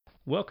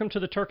Welcome to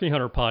the Turkey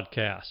Hunter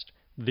Podcast,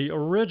 the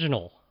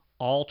original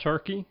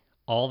all-turkey,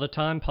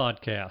 all-the-time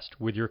podcast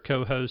with your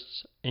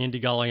co-hosts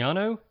Andy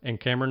Galliano and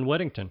Cameron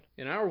Weddington.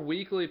 In our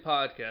weekly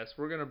podcast,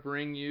 we're going to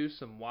bring you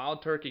some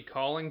wild turkey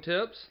calling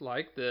tips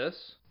like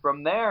this.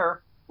 From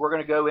there, we're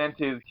going to go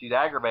into, she's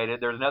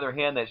aggravated, there's another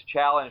hen that's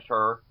challenged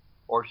her,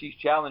 or she's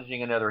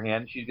challenging another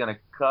hen, she's going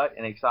to cut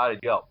an excited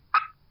yelp.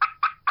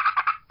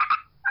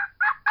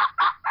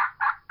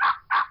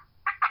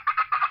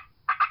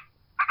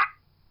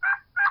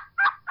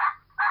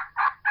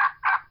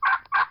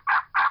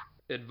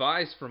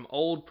 Advice from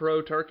old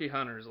pro turkey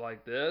hunters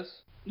like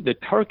this. The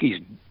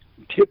turkeys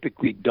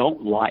typically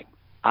don't like,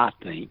 I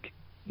think,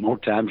 more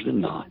times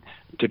than not,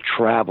 to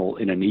travel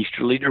in an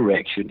easterly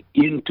direction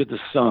into the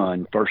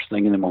sun first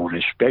thing in the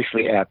morning,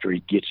 especially after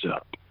he gets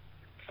up.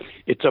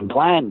 It's a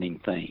blinding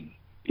thing.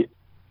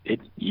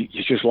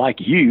 It's just like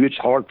you. It's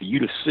hard for you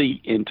to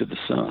see into the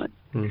sun.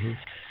 Mm-hmm.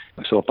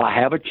 So if I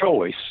have a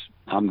choice,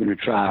 I'm going to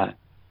try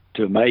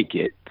to make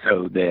it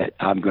so that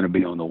I'm going to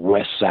be on the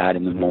west side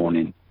in the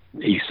morning,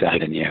 east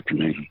side in the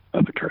afternoon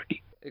of a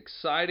turkey.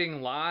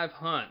 Exciting live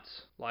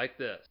hunts like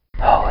this.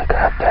 Holy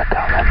crap, they're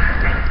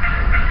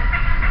coming.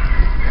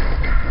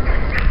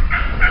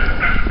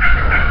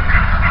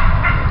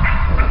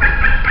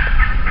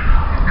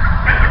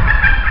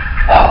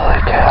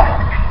 Holy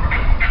cow.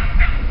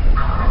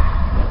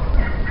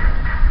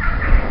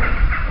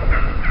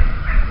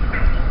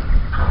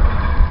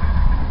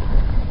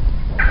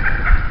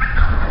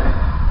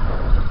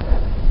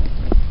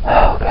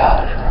 Oh,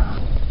 God.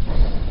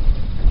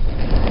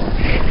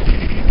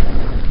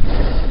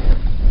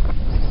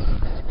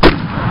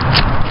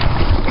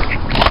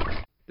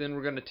 Then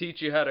we're going to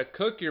teach you how to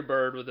cook your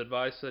bird with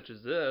advice such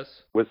as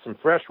this. With some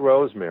fresh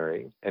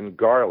rosemary and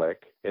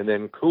garlic, and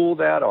then cool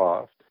that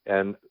off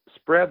and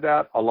spread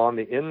that along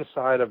the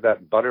inside of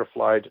that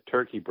butterflied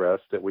turkey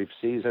breast that we've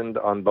seasoned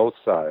on both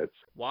sides.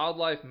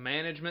 Wildlife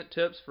management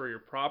tips for your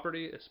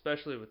property,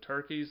 especially with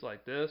turkeys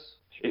like this.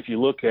 If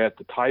you look at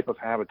the type of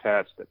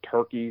habitats that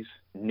turkeys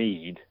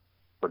need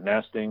for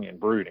nesting and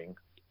brooding,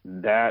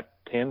 that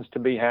tends to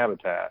be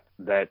habitat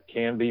that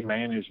can be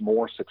managed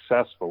more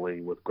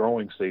successfully with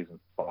growing season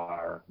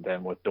fire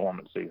than with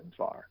dormant season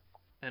fire.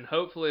 And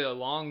hopefully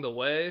along the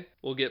way,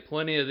 we'll get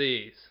plenty of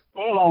these.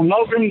 Well, on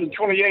November the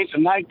 28th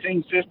of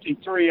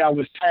 1953, I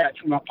was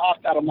hatched. When I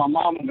popped out of my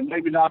mom and the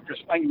baby doctor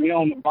spanked me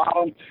on the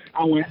bottom,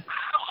 I went,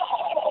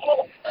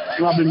 ow!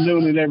 And I've been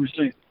doing it ever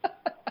since.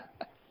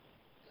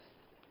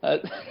 I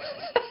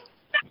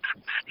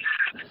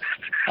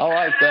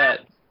like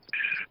that.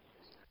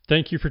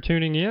 Thank you for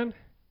tuning in.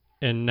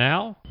 And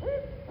now,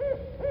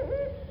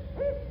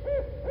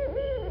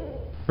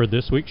 for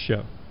this week's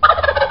show.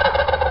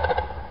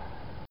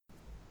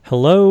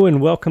 Hello and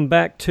welcome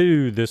back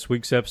to this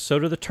week's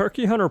episode of the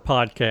Turkey Hunter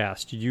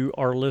Podcast. You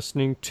are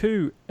listening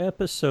to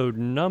episode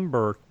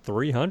number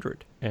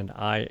 300, and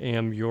I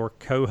am your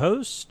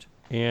co-host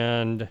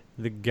and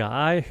the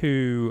guy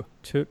who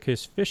took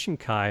his fishing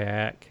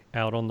kayak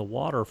out on the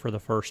water for the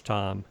first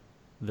time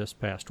this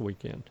past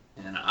weekend.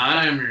 And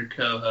I am your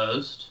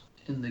co-host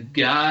and the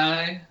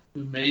guy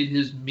who made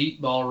his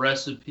meatball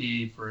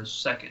recipe for a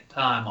second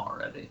time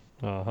already.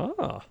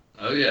 Uh-huh.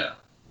 Oh, yeah. It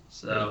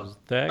So was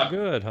that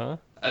good, huh?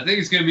 I think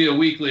it's going to be a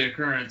weekly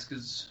occurrence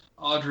because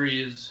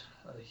Audrey is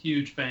a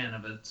huge fan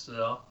of it.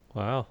 So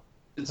Wow.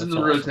 it's That's in the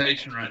awesome.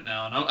 rotation right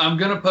now. And I'm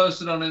going to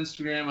post it on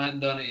Instagram. I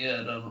hadn't done it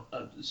yet.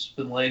 I've just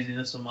been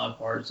laziness on my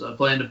part. So I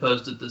plan to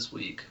post it this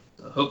week.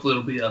 So hopefully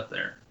it'll be up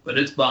there. But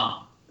it's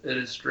bomb. It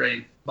is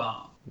straight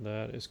bomb.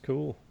 That is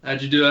cool.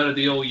 How'd you do out of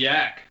the old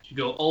yak? Did you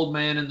go old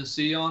man in the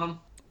sea on him?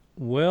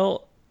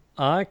 Well,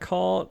 I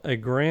caught a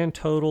grand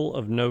total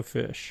of no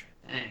fish.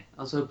 Dang,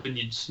 I was hoping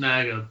you'd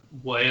snag a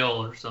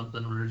whale or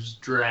something when they're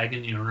just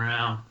dragging you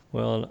around.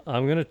 Well,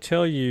 I'm going to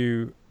tell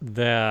you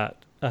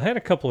that I had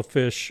a couple of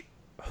fish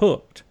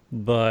hooked,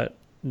 but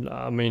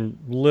I mean,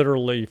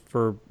 literally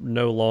for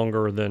no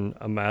longer than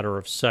a matter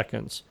of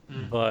seconds.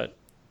 But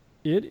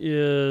it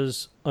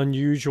is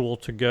unusual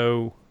to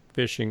go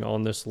fishing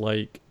on this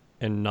lake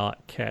and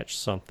not catch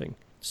something.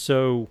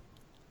 So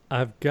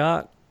I've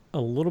got a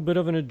little bit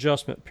of an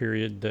adjustment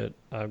period that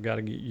I've got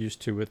to get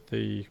used to with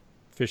the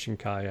fishing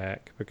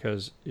kayak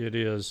because it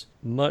is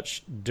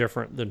much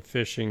different than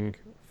fishing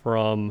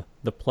from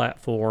the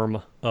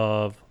platform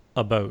of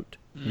a boat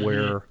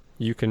where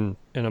you can,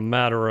 in a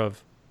matter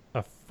of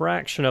a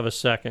fraction of a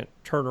second,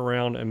 turn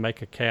around and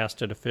make a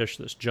cast at a fish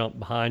that's jumped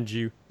behind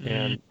you,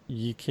 and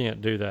you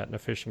can't do that in a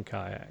fishing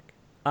kayak.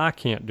 I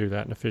can't do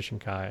that in a fishing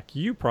kayak.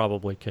 You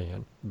probably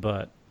can,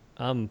 but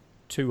I'm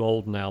too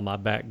old now. My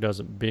back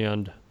doesn't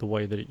bend the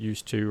way that it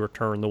used to or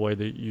turn the way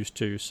that it used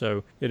to,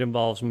 so it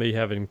involves me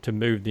having to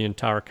move the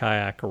entire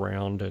kayak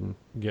around and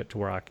get to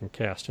where I can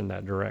cast in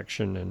that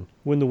direction. And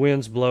when the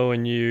wind's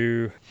blowing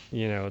you,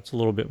 it's a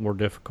little bit more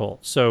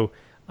difficult. So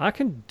I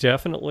can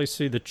definitely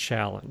see the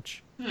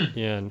challenge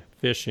in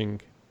fishing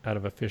out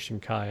of a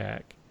fishing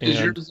kayak. Is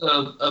yours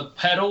a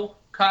pedal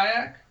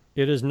kayak?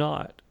 It is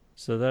not.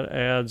 So that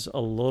adds a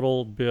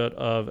little bit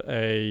of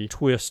a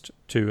twist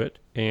to it.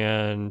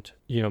 and,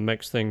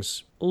 makes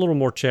things a little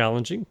more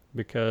challenging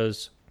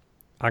because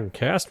I can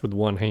cast with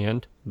one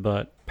hand,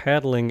 but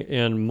paddling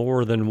in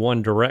more than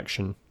one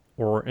direction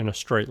or in a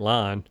straight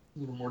line A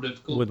little more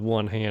difficult. with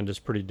one hand is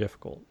pretty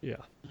difficult. Yeah.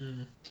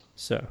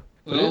 So,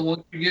 Well,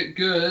 once you get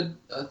good,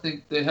 I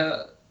think they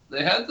had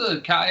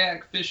the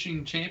kayak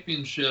fishing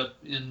championship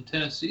in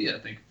Tennessee. I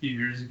think a few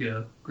years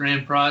ago,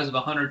 grand prize of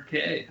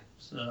 $100K.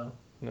 So,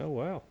 oh,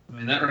 wow. I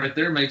mean, that right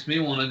there makes me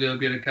want to go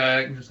get a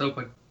kayak and just hope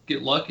I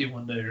get lucky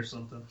one day or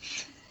something.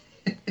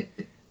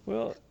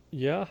 Well,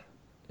 yeah.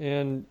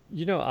 And,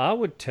 I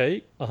would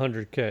take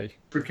 $100K.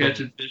 For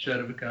catching fish out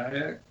of a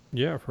kayak.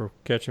 Yeah, for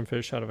catching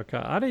fish out of a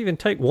kayak. I'd even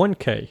take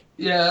 $1K.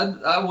 Yeah,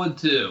 I would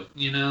too.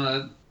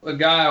 A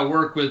guy I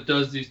work with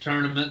does these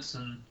tournaments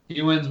and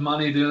he wins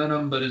money doing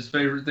them, but his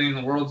favorite thing in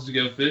the world is to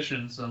go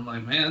fishing. So I'm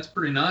like, man, that's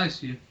pretty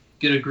nice. You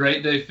get a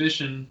great day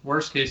fishing,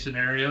 worst case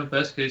scenario.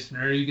 Best case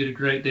scenario, you get a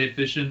great day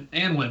fishing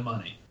and win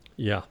money.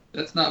 Yeah.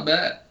 That's not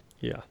bad.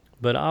 Yeah.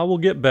 But I will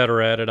get better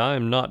at it. I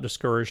am not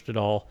discouraged at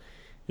all.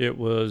 It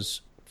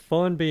was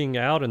fun being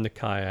out in the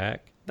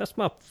kayak. That's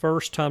my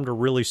first time to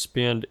really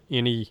spend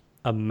any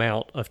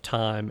amount of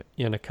time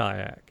in a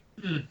kayak.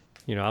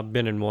 I've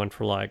been in one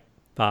for like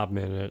 5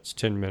 minutes,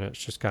 10 minutes,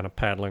 just kind of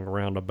paddling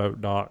around a boat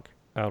dock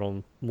out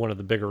on one of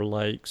the bigger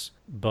lakes,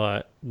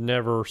 but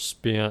never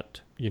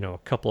spent, a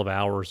couple of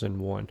hours in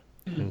one.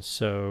 And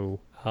so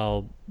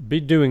I'll be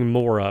doing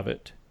more of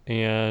it.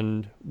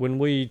 And when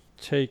we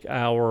take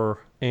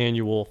our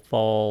annual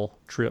fall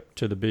trip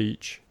to the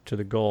beach, to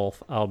the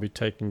Gulf, I'll be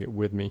taking it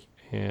with me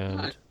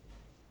and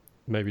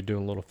maybe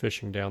doing a little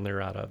fishing down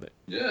there out of it.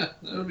 Yeah,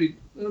 that'll be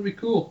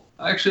cool.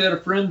 I actually had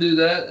a friend do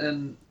that,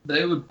 and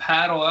they would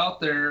paddle out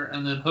there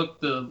and then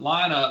hook the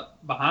line up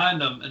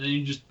behind them, and then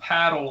you just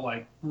paddle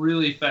like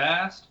really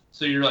fast.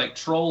 So you're like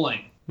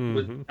trolling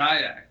with the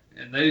kayak,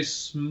 and they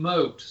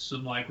smoked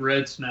some like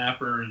red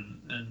snapper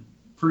and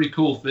pretty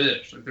cool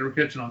fish. Like they were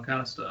catching all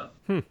kind of stuff.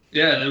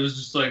 Yeah, it was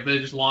just like they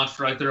just launched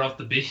right there off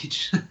the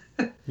beach.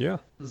 Yeah. It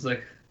was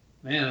like,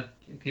 man,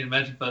 I can't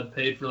imagine if I'd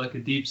paid for like a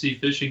deep sea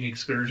fishing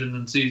excursion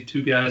and see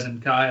two guys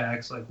in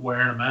kayaks like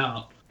wearing them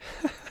out.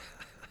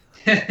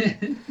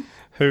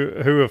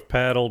 Who have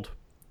paddled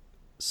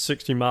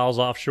 60 miles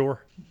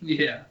offshore?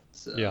 Yeah.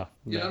 So, Yeah.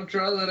 I'll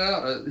try that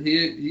out.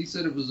 He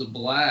said it was a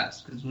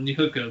blast because when you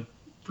hook a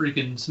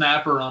freaking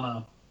snapper on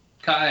a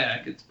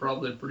kayak, it's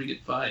probably a pretty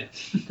good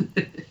fight.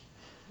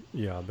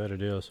 Yeah, I bet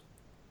it is.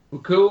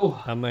 Well, cool.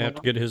 I may have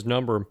to get his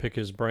number and pick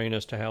his brain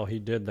as to how he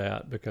did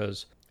that,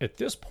 because at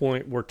this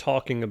point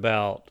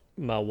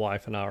my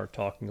wife and I are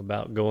talking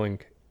about going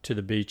to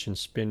the beach and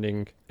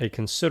spending a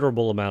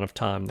considerable amount of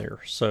time there.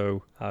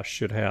 So I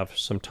should have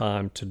some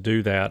time to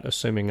do that,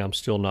 assuming I'm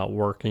still not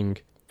working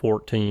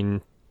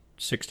 14,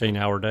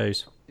 16-hour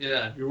days.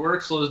 Yeah, if your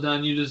work slows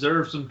down, you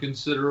deserve some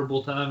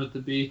considerable time at the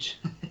beach.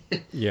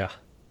 Yeah.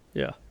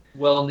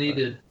 Well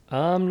needed.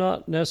 I'm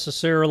not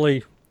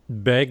necessarily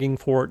begging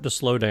for it to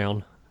slow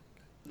down.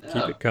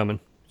 Keep it coming.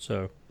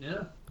 So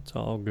Yeah. it's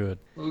all good.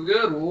 Well,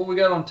 good. Well, what we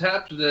got on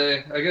tap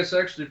today? I guess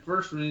actually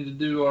first we need to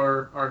do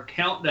our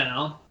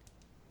countdown.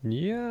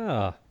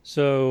 Yeah.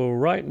 So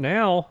right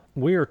now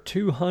we are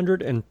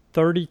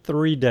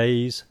 233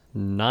 days,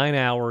 9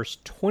 hours,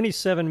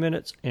 27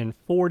 minutes, and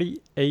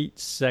 48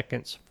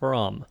 seconds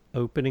from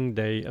opening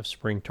day of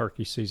spring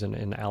turkey season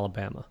in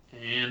Alabama.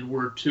 And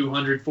we're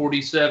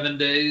 247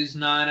 days,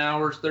 9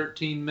 hours,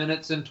 13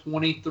 minutes, and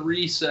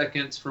 23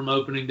 seconds from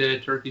opening day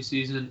of turkey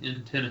season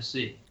in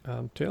Tennessee.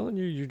 I'm telling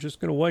you, you're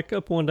just going to wake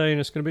up one day and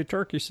it's going to be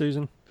turkey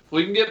season. If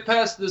we can get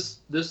past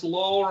this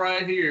lull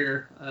right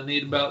here, I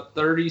need about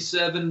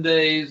 37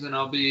 days, and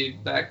I'll be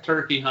back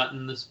turkey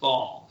hunting this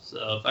fall.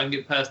 So if I can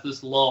get past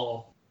this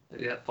lull,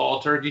 I got fall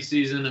turkey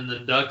season and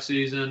then duck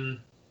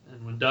season.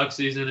 And when duck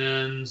season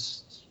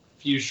ends, a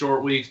few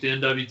short weeks to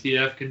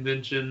NWTF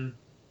convention,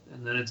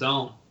 and then it's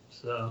on.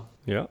 So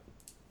Yeah.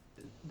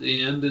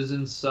 the end is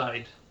in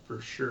sight for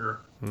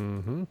sure.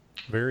 Mm-hmm.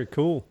 Very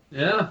cool.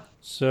 Yeah.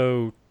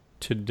 So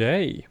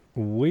today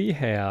we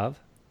have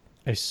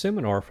a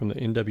seminar from the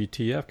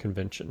NWTF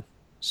convention,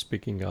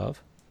 speaking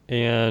of.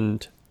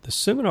 And the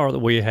seminar that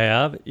we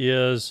have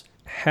is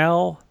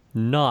How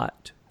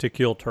Not to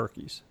Kill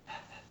Turkeys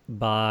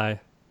by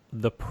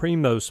the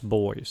Primos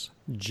boys,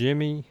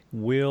 Jimmy,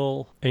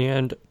 Will,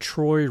 and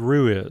Troy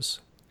Ruiz.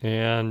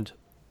 And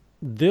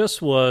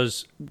this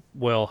was,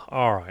 well,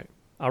 all right.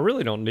 I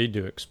really don't need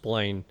to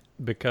explain,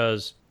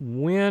 because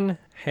when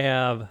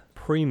have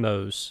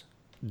Primos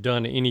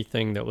done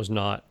anything that was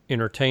not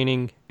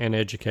entertaining and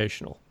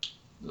educational?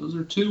 Those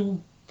are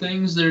two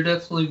things they're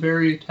definitely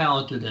very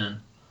talented in.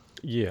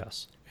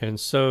 Yes. And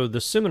so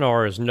the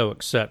seminar is no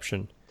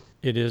exception.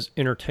 It is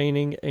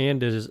entertaining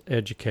and it is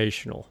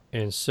educational.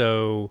 And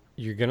so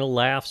you're going to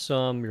laugh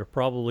some. You're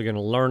probably going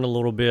to learn a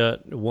little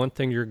bit. One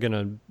thing you're going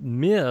to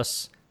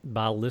miss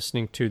by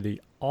listening to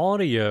the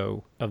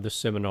audio of the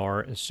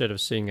seminar instead of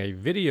seeing a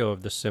video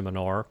of the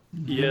seminar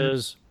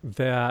is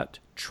that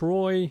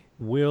Troy,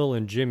 Will,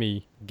 and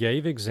Jimmy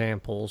gave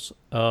examples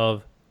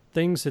of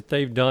things that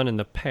they've done in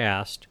the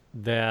past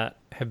that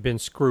have been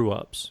screw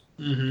ups.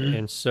 Mm-hmm.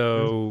 And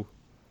so,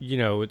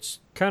 it's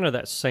kind of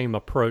that same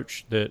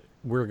approach that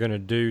we're going to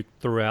do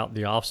throughout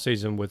the off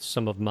season with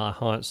some of my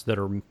hunts that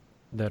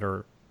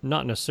are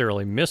not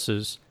necessarily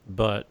misses,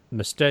 but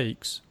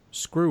mistakes,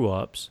 screw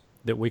ups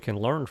that we can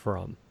learn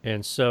from.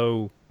 And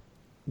so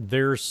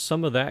there's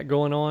some of that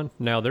going on.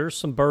 Now there's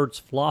some birds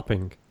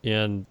flopping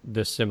in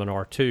this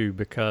seminar too,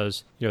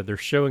 because they're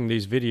showing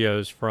these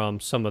videos from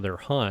some of their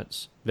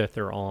hunts that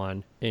they're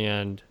on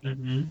and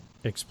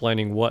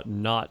explaining what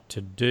not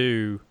to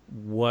do,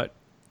 what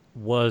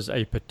was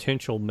a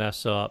potential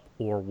mess up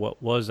or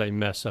what was a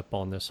mess up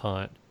on this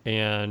hunt,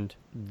 and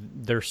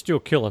they're still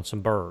killing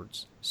some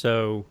birds.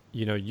 So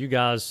you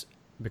guys,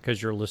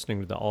 because you're listening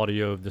to the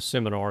audio of the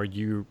seminar,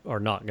 you are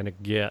not going to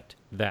get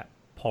that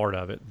part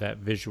of it, that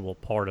visual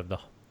part of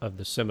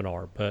the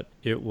seminar, but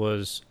it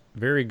was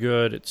very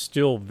good. It's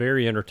still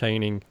very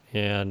entertaining,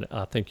 and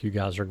I think you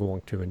guys are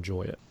going to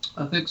enjoy it.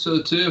 I think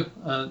so too.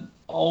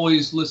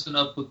 Always listen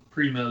up with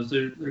Primos.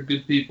 They're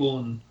good people,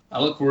 and I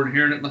look forward to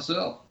hearing it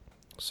myself.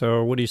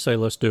 So what do you say?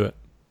 Let's do it.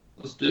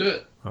 Let's do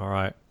it. All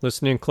right.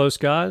 Listen in close,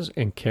 guys,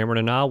 and Cameron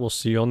and I will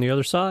see you on the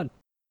other side.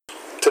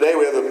 Today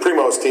we have the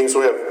Primos team,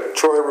 so we have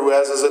Troy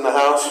Ruiz is in the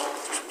house.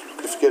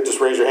 If you could just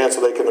raise your hand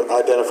so they can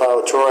identify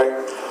with Troy.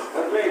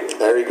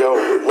 There you go.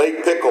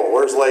 Lake Pickle.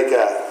 Where's Lake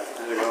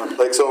at?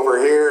 Lake's over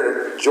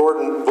here.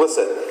 Jordan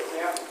Blissett.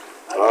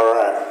 All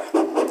right.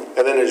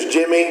 And then there's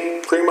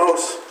Jimmy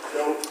Primos.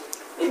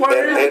 Who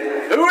is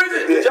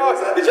it? Did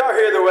y'all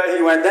hear the way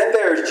he went? Then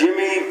there's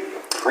Jimmy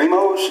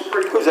Primos.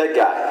 Who's that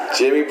guy?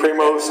 Jimmy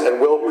Primos and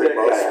Will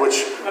Primos,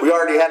 which we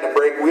already had to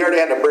break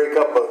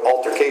up an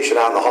altercation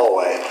out in the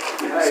hallway.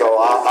 So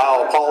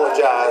I'll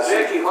apologize.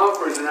 Becky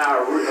Humphreys and I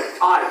are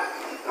tight.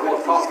 I'm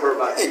going to talk to her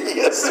about it.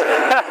 Yes, sir.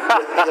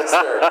 Yes,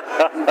 sir.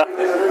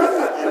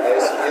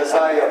 Yes,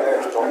 I am.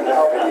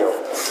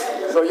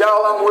 So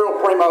y'all, I'm Will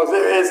Primos.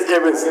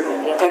 It was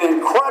an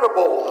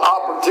incredible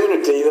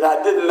opportunity that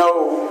I didn't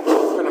know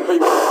was going to be.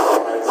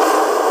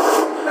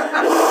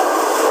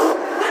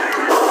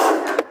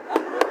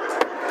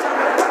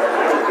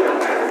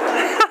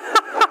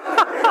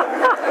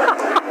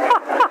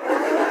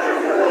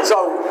 So,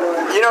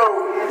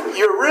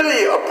 you're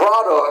really a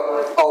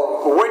product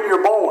of when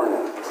you're born.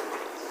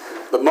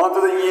 The month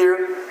of the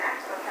year,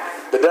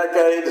 the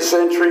decade, the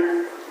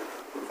century,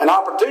 and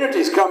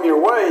opportunities come your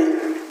way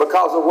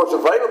because of what's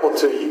available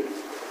to you.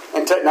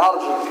 And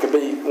technology could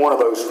be one of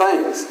those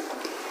things.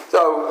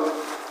 So,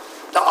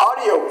 the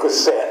audio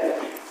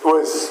cassette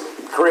was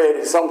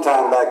created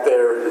sometime back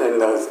there in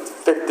the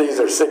 50s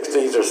or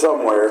 60s or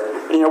somewhere.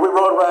 We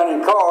rode around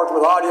in cars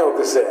with audio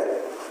cassette.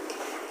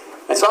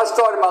 And so I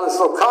started my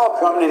little call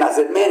company, and I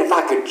said, man, if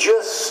I could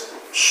just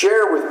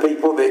share with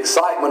people the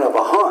excitement of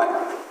a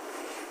hunt.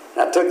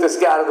 And I took this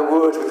guy to the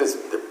woods with this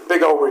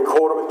big old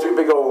recorder with two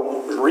big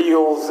old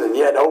reels, and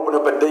you had to open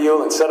up a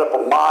deal and set up a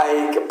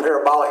mic, a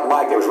parabolic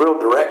mic that was real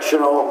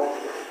directional,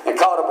 and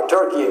caught up a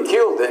turkey and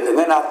killed it. And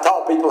then I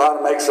taught people how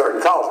to make certain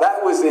calls.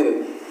 That was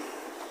in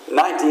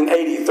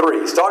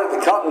 1983. Started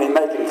the company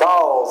making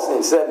calls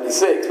in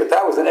 76, but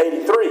that was in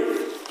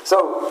 83. So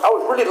I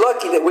was really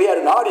lucky that we had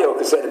an audio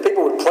cassette, and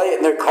people would play it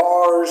in their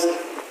cars.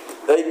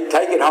 They'd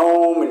take it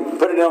home and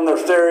put it on their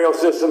stereo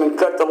system and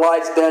cut the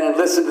lights down and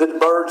listen to the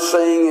birds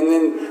sing and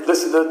then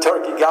listen to the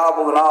turkey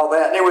gobble and all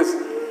that. And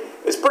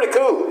it's pretty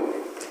cool.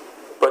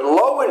 But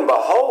lo and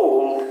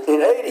behold,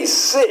 in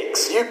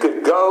 86, you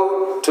could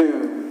go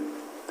to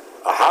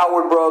a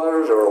Howard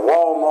Brothers or a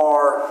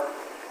Walmart.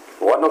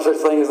 There wasn't no such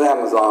thing as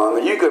Amazon.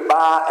 But you could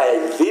buy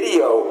a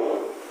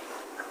video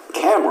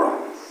camera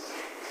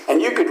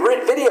and you could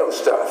rent video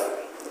stuff.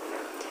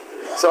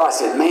 So I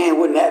said, man,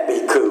 wouldn't that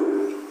be cool?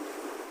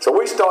 So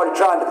we started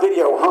trying to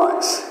video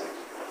hunts.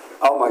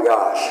 Oh my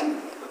gosh.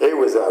 It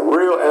was a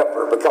real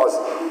effort because,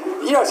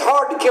 it's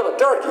hard to kill a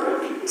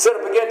turkey. Sit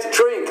up against a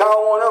tree and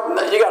call one up, and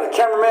you got a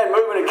cameraman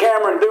moving the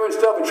camera and doing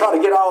stuff and trying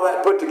to get all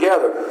that put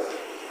together.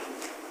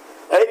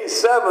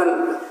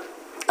 87,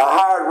 I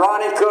hired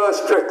Ronnie Cuz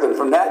Strickland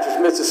from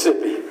Natchez,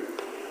 Mississippi.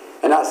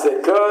 And I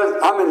said, Cuz,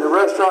 I'm in the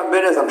restaurant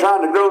business. I'm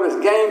trying to grow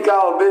this game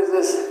call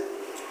business.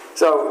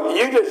 So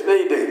you just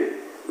need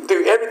to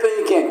do everything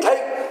you can.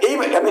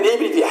 Even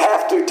if you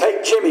have to,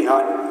 take Jimmy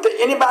hunting.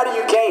 Anybody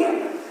you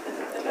can.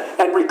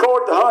 And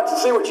record the hunts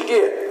and see what you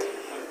get.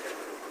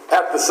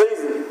 After the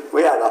season,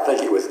 we had, I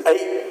think it was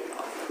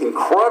 8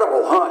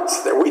 incredible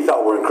hunts that we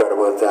thought were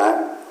incredible at the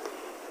time.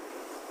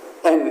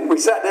 And we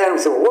sat down and we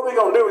said, well, what are we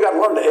going to do? We got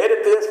to learn to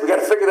edit this. We got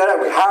to figure that out.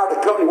 We hired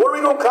a company. What are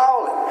we going to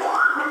call it?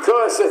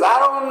 Cuz says, I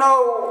don't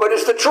know, but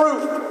it's the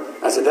truth.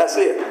 I said, that's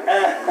it.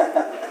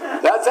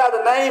 That's how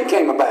the name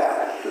came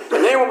about.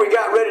 And then when we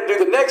got ready to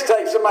do the next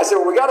tape, somebody said,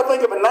 well, we got to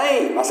think of a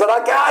name. I said,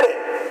 I got it.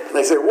 And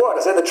they said, what?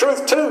 I said, The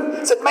Truth Too.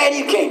 I said, man,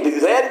 you can't do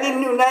that. It needs a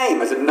new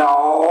name. I said,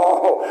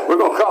 no, we're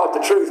going to call it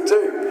The Truth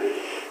Too.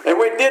 And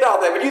we did all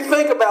that. But you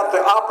think about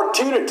the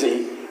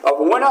opportunity of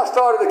when I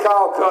started the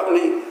call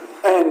company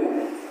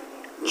and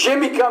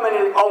Jimmy coming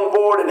in on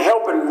board and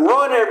helping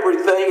run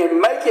everything and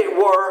make it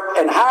work,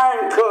 and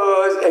hiring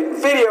cuz and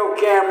video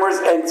cameras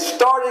and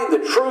starting the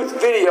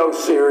Truth video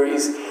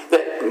series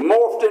that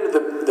morphed into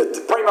the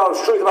Primo's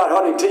Truth About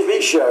Hunting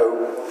TV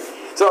show.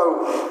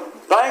 So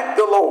thank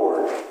the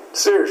Lord,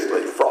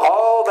 seriously, for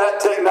all that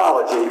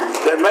technology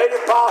that made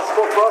it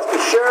possible for us to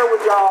share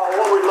with y'all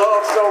what we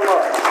love so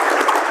much.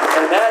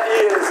 And that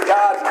is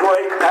God's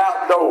great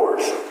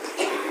outdoors.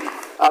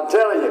 I'm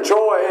telling you,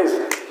 Troy has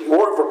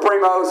worked for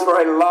Primos for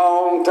a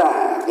long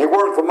time. He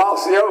worked for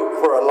Mossy Oak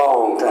for a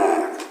long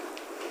time.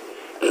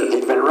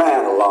 He's been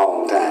around a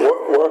long time.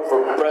 Worked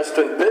for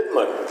Preston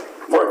Pittman.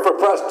 Worked for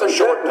Preston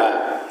Short Pittman.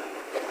 time.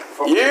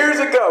 Years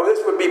ago, this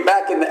would be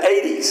back in the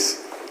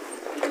 80s,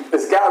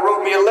 this guy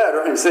wrote me a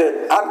letter and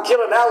said, I'm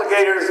killing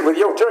alligators with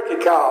your turkey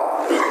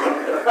call.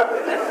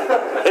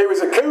 He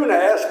was a coon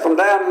ass from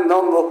down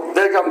on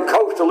the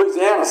coast of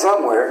Louisiana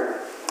somewhere.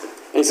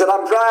 He said,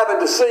 I'm driving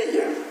to see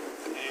you.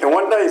 And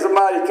one day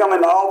somebody come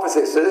in the office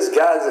and said, this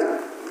guy's a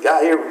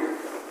guy here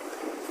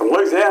from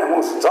Louisiana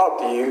wants to talk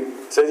to you.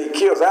 Says he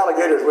kills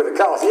alligators with a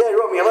call. I said, yeah, he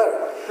wrote me a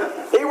letter.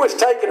 He was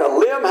taking a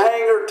limb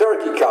hanger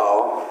turkey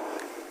call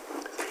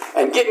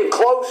and getting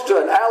close to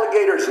an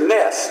alligator's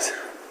nest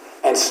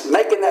and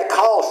making that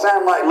call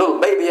sound like little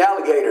baby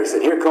alligators.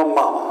 And here come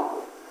Mama.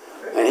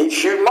 And he'd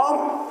shoot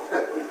Mama.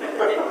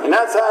 And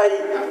that's how he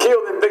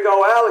killed them big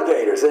old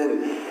alligators.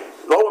 And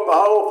lo and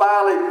behold,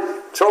 finally,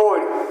 Troy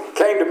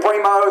came to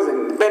Primo's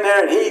and been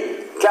there, and he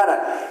kind of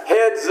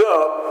heads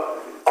up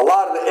a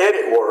lot of the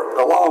edit work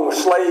along with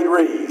Slade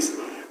Reeves.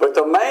 But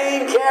the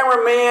main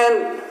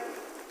cameramen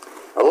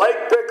are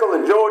Lake Pickle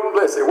and Jordan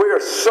Blissett. We are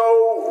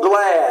so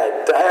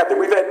glad to have them.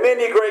 We've had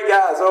many great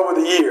guys over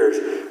the years,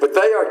 but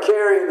they are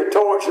carrying the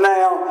torch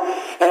now,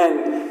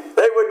 and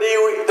they would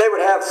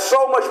have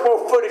so much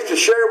more footage to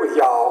share with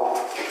y'all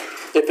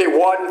if it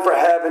wasn't for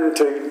having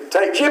to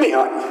take Jimmy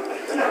hunting.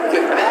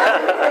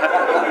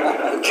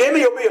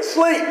 Jimmy will be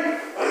asleep,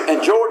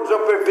 and Jordan's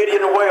up there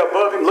videoing away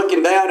above him,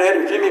 looking down at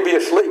him. Jimmy be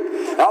asleep.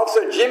 And all of a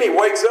sudden, Jimmy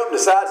wakes up and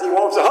decides he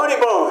wants a honey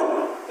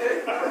bun.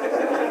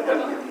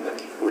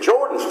 Well,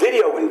 Jordan's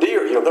videoing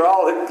deer.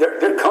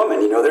 They're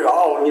coming. They're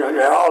all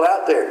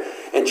out there.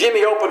 And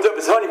Jimmy opens up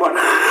his honey bun,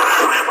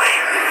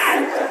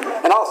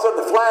 and all of a sudden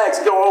the flags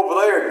go over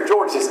there. And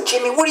Jordan says,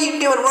 "Jimmy, what are you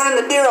doing running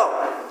the deer off?"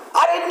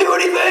 "I didn't do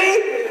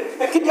anything."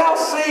 Can y'all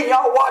see?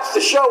 Y'all watch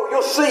the show.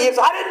 You'll see him.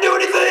 "I didn't do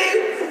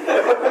anything."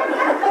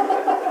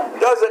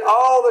 Does it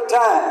all the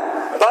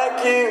time.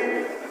 Thank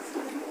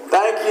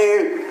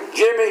you,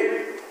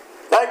 Jimmy.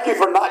 Thank you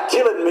for not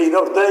killing me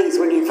those days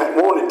when you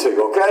wanted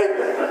to. Okay.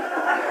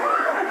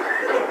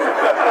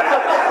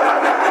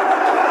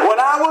 When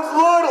I was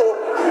little,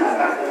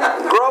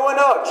 growing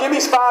up,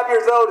 Jimmy's 5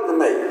 years older than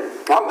me.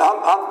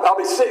 I'll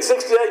be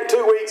 68 in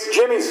 2 weeks.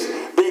 Jimmy's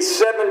be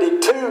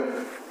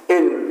 72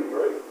 in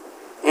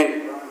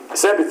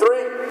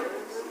 73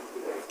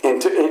 in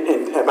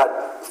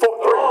about 4.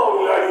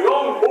 Oh, that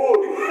young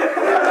boy.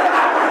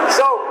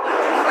 So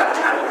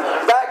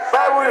back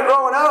when we were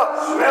growing up,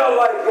 Smell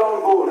like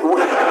young boy.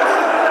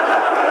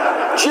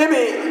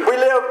 Jimmy, we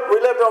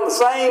lived on the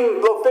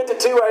same little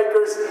 52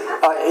 acres.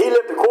 He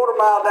lived a quarter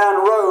mile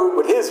down the road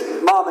with his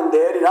mom and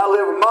daddy, and I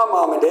lived with my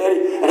mom and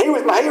daddy, and he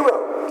was my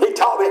hero. He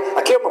taught me.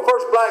 I killed my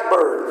first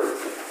blackbird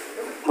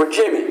with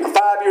Jimmy. I'm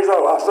 5 years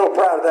old. I was so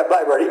proud of that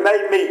blackbird. He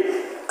made me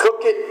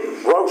cook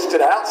it, roast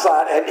it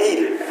outside, and eat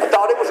it. I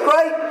thought it was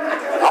great.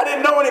 I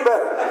didn't know any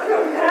better.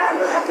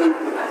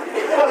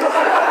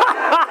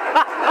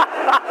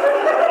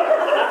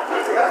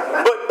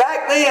 But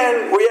back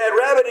then, we had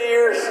rabbit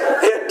ears.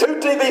 They had 2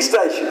 TV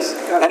stations.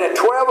 And at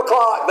 12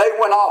 o'clock, they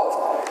went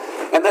off.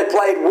 And they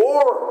played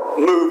war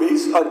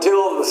movies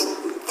until it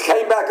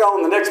came back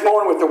on the next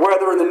morning with the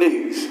weather and the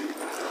news.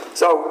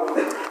 So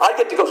I'd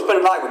get to go spend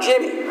a night with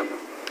Jimmy.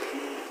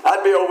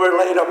 I'd be over there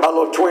laying up in my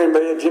little twin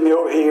bed, Jimmy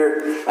over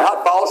here, and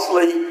I'd fall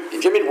asleep.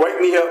 Jimmy'd wake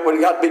me up when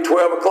it got to be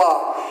 12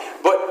 o'clock.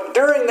 But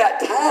during that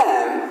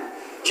time,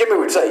 Jimmy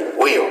would say,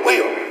 "Wheel,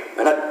 wheel."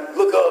 And I'd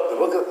look up,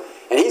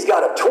 and he's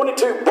got a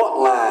 22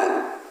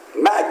 buntline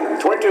Magnum,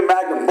 22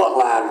 Magnum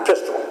buntline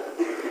pistol.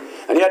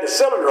 And he had the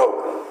cylinder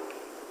open.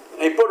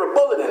 And he put a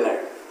bullet in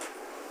there.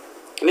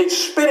 And he'd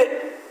spin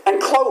it and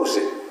close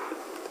it.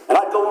 And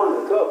I'd go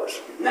under the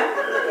covers.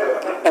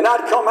 And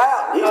I'd come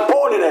out, and he's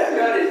pointing at me.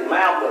 Got his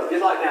mouth up,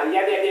 just like now.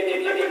 Yeah.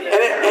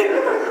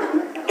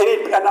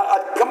 And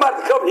I'd come out of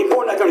the cover, and he'd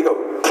point at me, and he'd go,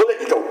 click,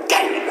 he'd go,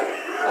 "Dang it."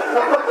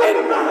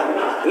 And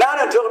not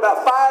until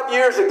about 5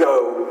 years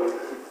ago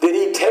did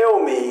he tell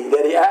me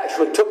that he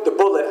actually took the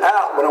bullet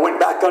out when I went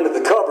back under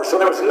the cover, so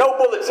there was no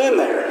bullets in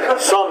there.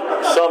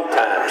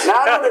 Sometimes.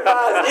 Now,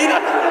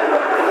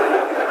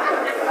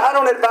 I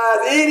don't advise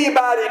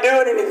anybody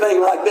doing anything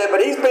like that,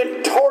 but he's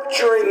been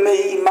torturing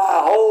me my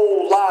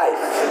whole life.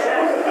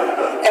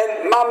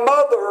 And my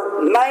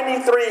mother,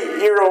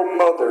 93-year-old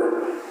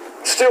mother,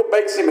 still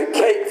bakes him a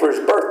cake for his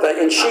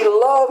birthday, and she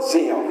loves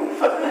him.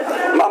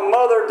 My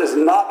mother does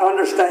not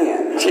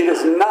understand. She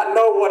does not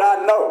know what I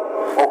know,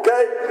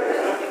 okay?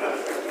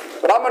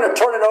 But But I'm going to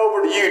turn it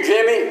over to you,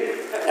 Jimmy,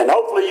 and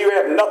hopefully you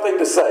have nothing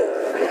to say.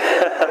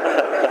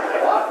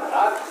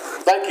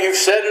 Think you've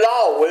said it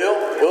all, Will.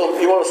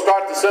 Will, you want to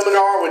start the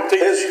seminar with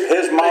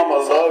His mama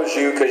loves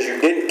you because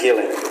you didn't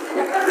kill him.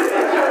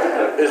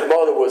 His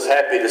mother was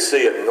happy to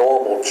see a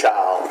normal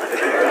child.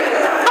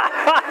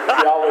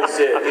 She always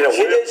said,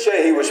 She did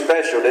say he was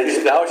special, didn't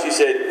she? No, she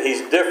said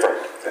he's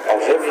different. Oh,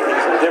 he's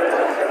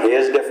different. He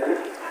is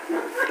different.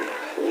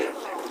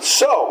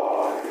 So,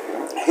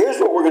 here's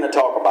what we're going to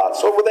talk about.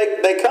 So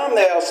they come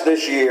to us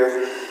this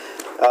year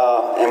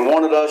and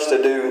wanted us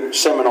to do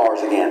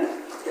seminars again.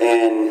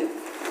 And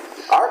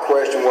our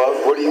question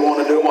was, what do you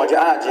want to do?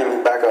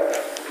 Jimmy, back up.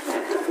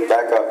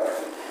 Back up.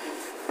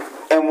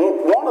 And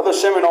one of the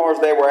seminars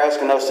they were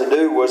asking us to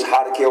do was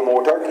how to kill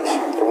more turkeys.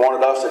 They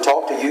wanted us to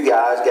talk to you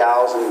guys,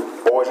 gals,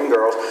 and boys and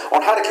girls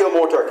on how to kill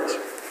more turkeys.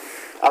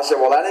 I said,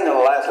 well, that ain't going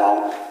to last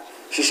long.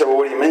 She said, well,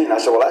 what do you mean? I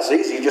said, well, that's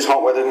easy. You just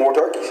hunt where there's more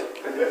turkeys.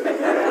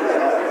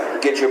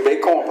 Get you a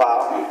big corn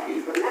pile.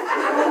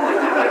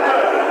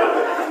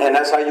 And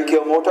that's how you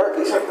kill more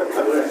turkeys.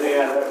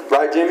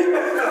 Right, Jimmy?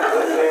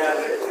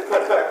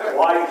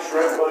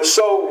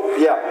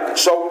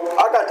 So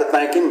I got to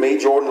thinking, me,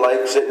 Jordan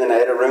Lake, sitting in the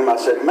edit room, I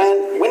said,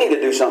 man, we need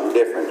to do something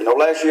different.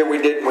 Last year we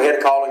had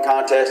a calling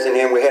contest in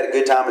here, we had a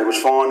good time, it was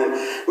fun, and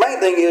main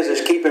thing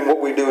is keeping what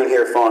we do in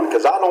here fun,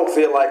 because I don't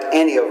feel like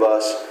any of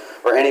us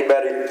are any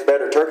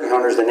better turkey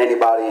hunters than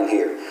anybody in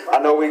here. I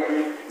know we...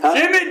 Huh?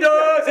 Jimmy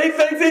does. He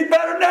thinks he's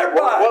better than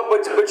everybody. Well,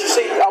 but you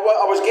see, I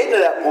was getting to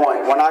that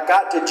point. When I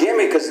got to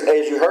Jimmy, because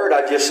as you heard,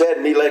 I just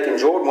said, me, Lake, and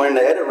Jordan were in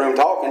the edit room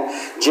talking,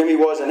 Jimmy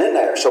wasn't in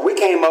there. So we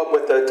came up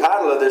with the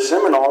title of this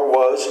seminar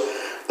was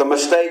The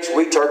Mistakes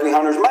We Turkey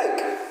Hunters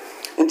Make.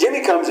 And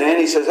Jimmy comes in,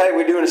 he says, hey,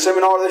 we're doing a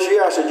seminar this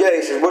year? I said, yeah.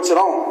 He says, what's it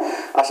on?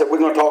 I said, we're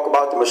going to talk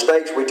about the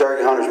mistakes we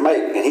turkey hunters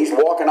make. And he's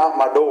walking out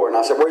my door, and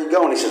I said, where are you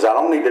going? He says, I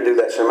don't need to do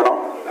that seminar.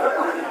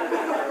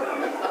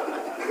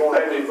 You won't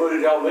have any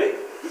footage on me?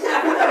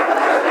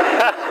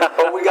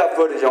 Oh, we got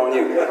footage on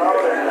you.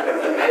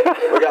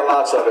 We got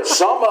lots of it.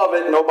 Some of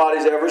it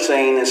nobody's ever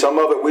seen, and some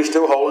of it we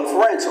still holding for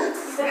ransom.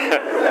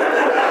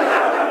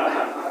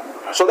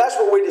 So that's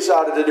what we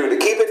decided to do, to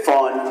keep it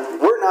fun.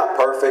 We're not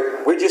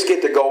perfect. We just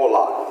get to go a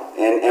lot.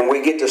 And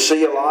we get to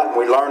see a lot, and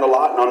we learn a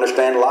lot and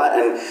understand a lot.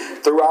 And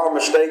through our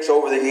mistakes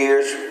over the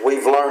years,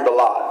 we've learned a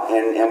lot.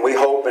 And we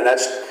hope, and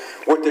that's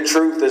what the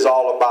truth is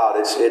all about.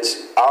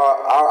 It's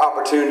our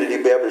opportunity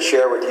to be able to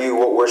share with you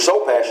what we're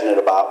so passionate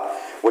about,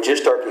 which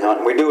is turkey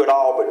hunting. We do it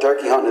all, but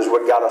turkey hunting is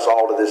what got us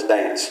all to this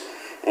dance.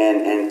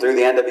 And through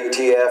the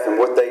NWTF and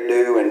what they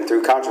do, and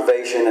through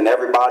conservation and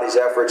everybody's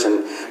efforts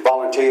and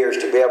volunteers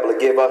to be able to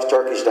give us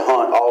turkeys to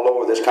hunt all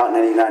over this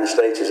continental United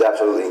States is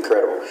absolutely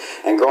incredible.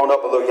 And growing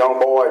up a little young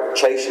boy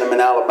chasing them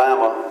in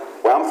Alabama,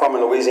 where I'm from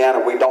in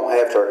Louisiana, we don't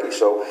have turkeys,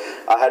 so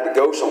I had to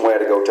go somewhere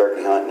to go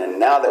turkey hunting. And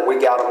now that we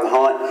got them to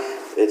hunt,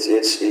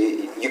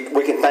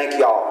 we can thank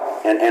y'all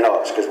and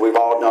us, because we've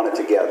all done it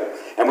together.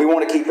 And we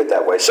want to keep it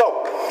that way.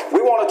 So,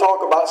 we want to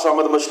talk about some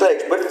of the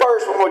mistakes. But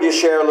first, we're going to just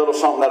share a little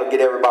something that'll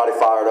get everybody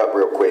fired up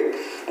real quick.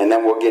 And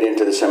then we'll get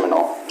into the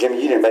seminar.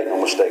 Jimmy, you didn't make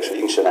no mistakes, so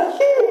you can sit down.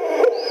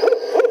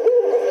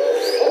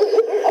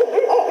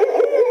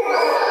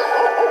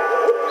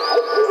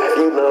 If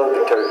you love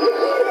the turkey,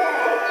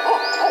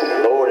 and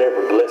the Lord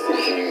ever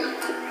blesses you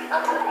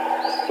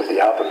with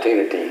the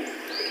opportunity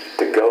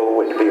to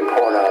go and to be a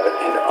part of it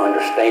and to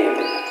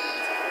understand it,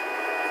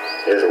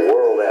 there's a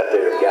world out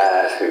there of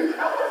guys who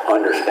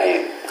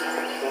understand.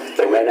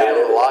 They may not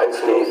have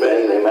watched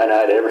anything, they may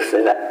not have ever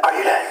seen that. Are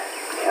you done?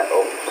 Yeah,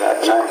 right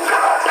now.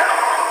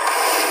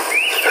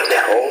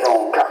 Hold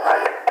on.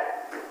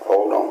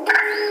 Hold on.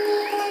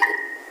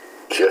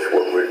 Just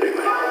what we're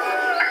doing.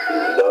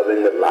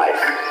 Loving the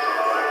life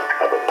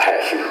of a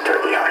passionate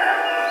turkey hunter.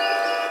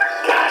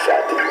 Gosh,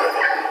 I do love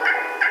it.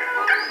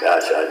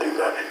 Gosh, I do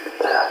love it.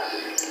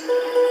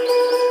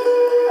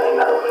 I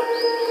know.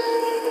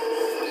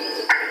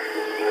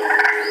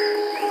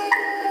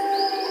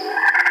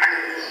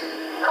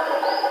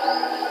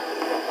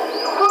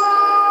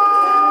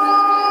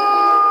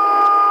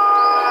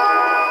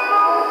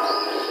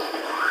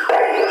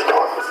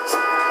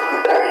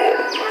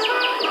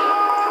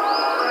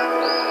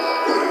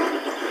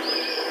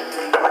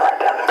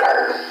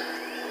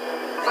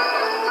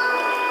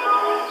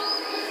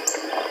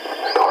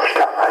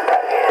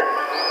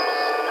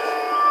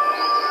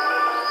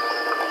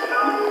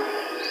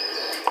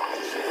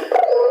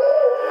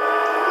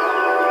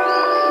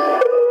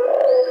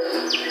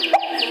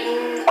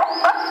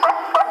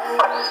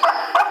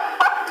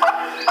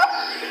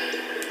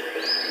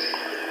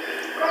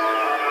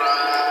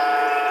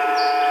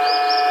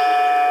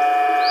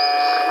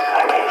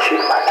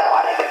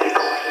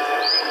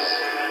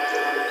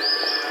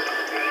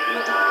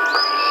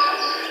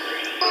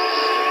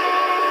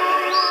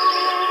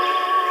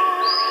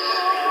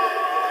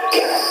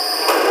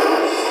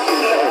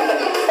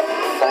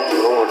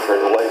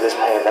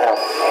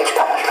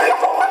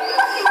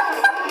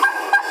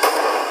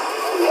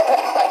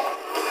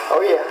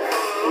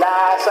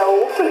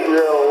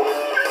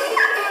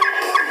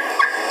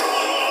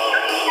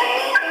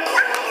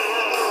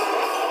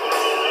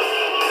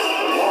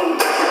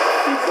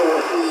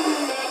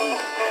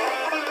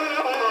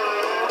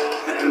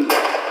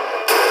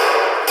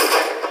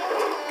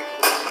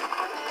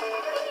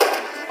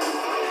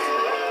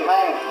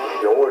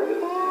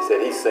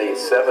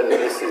 7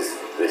 misses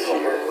this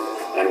year,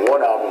 and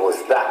one of them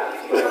was that.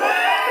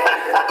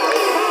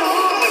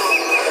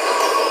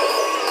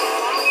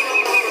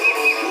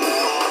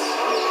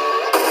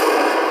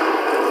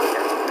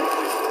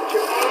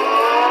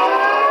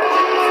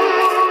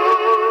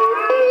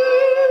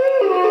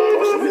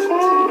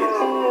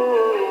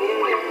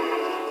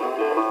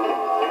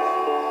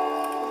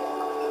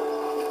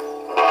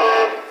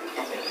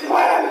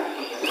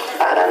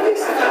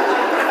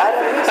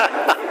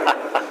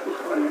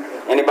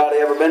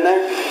 Anybody ever been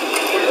there?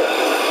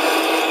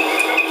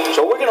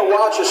 So we're going to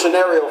watch a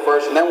scenario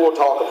first, and then we'll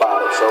talk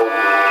about it. So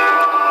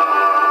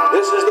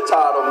this is the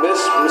title: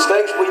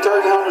 Mistakes We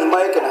Turkey Hunters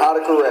Make and How to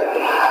Correct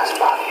Them.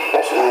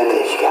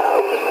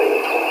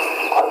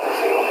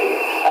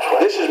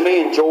 This is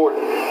me and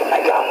Jordan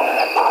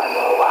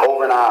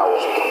over in Iowa.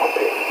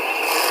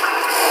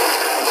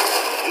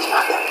 He's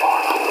not that far.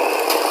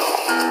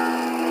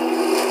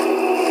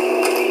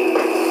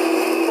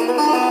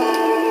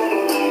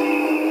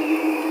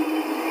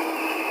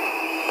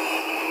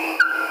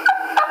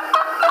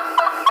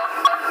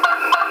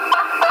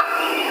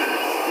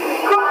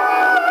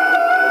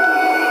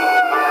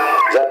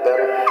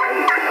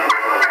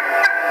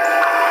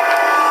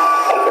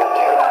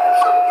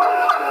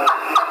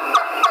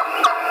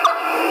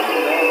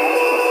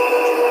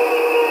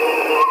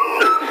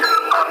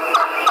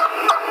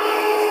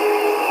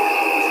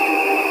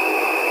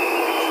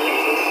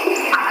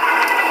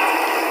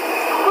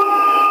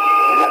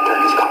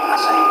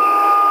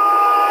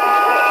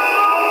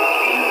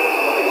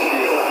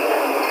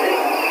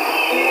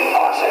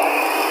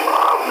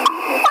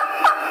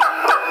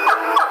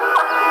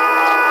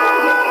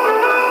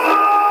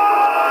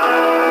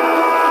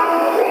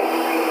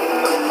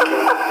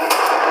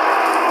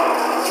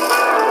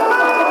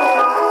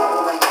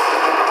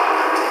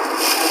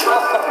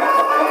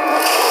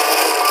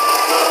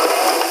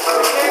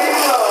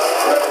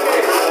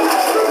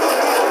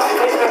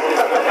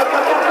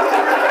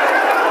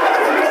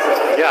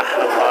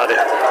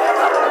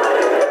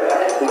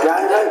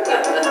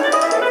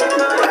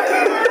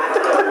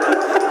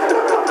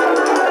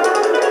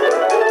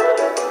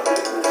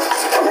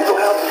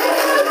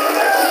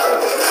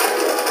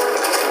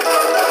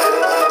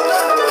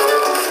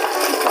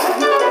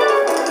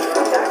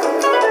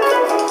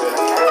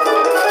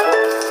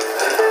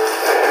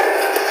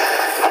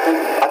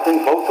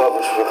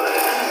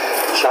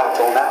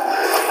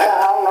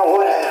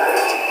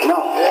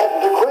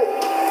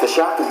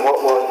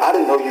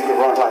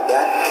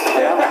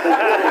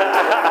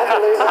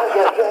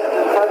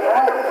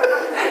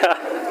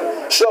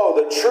 So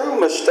the true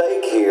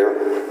mistake here,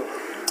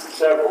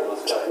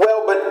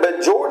 well,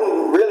 but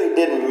Jordan really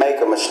didn't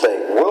make a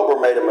mistake. Wilbur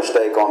made a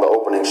mistake on the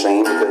opening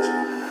scene because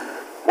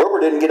Wilbur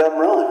didn't get up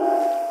and run.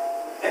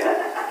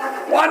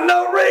 Wasn't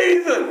no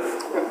reason.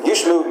 You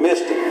smooth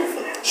missed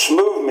it.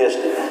 Smooth missed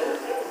it.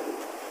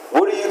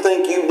 What do you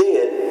think you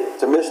did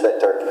to miss that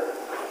turkey?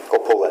 Go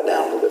pull that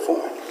down a little bit for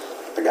me.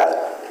 I got it.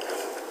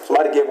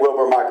 Somebody give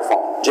Wilbur a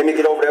microphone. Jimmy,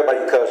 get over there by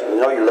your cousin.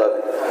 You know you love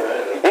it.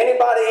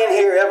 Anybody in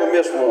here ever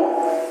miss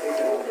one?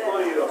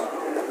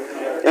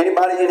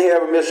 Anybody in here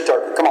ever miss a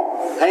turkey? Come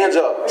on. Hands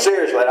up.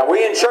 Seriously. Now,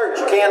 we in church.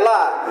 You can't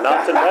lie.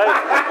 Not today.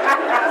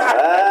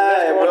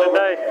 Hey,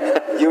 Wilbur.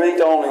 You ain't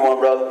the only one,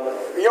 brother.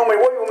 What do you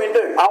want me to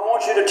do? I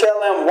want you to tell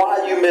them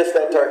why you missed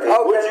that turkey.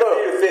 Okay, what did you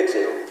do to fix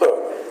it? Look.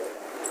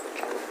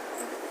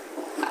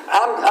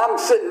 I'm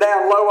sitting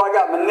down low. I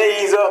got my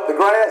knees up. The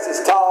grass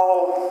is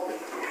tall.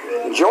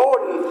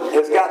 Jordan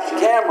has got the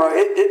camera.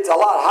 It's a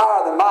lot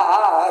higher than my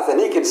eyes, and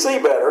he can see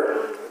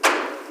better.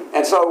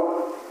 And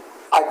so,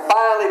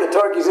 finally, the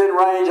turkey's in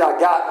range. I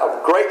got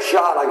a great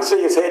shot. I can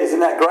see his head is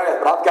in that grass,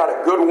 but I've got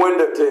a good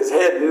window to his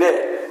head and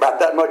neck, about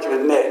that much of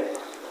his neck.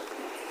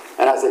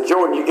 And I said,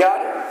 Jordan, you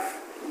got it?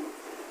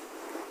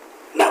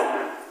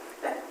 No.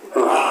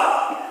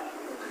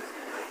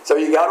 So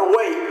you got to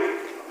wait.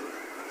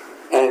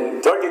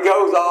 And turkey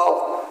goes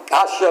off.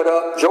 I shut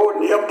up.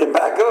 Jordan helped him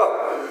back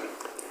up.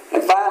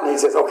 And finally he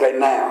says, okay,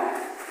 now.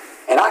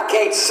 And I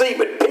can't see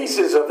but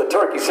pieces of the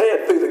turkey's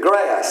head through the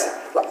grass.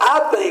 But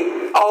I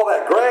think all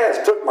that grass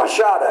took my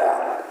shot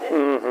out.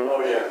 Mm-hmm.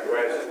 Oh, yeah,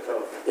 grass is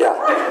tough. Yeah.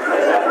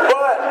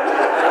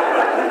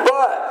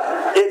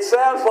 But it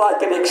sounds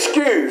like an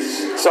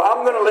excuse. So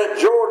I'm going to let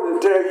Jordan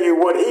tell you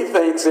what he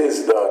thinks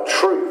is the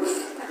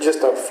truth.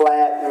 Just a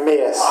flat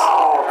miss.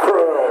 Oh,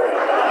 crud.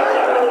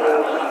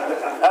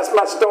 That's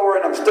my story,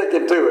 and I'm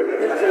sticking to it.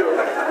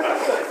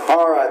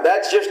 All right,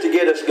 that's just to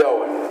get us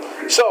going.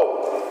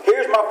 So,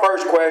 here's my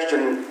first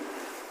question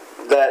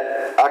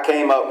that I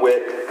came up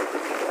with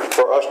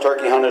for us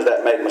turkey hunters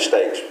that make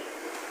mistakes.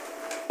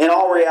 In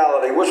all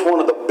reality, what's one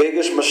of the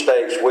biggest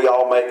mistakes we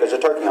all make as a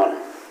turkey hunter?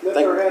 Lift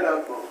their head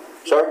up.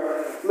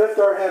 Sir? Lift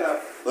our head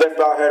up. Lift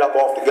our head up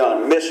off the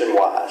gun,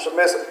 mission-wise. To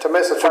miss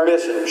a For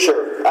mission,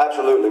 sure,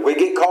 absolutely. We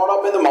get caught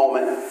up in the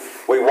moment.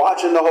 We're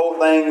watching the whole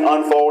thing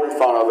unfold in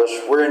front of us.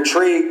 We're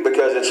intrigued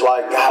because it's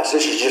like, gosh,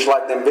 this is just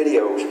like them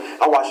videos.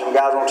 I watch them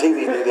guys on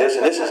TV do this,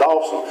 and this is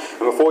awesome.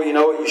 And before you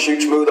know it, you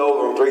shoot smooth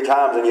over them 3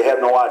 times, and you have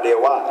no idea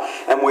why.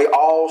 And we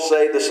all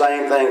say the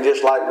same thing,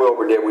 just like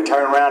Wilbur did. We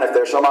turn around, if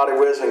there's somebody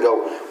with us, and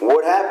go,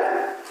 what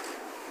happened?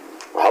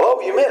 Well, hello,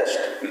 you missed.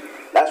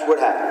 That's what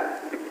happened.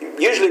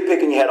 Usually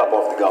picking your head up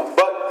off the gun.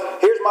 But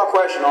here's my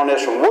question on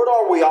this one. What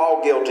are we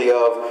all guilty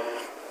of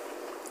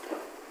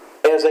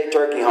as a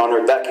turkey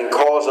hunter that can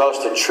cause us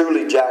to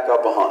truly jack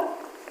up a hunt?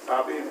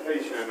 Not being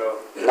patient enough.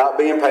 Not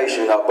being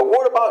patient enough. But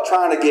what about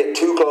trying to get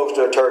too close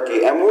to a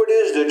turkey? And what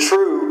is the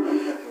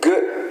true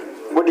good?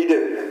 What do you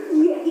do?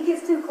 He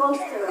gets too close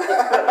to it.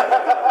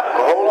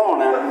 Well, hold on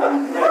now.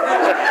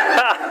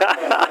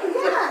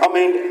 I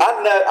mean,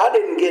 I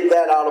didn't get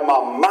that out of my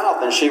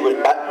mouth, and she was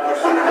back.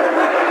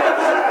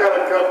 I've got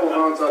a couple of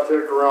hunts I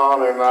took her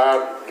on, and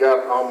I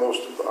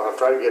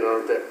tried to get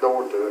under that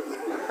door to it.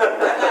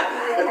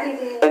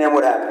 And then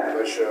what happened?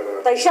 They shut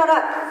up. They shut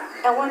up.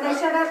 And when they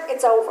shut up,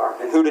 it's over.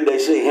 And who did they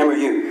see, him or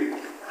you?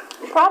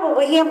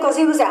 Probably him, because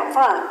he was out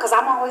front, because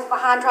I'm always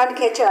behind trying to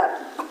catch up.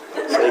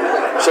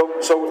 So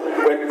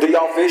do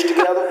y'all fish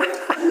together?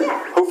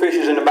 Who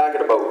fishes in the back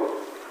of the boat?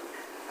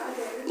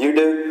 You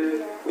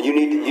do? You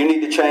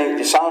need to change.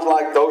 It sounds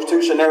like those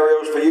 2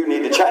 scenarios for you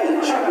need to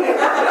change.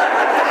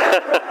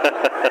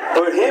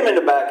 Put him in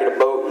the back of the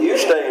boat, you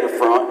stay in the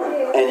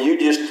front, and you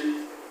just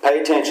pay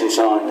attention,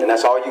 son, and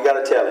that's all you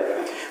got to tell him.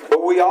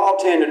 But we all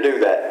tend to do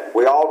that.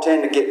 We all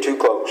tend to get too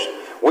close.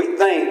 We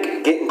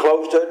think getting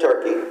close to a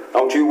turkey,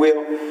 don't you,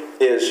 Will,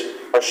 is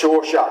a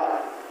sure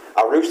shot.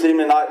 I roosted him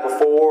the night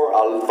before,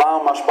 I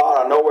found my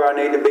spot, I know where I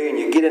need to be, and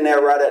you get in there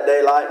right at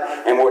daylight,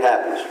 and what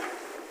happens?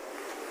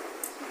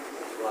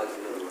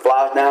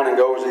 Flies down and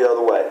goes the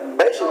other way.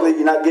 Basically,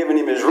 you're not giving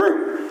him his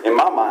room, in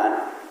my mind.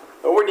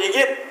 When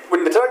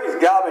the turkey's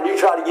gobbling, you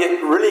try to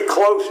get really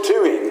close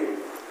to him,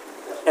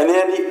 and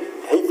then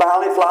he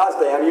finally flies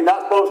down. You're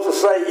not supposed to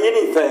say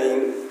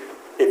anything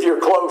if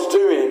you're close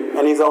to him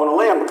and he's on a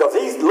limb, because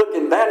he's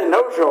looking down, he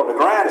knows you're on the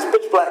ground. It's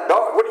pitch black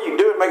dark. What are you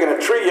doing making a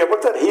tree up?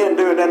 What's that hen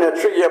doing down that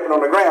tree up and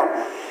on the ground?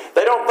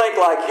 They don't think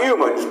like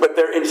humans, but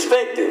they're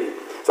instinctive.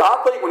 So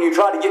I think when you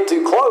try to get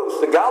too close,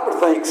 the gobbler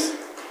thinks,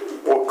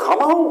 well, come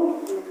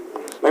on.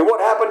 I mean,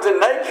 what happens in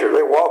nature?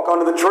 They walk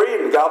under the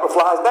tree and the gobbler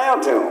flies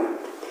down to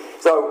them.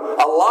 So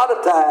a lot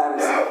of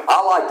times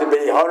I like to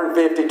be 150,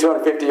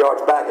 250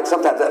 yards back, and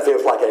sometimes that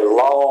feels like a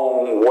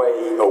long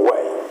way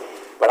away.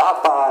 But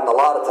I find a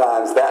lot of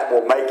times that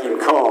will make him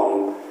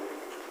come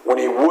when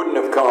he wouldn't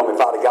have come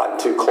if I'd have gotten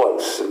too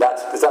close. And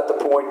is that the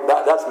point?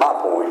 That's my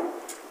point.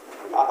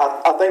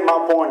 I think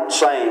my point is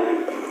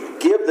saying,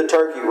 give the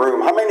turkey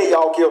room. How many of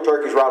y'all kill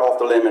turkeys right off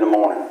the limb in the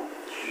morning?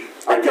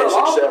 And been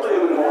successful?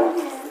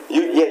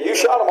 You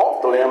shot them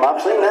off the limb.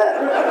 I've seen that.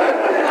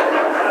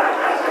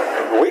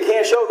 We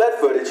can't show that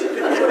footage.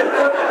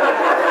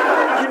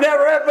 You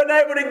never have been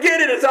able to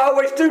get it. It's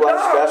always too dark.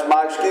 That's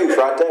my excuse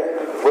right there.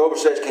 Wilbur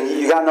says,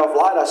 you got enough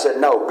light? I said,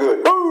 no.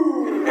 Good.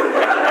 Boom!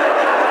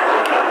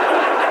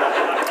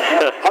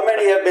 How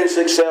many have been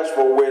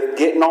successful with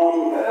getting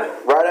on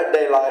right at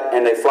daylight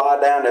and they fly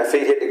down, their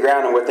feet hit the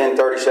ground, and within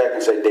 30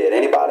 seconds they're dead?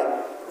 Anybody?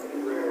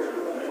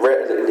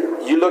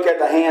 You look at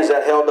the hands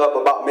that held up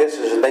about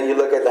misses, and then you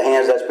look at the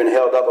hands that's been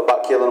held up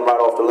about killing them right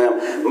off the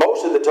limb.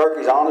 Most of the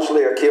turkeys,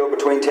 honestly, are killed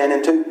between 10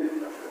 and 2.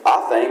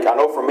 I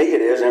know for me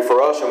it is, and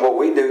for us and what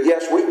we do,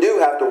 yes, we do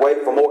have to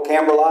wait for more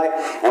camera light,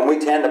 and we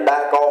tend to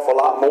back off a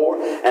lot more,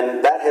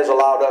 and that has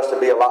allowed us to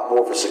be a lot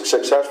more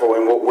successful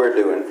in what we're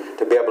doing,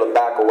 to be able to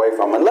back away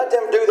from them and let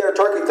them do their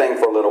turkey thing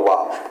for a little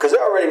while, because they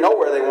already know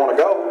where they want to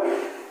go.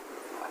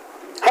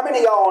 How many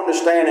of y'all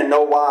understand and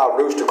know why a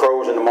rooster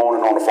crows in the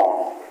morning on a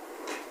farm?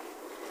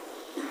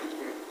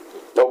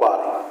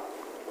 Nobody.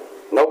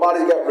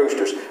 Nobody's got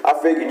roosters. I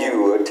figured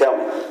you would. Tell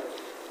me.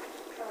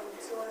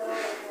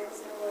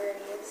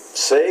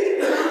 See?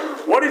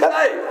 What did he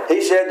say?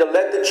 He said to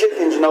let the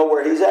chickens know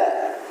where he's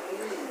at.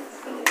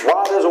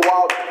 Why does a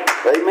wild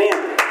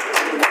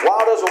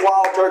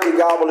turkey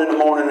gobble in the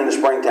morning in the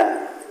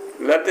springtime?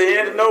 Let the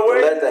hens know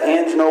where. Let the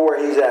hens know where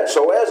he's at.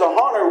 So as a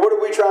hunter, what are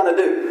we trying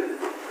to do?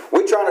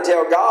 We're trying to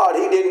tell God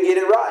he didn't get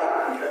it right.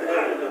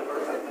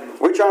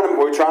 We're trying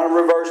to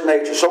reverse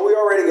nature. So we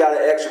already got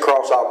an X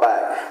across our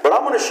back. But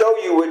I'm going to show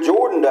you what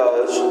Jordan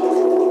does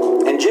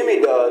and Jimmy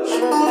does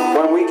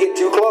when we get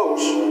too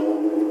close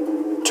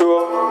to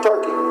a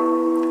turkey.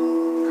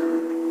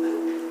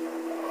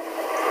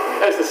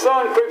 As the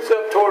sun creeps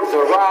up towards the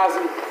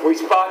horizon, we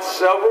spot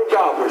several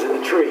gobblers in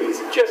the trees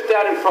just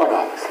out in front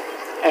of us.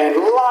 And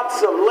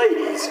lots of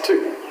ladies,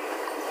 too.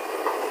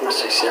 I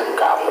see several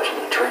gobblers in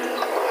the trees.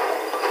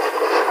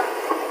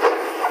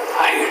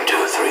 I hear 2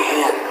 or 3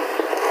 hens.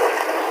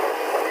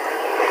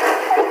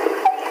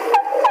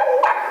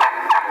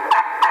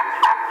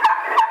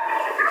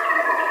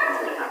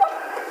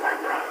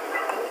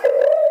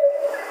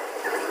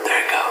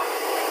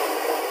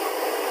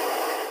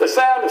 The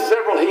sound of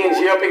several hens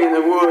yelping in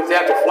the woods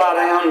after fly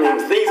down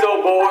means these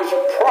old boys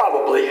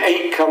probably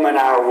ain't coming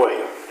our way.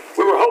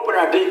 We were hoping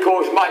our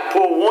decoys might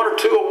pull one or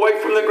two away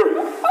from the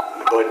group,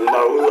 but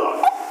no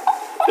luck.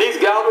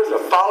 These gobblers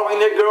are following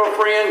their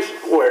girlfriends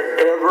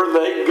wherever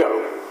they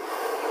go.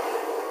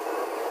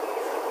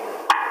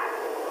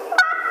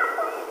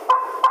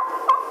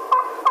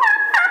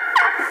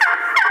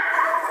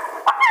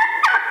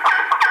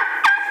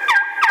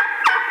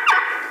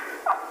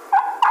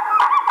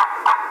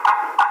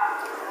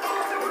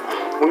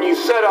 When you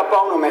set up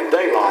on them at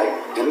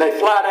daylight and they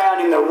fly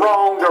down in the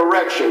wrong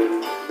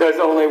direction, there's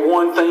only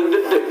one thing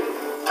to do.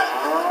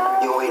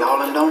 You eat all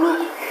them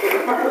donuts?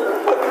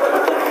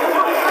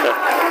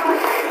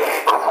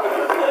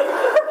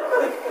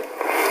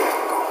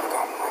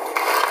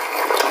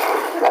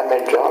 That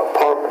means y'all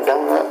apartment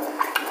donut.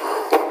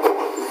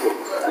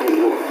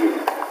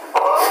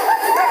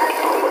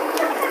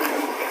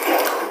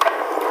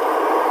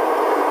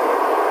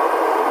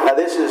 Now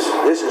this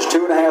is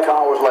 2.5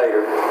 hours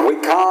later. We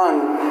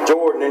conned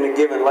Jordan into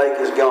giving Lake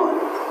his gun.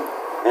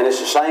 And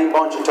it's the same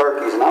bunch of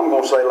turkeys. And I'm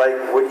going to say,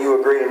 Lake, would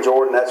you agree, and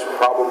Jordan, that's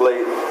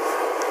probably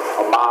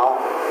a mile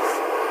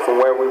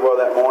from where we were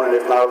that morning,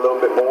 if not a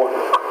little bit more.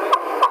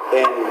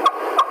 And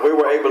we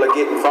were able to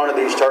get in front of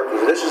these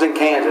turkeys. This is in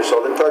Kansas, so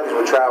the turkeys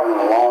were traveling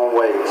a long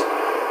ways.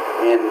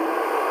 And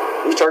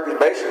these turkeys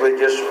basically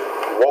just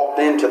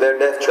walked into their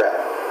death trap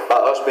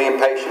by us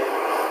being patient.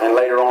 And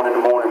later on in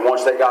the morning,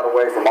 once they got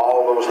away from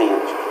all those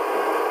hens.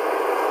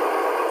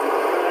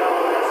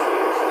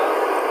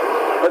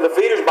 But the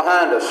feeder's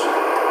behind us.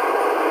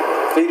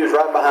 Feeder's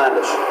right behind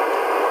us.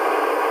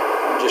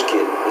 I'm just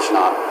kidding. It's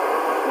not.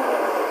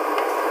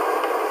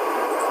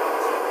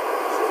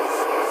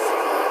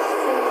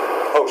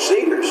 Oh,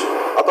 cedars.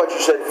 I thought you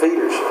said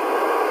feeders.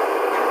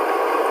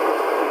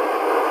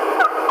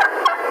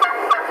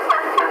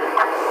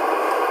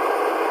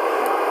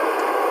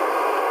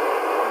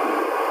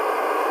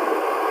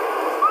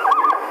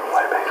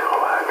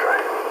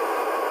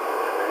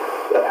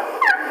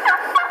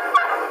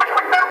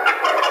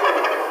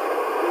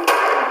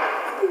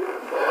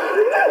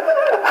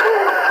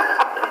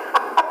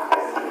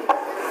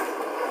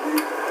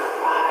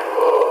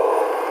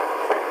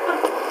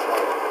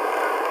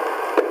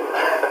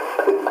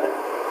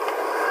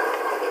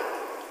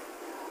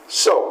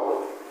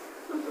 So,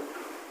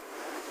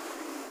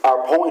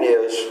 our point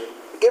is,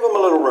 give them a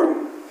little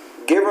room.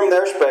 Give them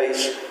their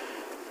space.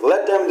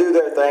 Let them do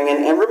their thing.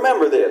 And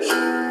remember this,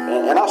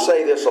 and I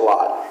say this a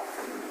lot.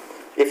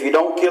 If you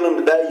don't kill them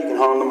today, you can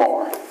hunt them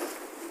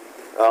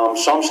tomorrow.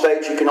 Some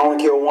states you can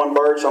only kill one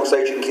bird. Some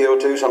states you can kill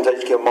two. Some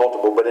states you can kill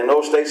multiple. But in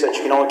those states that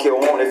you can only kill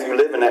one, if you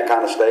live in that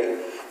kind of state,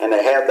 and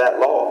they have that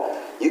law,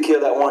 you kill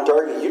that one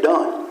turkey, you're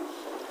done.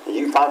 And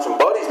you can find some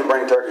buddies to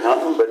bring turkey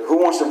hunting, but who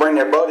wants to bring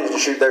their buddies to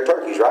shoot their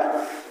turkeys,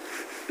 right?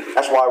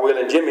 That's why Will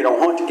and Jimmy don't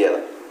hunt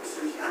together.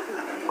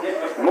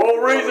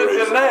 More reasons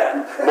than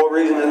that. More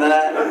reasons than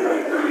that.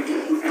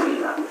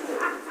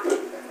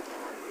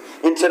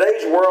 In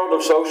today's world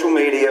of social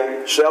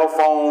media, cell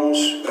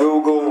phones,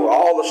 Google,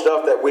 all the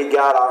stuff that we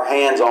got our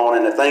hands on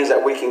and the things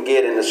that we can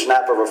get in the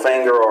snap of a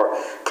finger or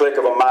click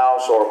of a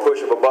mouse or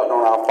push of a button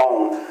on our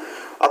phone,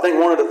 I think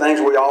one of the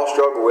things we all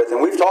struggle with, and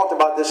we've talked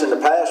about this in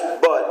the past,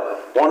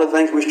 but one of the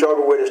things we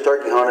struggle with as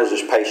turkey hunters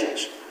is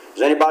patience.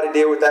 Does anybody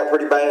deal with that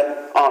pretty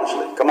bad?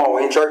 Honestly. Come on,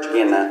 we're in church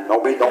again now.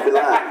 Don't be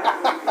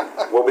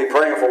lying. We'll be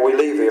praying before we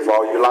leave here for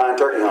all you lying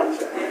turkey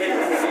hunters.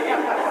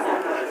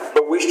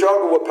 But we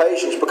struggle with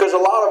patience because a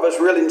lot of us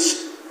really,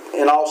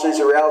 in all sense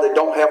of reality,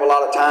 don't have a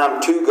lot of time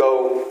to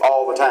go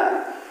all the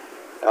time.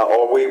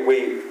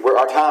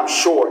 Our time's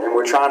short and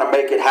we're trying to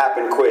make it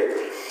happen quick.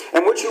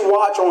 And what you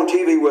watch on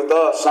TV with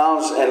us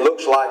sounds and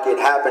looks like it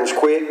happens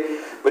quick,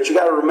 but you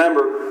got to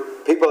remember,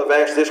 people have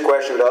asked this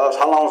question to us,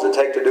 how long does it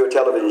take to do a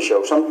television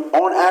show?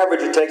 On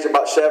average, it takes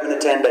about 7 to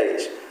 10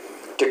 days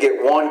to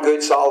get one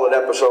good solid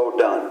episode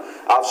done.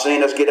 I've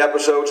seen us get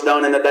episodes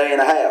done in a day and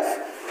a half.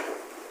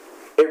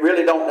 It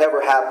really don't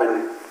ever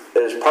happen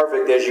as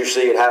perfect as you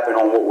see it happen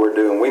on what we're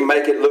doing. We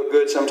make it look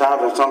good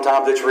sometimes, and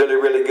sometimes it's really,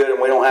 really good,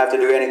 and we don't have to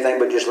do anything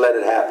but just let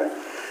it happen.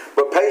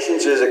 But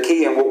patience is a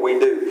key in what we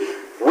do.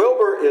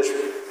 Wilbur is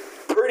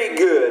pretty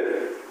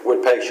good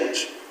with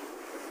patience.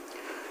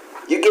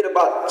 You get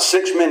about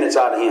 6 minutes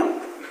out of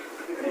him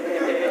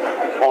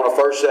on a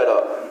first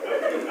setup.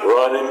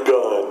 Run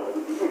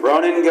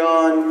and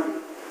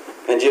gun,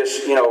 and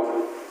just,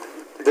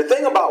 the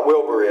thing about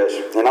Wilbur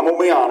is, and I'm going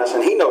to be honest,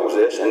 and he knows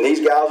this, and these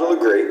guys will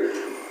agree,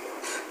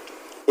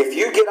 if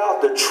you get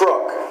out the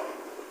truck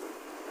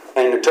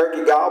and the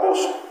turkey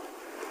gobbles,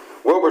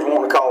 Wilbur's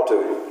wanting to call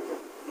to him.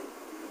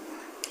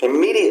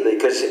 Immediately,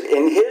 because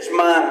in his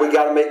mind, we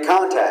got to make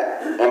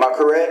contact. Am I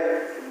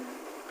correct?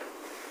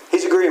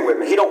 He's agreeing with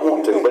me. He don't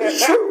want to, but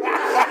it's true.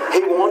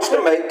 He wants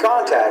to make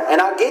contact, and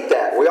I get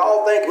that. We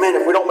all think, man,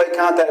 if we don't make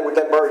contact with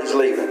that bird, he's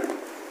leaving.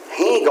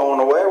 He ain't going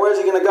nowhere. Where's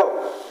he going to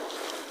go?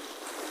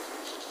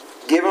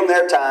 Give them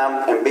their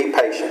time and be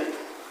patient.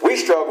 We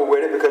struggle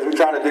with it because we're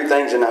trying to do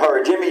things in a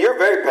hurry. Jimmy, you're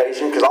very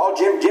patient because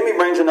Jimmy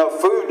brings enough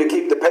food to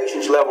keep the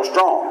patience level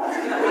strong.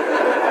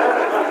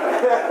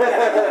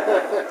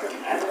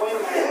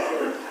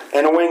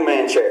 And a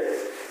wingman chair.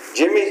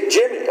 Jimmy,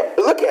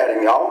 look at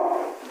him,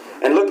 y'all.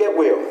 And look at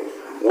Will.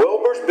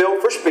 Wilbur's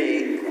built for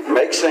speed,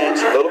 makes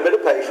sense, a little bit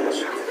of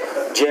patience.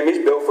 Jimmy's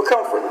built for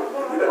comfort.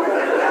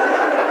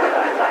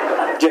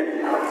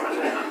 Jimmy.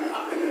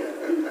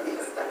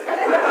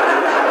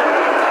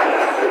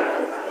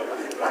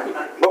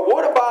 But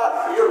what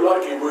about... You're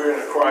lucky we're in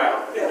a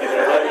crowd.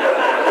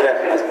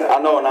 Yeah, I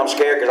know, and I'm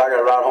scared because I got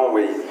to ride home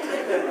with you.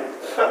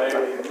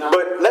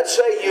 But let's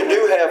say you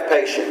do have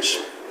patience.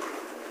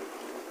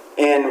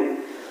 And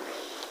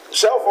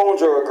cell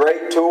phones are a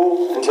great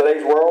tool in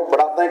today's world, but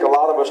I think a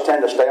lot of us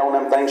tend to stay on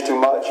them things too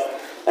much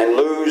and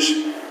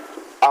lose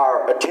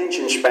our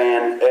attention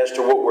span as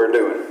to what we're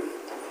doing.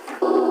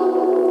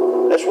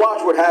 Let's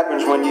watch what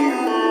happens when you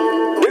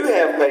do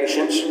have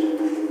patience,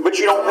 but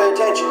you don't pay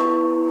attention.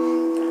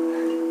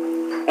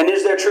 And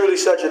is there truly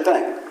such a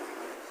thing?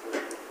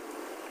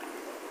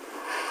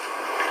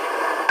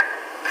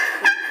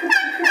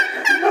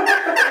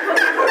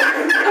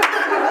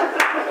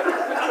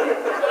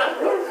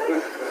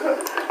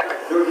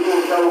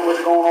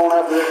 What's going on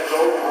after this?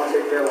 I'll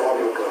take care of the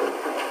audio.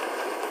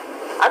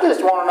 I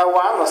just want to know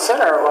why I'm the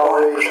center of all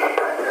these.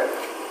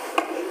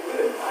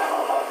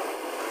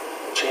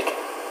 Chicken.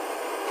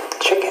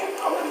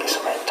 I'm going to get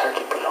some of that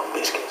turkey, put it on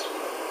biscuits.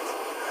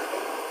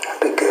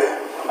 That'd be good.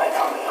 I mean,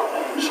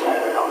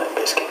 slap it on that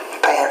biscuit.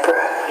 Pan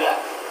fried? Yeah.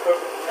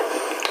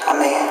 I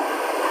mean,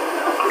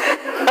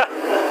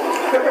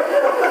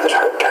 there's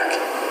hurt turkey.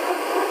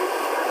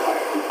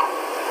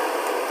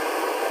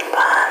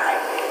 Behind me.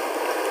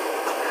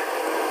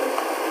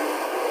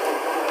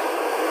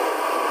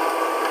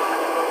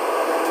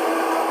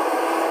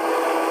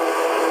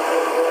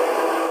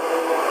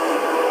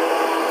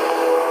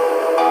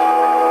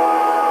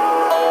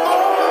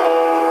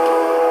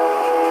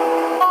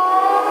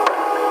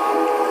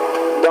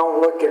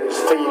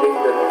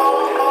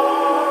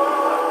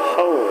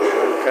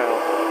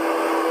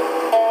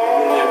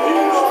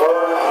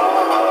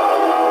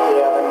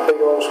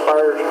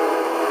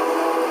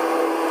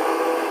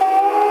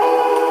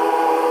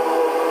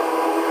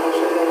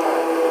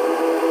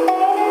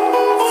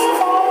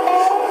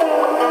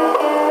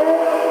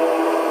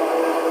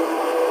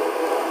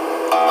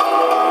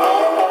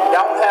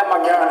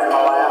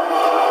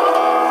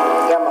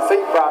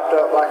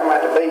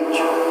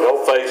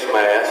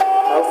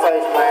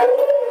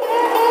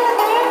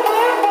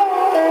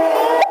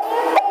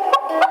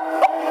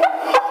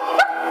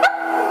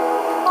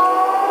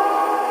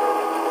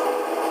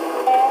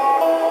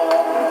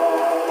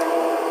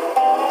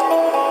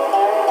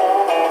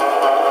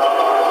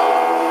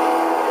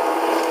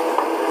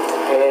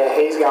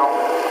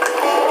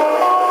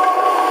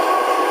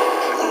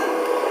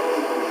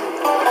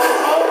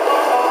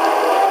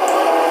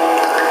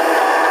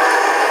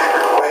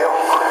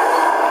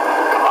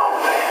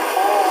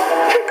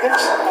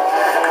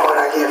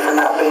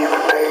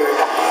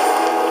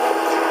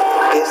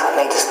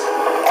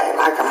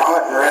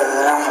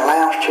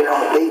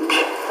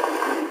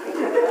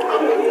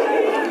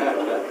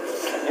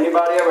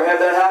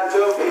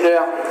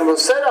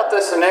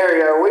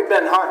 Scenario, we've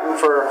been hunting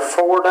for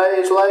 4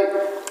 days late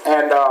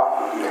and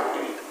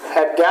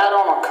had got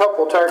on a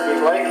couple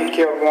turkeys. Lake had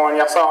killed one,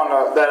 y'all saw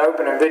in that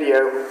opening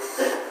video,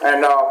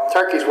 and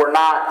turkeys were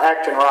not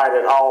acting right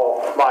at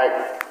all.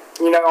 Like,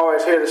 you know, I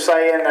always hear the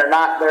saying, they're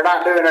not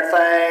doing their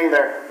thing,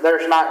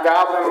 they're not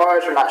gobbling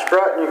much, they're not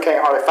strutting, you can't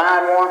hardly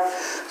find one.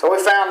 So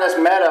we found this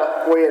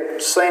meadow. We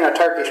had seen a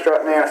turkey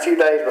strutting in a few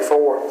days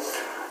before.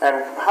 And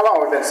how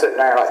long have we been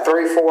sitting there? Like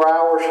 3-4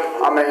 hours?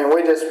 I mean,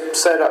 we just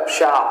set up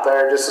shop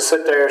there just to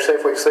sit there and see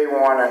if we could see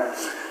one. And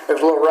there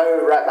was a little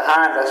road right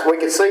behind us. We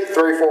could see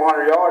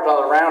 300-400 yards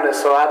all around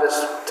us, so I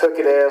just took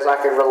it as I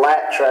could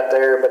relax right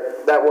there,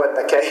 but that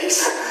wasn't the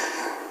case.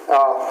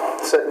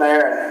 Sitting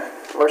there and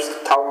we're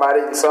talking about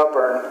eating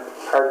supper and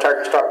heard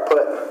turkey start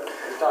putting.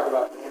 We're talking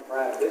about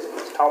pan-fried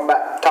biscuits. Talking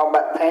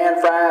about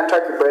pan-fried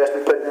turkey breast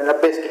and putting it in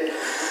a biscuit,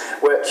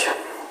 which...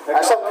 Have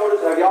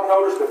y'all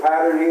noticed the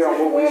pattern here on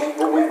what we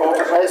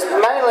focus on? It's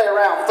mainly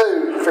around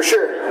food, for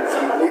sure.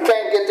 You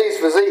can't get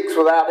these physiques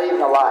without eating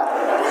a lot.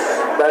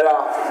 But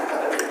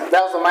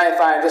that was the main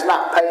thing, just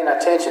not paying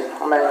attention.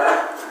 I mean,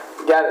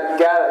 you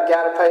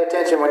gotta pay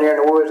attention when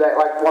you're in the woods, act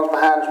like the ones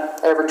behind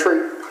every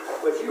tree.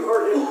 But you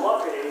heard him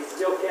plucking and he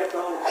still kept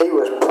on. He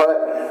was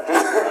putting.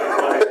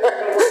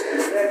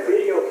 That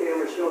video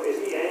camera showed, is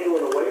he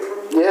angling away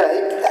from you?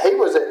 Yeah, he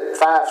was at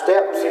 5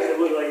 steps. It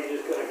looked like he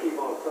just gonna keep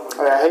on coming.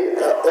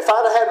 If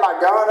I'd have had my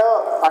gun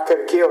up, I could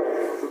have killed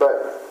him.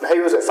 But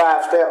he was at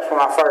 5 steps when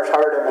I first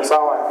heard him and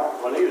saw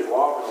him. When he was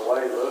walking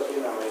away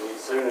looking, I mean,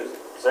 as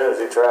soon as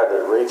he tried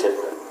to reach it,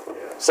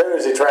 as soon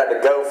as he tried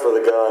to go for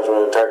the guns,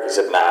 when the turkey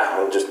said,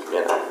 nah, I'm just,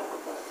 you know.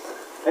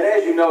 And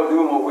as you know,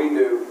 doing what we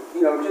do,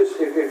 you know, just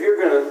if you're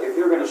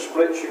gonna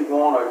split shoot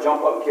one or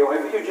jump up and kill,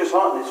 if you're just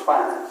hunting, it's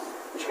fine.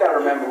 But you got to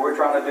remember, we're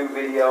trying to do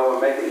video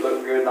and make it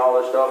look good and all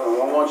that stuff. And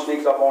when one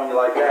sneaks up on you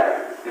like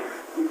that,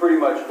 you're pretty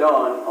much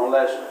done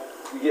unless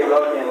you get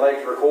lucky and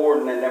Lake's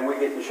recording, and then we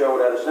get to show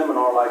it at a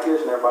seminar like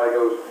this, and everybody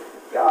goes,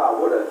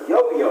 God, what a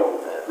yo-yo.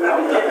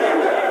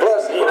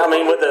 Plus, I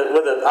mean, with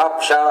a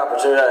shot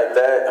opportunity like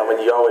that, I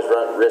mean, you always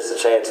risk the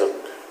chance of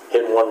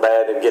hitting one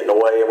bad and getting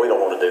away, and we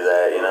don't want to do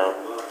that, you know.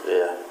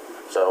 Yeah.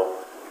 So,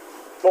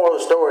 moral of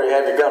the story,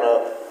 have your gun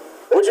up.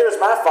 Which was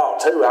my fault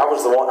too. I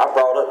was the one. I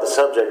brought up the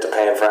subject of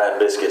pan frying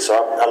biscuits, so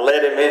I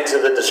led him into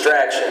the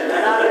distraction.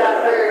 And I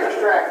got very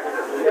distracted.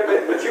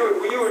 Yeah, but you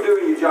were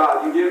doing your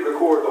job. You did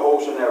record the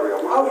whole scenario.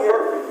 Oh,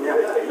 perfect. Yeah,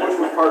 which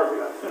was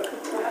perfect.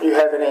 You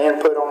have any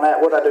input on that?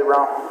 What'd I do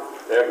wrong?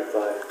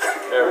 Everything.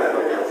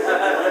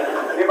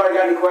 Anybody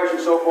got any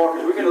questions so far?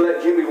 Because we're going to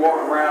let Jimmy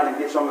walk around and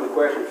get some of the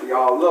questions for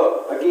y'all.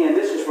 Look, again,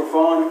 this is for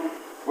fun.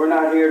 We're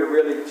not here to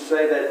really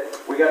say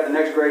that we got the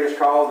next greatest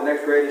call, the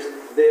next greatest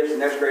this, the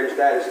next greatest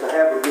that. It's to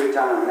have a good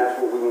time, and that's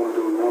what we want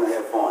to do. We want to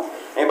have fun.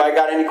 Anybody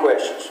got any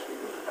questions?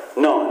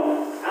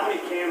 None. How many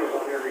cameras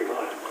on every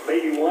hunt?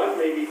 Maybe one,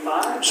 maybe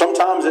five?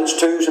 Sometimes it's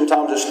 2,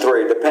 sometimes it's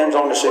 3. Depends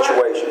on the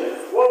situation.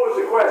 What was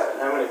the question?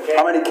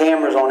 How many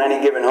cameras on any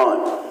given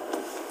hunt?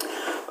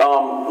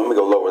 Let me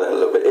go lower that a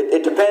little bit.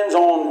 It depends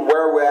on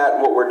where we're at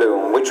and what we're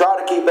doing. We try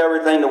to keep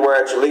everything to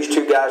where it's at least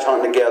 2 guys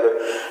hunting together,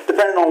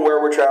 depending on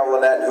where we're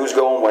traveling at and who's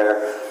going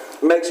where.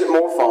 Makes it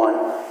more fun,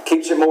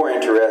 keeps it more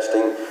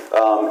interesting,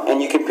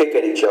 and you can pick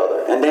at each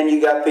other. And then you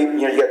got people,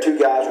 you got 2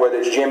 guys, whether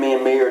it's Jimmy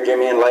and me or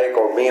Jimmy and Lake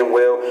or me and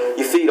Will,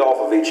 you feed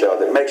off of each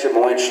other. It makes it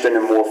more interesting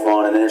and more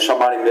fun. And then if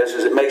somebody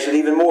misses, it makes it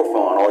even more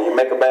fun. Or you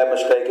make a bad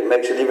mistake, it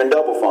makes it even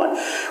double fun.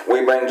 We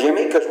bring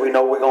Jimmy because we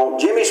know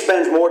Jimmy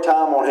spends more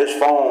time on his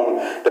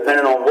phone,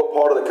 depending on what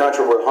part of the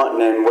country we're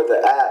hunting in, with the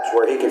apps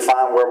where he can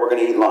find where we're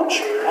going to eat lunch.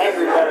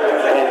 Angry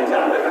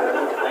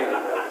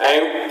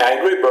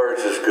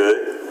Birds is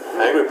good.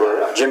 Angry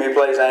Birds. Jimmy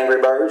plays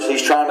Angry Birds.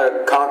 He's trying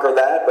to conquer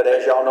that, but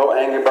as y'all know,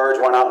 Angry Birds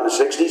went out in the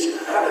 60s.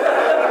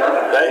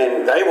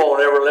 They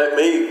won't ever let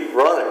me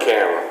run a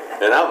camera,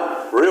 and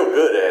I'm real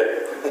good at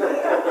it.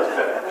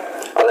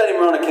 I let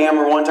him run a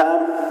camera one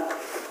time.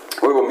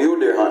 We were mule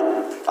deer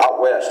hunting out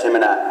west, him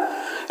and I.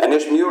 And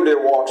this mule deer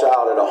walks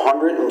out at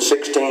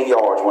 116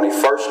 yards when he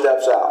first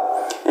steps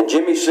out. And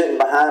Jimmy's sitting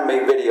behind me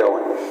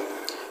videoing.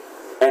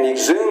 And he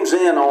zooms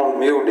in on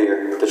mule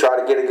deer to try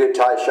to get a good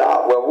tight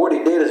shot. Well, what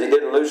he did is he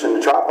didn't loosen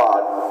the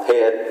tripod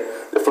head,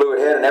 the fluid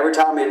head, and every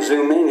time he'd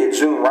zoom in, he'd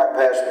zoom right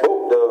past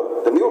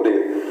the mule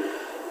deer.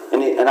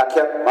 And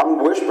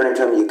I'm whispering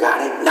to him, you got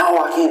him? No,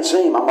 I can't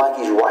see him. I'm like,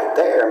 he's right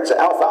there. It's an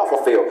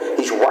alfalfa field.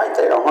 He's right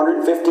there,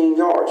 115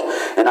 yards.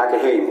 And I could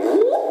hear him,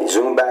 he'd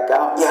zoom back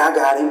out. Yeah, I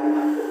got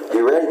him.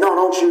 You ready? No,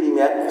 don't shoot him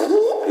yet.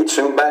 He'd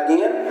zoom back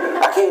in.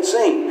 I can't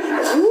see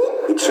him.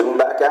 He'd zoom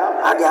back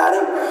out. I got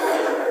him.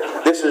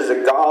 This is the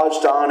God's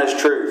to honest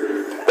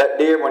truth. That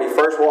deer, when he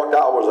first walked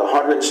out, was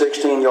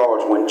 116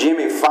 yards. When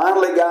Jimmy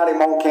finally got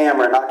him on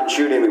camera and I could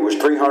shoot him, he was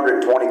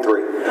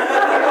 323.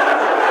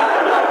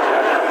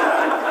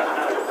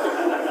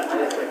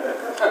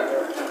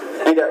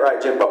 Ain't that right,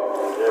 Jimbo?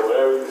 Yeah,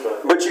 whatever you say.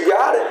 But you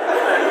got it.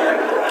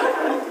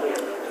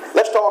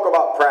 Let's talk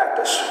about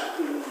practice.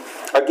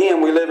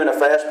 Again, we live in a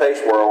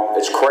fast-paced world.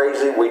 It's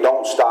crazy. We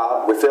don't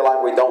stop. We feel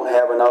like we don't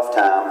have enough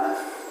time.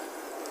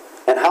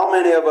 And how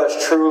many of us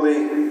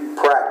truly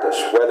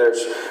practice? Whether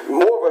it's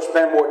more of us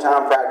spend more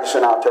time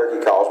practicing our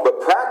turkey calls,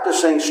 but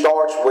practicing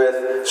starts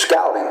with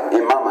scouting,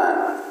 in my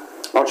mind.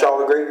 Don't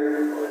y'all agree?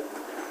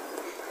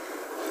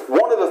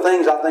 One of the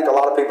things I think a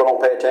lot of people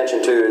don't pay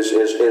attention to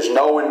is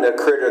knowing the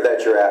critter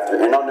that you're after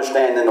and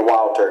understanding the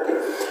wild turkey.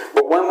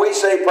 But when we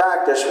say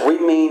practice, we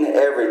mean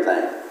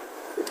everything.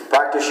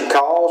 Practice your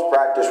calls,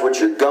 practice with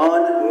your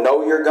gun,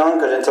 know your gun,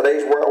 because in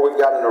today's world we've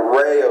got an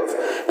array of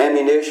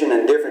ammunition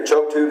and different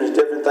choke tubes and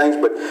different things,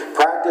 but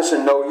practice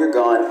and know your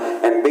gun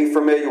and be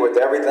familiar with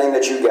everything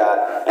that you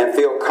got and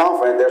feel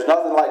confident. There's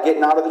nothing like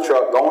getting out of the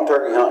truck, going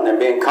turkey hunting, and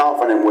being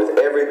confident with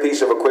every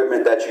piece of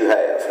equipment that you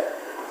have.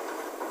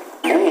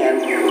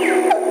 And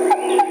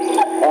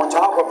on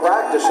top of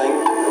practicing,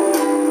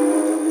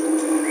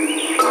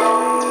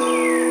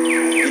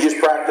 you just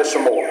practice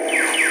some more.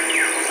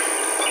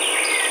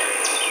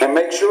 And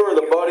make sure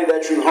the buddy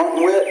that you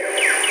hunting with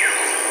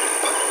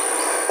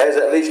has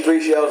at least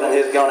 3 shells in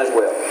his gun as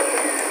well.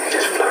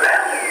 Just flew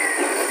down.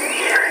 You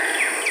hear it?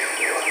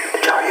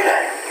 Did y'all hear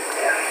that?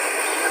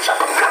 Yeah.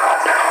 Something flew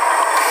right down.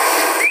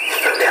 He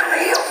flew down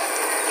the hill.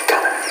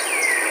 Coming.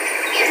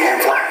 You hear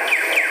him fly?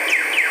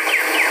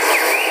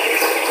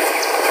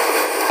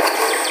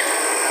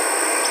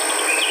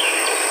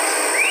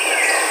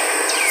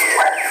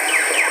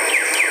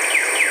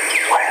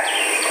 Where?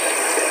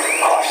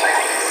 Oh, I see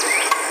him.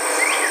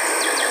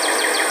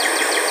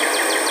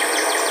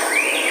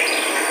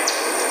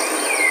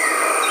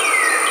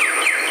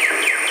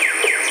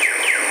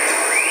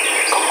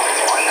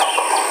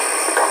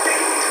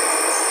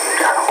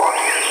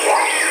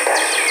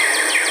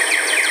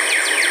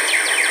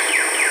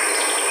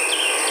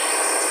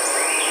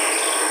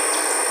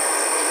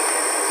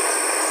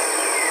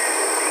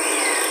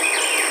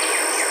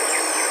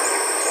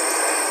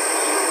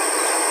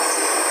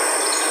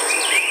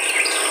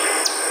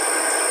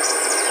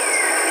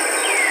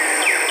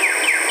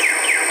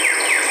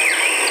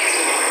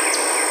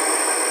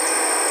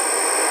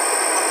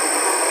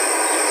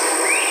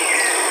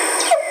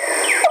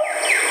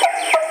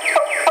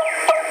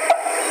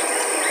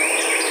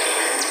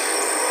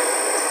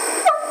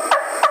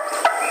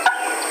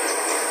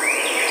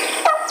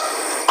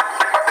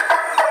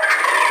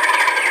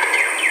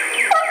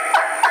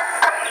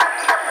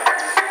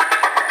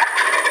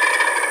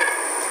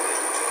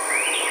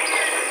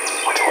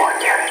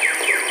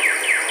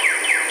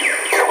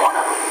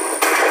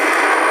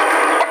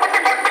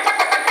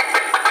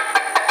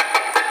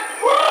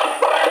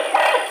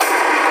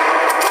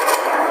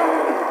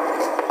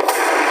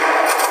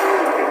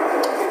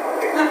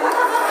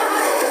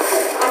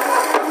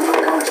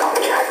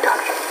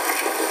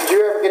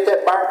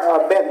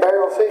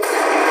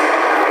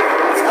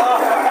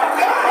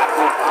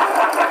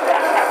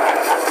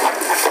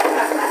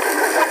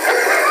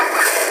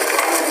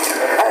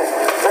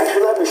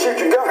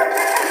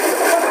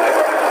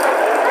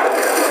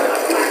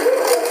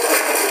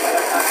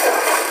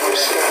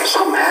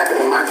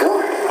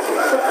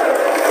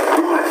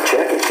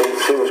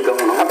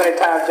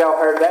 if y'all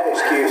heard that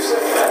excuse.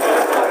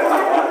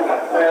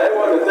 Yeah, there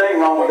wasn't a thing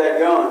wrong with that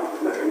gun.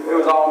 It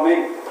was all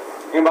me.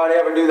 Anybody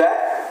ever do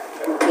that?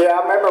 Yeah,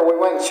 I remember we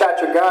went and shot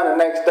your gun the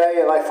next day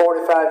at like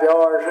 45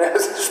 yards, and it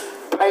was just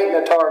painting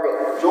a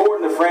target.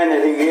 Jordan, the friend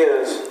that he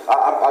is,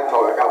 I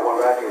got one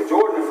right here.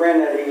 Jordan, the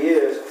friend that he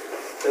is,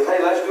 says,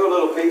 hey, let's do a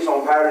little piece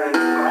on pattern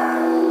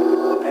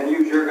and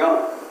use your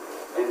gun.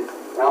 And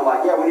I'm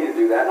like, yeah, we need to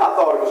do that. And I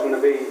thought it was going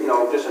to be,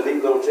 just a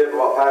neat little tip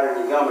about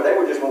patterning your gun, but they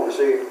were just wanting to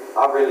see if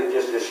I really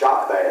just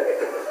shot bad.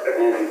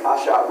 And I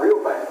shot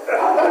real bad.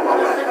 I don't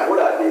know what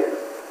I did.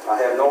 I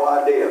have no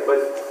idea. But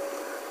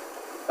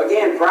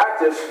again,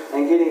 practice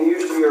and getting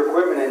used to your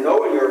equipment and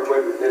knowing your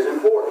equipment is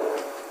important.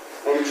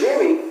 And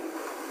Jimmy,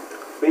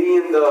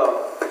 being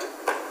the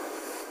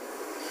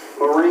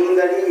Marine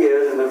that he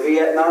is and the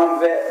Vietnam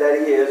vet that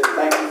he is, and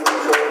thank you for the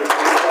service.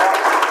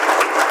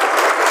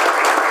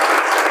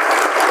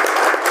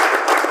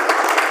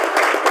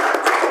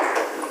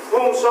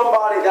 Whom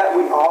somebody that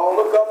we all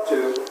look up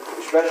to,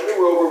 especially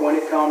Rover, when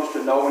it comes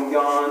to knowing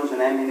guns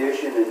and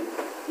ammunition and,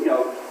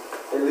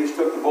 at least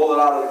took the bullet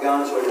out of the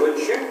gun so he wouldn't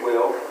shoot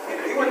well,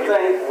 you would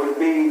think would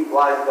be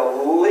like the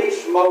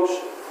least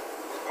most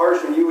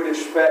person you would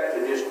expect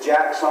to just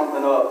jack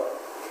something up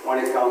when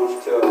it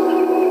comes to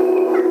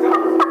your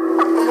gun.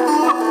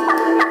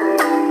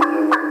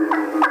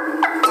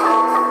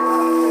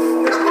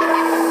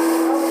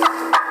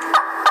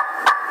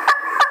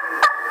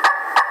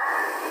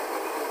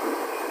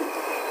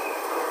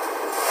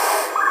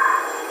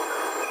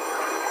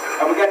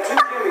 And we got two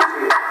Jimmys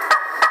here.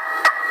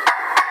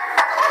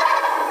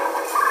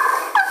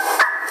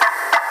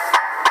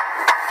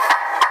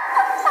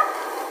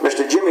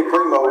 Mr. Jimmy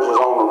Primos is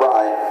on the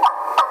right,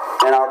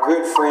 and our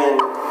good friend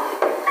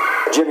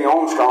Jimmy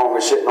Armstrong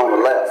is sitting on the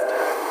left.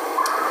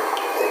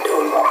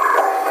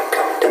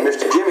 And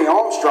Mr. Jimmy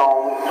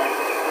Armstrong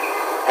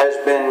has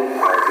been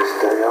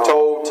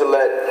told to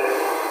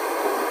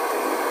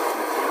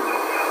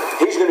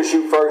he's going to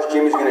shoot first,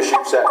 Jimmy's going to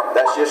shoot second.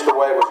 That's just the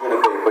way it was going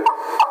to be. But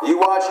you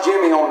watch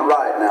Jimmy on the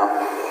right now,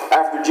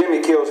 after Jimmy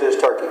kills his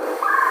turkey.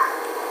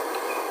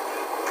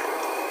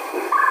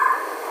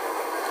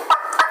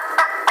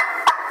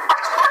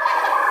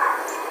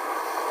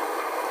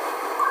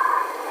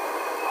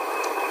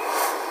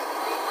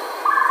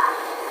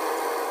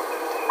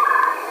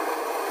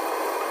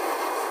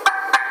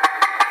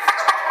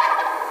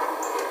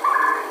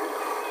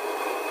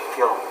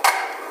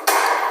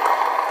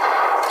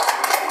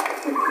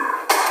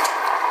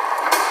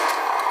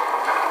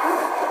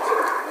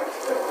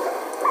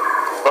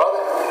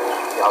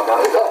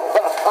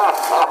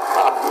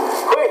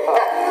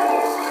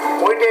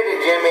 We did it,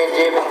 Jimmy and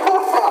Jimmy.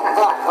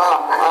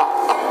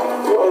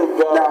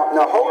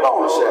 Now hold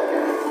on a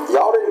second.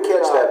 Y'all didn't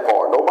catch that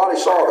part. Nobody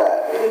saw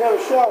that.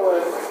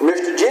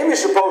 Mr.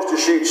 Jimmy's supposed to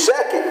shoot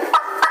second.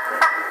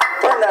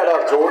 Turn that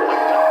up, Jordan.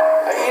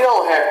 You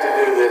don't have to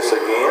do this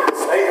again.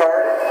 They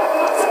heard it.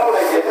 No,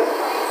 they didn't.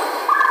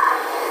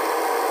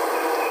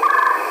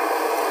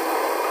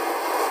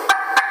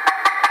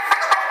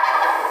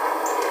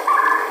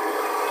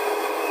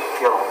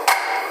 Kill him.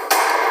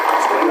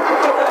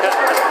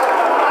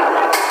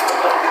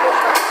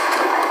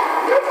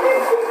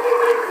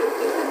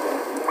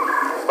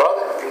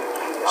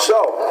 So,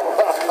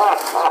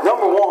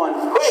 number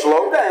one,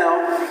 slow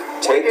down,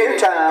 take your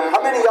time.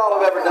 How many of y'all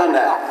have ever done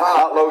that?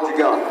 Outload your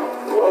gun.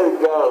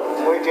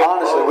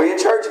 Honestly, we in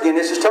church again.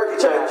 This is turkey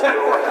church.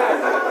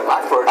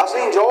 I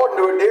seen Jordan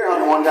do a deer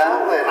hunt one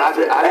time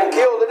and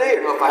killed a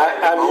deer.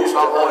 I'm used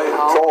to hunting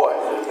Troy.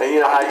 And you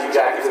know how you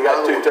got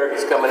two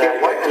turkeys coming out,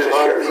 you got two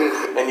hunters,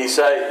 and you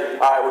say,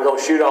 all right, we're going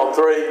to shoot on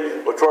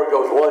three. Well, Troy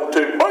goes 1,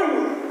 2,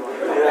 boom!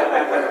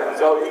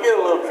 So you get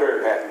a little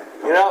trigger happy.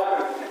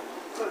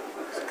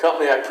 It's the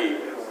company I keep.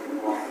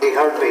 He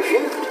heard me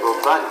shoot. Well,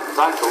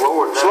 thank the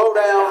Lord. Slow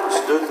down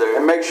Stood there.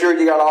 and make sure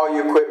you got all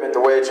your equipment the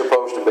way it's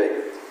supposed to be.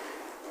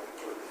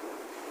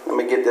 Let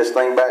me get this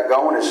thing back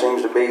going. It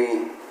seems to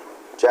be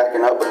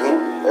jacking up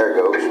again. There it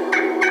goes.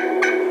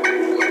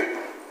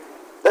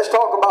 Let's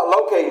talk about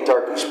locating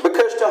turkeys.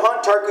 Because to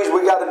hunt turkeys,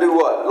 we got to do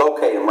what?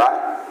 Locate them,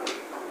 right?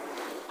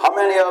 How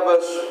many of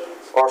us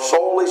are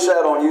solely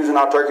set on using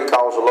our turkey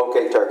calls to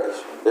locate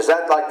turkeys? Is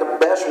that like the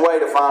best way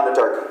to find a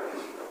turkey?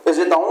 Is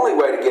it the only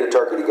way to get a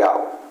turkey to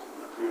gobble?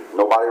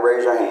 Nobody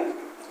raise their hand.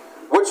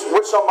 What's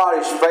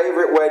somebody's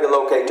favorite way to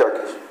locate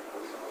turkeys?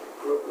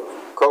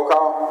 Crow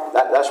call?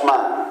 That's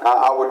mine.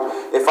 I would,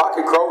 if I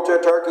could crow to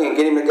a turkey and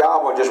get him to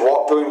gobble and just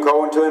walk to him,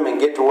 crowing to him, and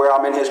get to where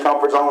I'm in his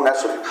comfort zone,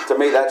 to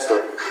me that's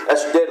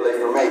deadly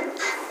for me.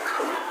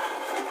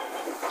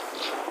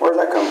 Where's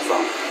that coming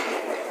from?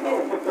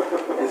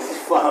 It's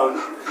his phone.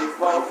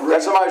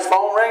 That's somebody's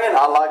phone ringing?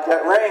 I like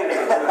that ring.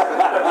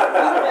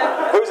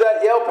 Who's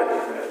that yelping?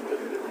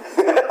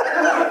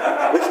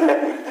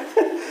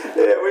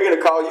 Yeah, we're going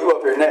to call you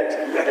up here next.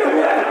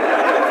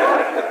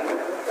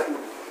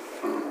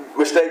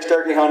 Mistakes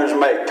turkey hunters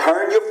make.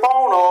 Turn your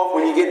phone off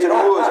when you get to the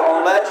woods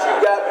unless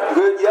you got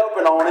good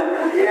yelping on it.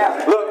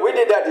 Yeah. Look, we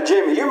did that to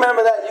Jimmy. You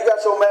remember that? You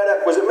got so mad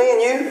at, was it me and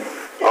you?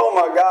 Oh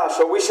my gosh.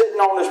 So we sitting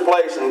on this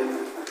place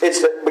and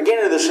it's the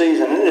beginning of the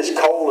season, and it's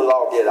cold as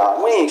all get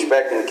out. We ain't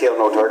expecting to kill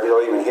no turkey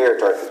or even hear a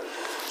turkey.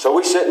 So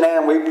we sitting there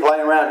and we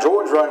playing around.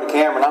 Jordan's running the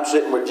camera, and I'm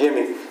sitting with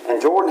Jimmy.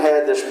 And Jordan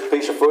had this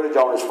piece of footage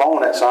on his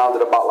phone that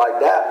sounded about like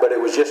that, but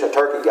it was just a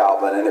turkey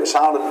gobbling, and it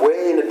sounded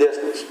way in the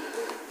distance.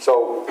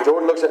 So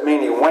Jordan looks at me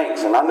and he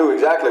winks, and I knew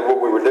exactly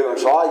what we were doing.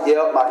 So I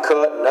yelp and I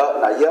cut and up,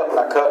 and I yelp and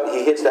I cut, and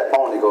he hits that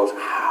phone and he goes,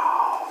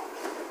 ow.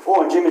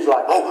 Oh, and Jimmy's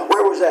like, oh,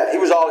 where was that? He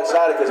was all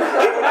excited because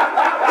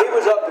he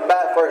was up to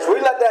bat first.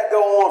 We let that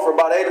go on for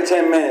about 8 or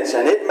 10 minutes,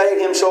 and it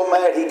made him so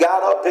mad he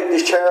got up, picked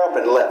his chair up,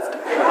 and left.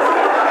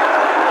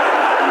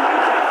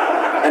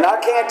 And I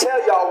can't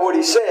tell y'all what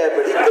he said,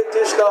 but he picked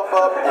his stuff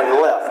up and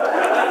left.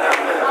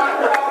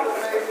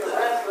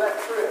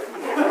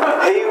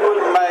 He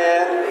was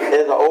mad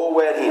as an old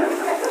wet hen.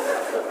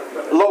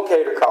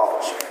 Locator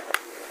calls.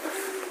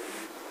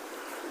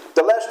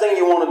 The last thing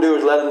you want to do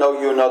is let them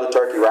know you're another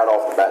turkey right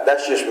off the bat.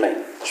 That's just me.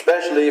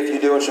 Especially if you're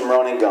doing some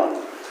running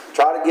gun.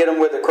 Try to get them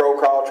with a crow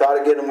call. Try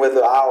to get them with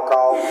an owl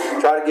call.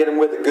 Try to get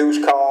them with a goose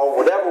call.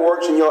 Whatever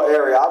works in your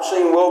area. I've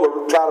seen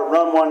Wilbur try to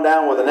run one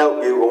down with an elk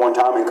bugle one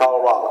time in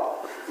Colorado.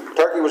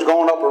 Turkey was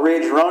going up a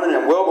ridge running,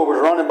 and Wilbur was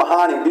running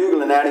behind him,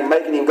 bugling at him,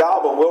 making him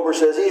gobble. And Wilbur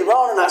says, he's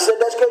running. I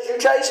said, that's because you're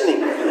chasing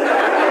him.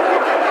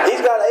 He's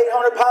got an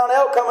 800-pound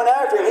elk coming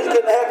after him. He's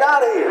getting the heck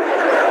out of here.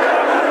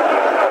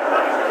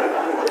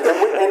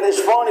 And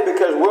it's funny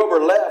because Wilbur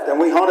left, and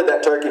we hunted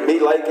that turkey.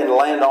 Me, Lake, and the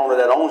landowner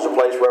that owns the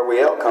place where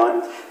we elk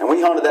hunt. And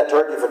we hunted that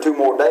turkey for 2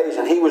 more days,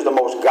 and he was the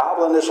most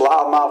gobblingest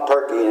loudmouth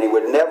turkey, and he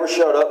would never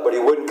shut up, but he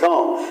wouldn't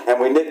come. And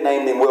we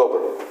nicknamed him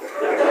Wilbur.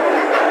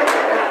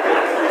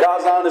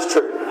 God's honest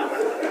truth.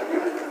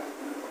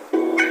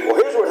 Well,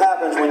 here's what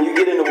happens when you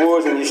get in the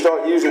woods and you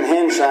start using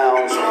hen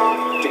sounds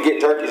to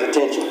get turkey's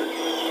attention.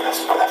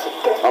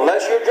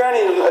 Unless you're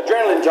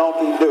adrenaline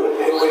junkie, do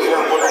it.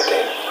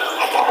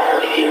 I thought I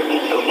heard a deer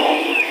in the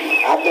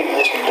lane. I've been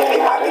listening to him. He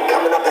might be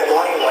coming up that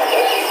lane right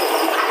there.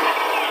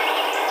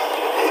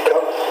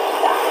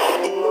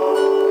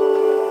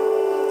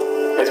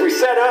 As we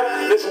set up,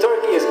 this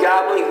turkey is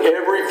gobbling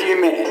every few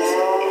minutes.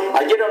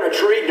 I get on a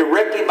tree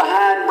directly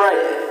behind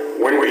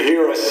Brad when we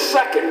hear a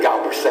second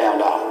gobbler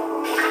sound off.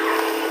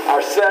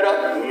 Our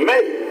setup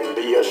may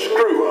be a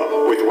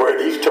screw-up with where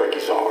these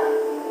turkeys are.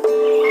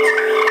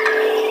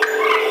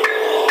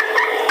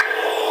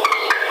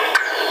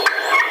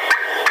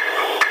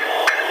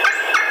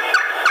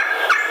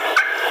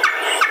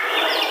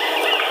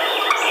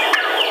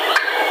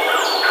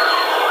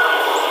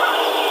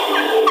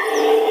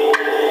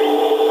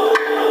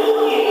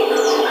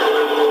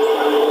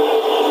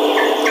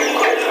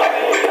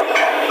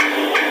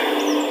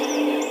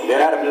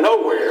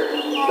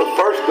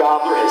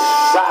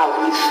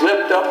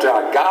 Up to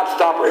our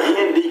gobstopper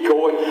hen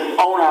decoy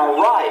on our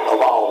right of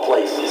all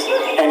places,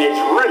 and it's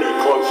really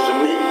close to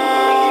me.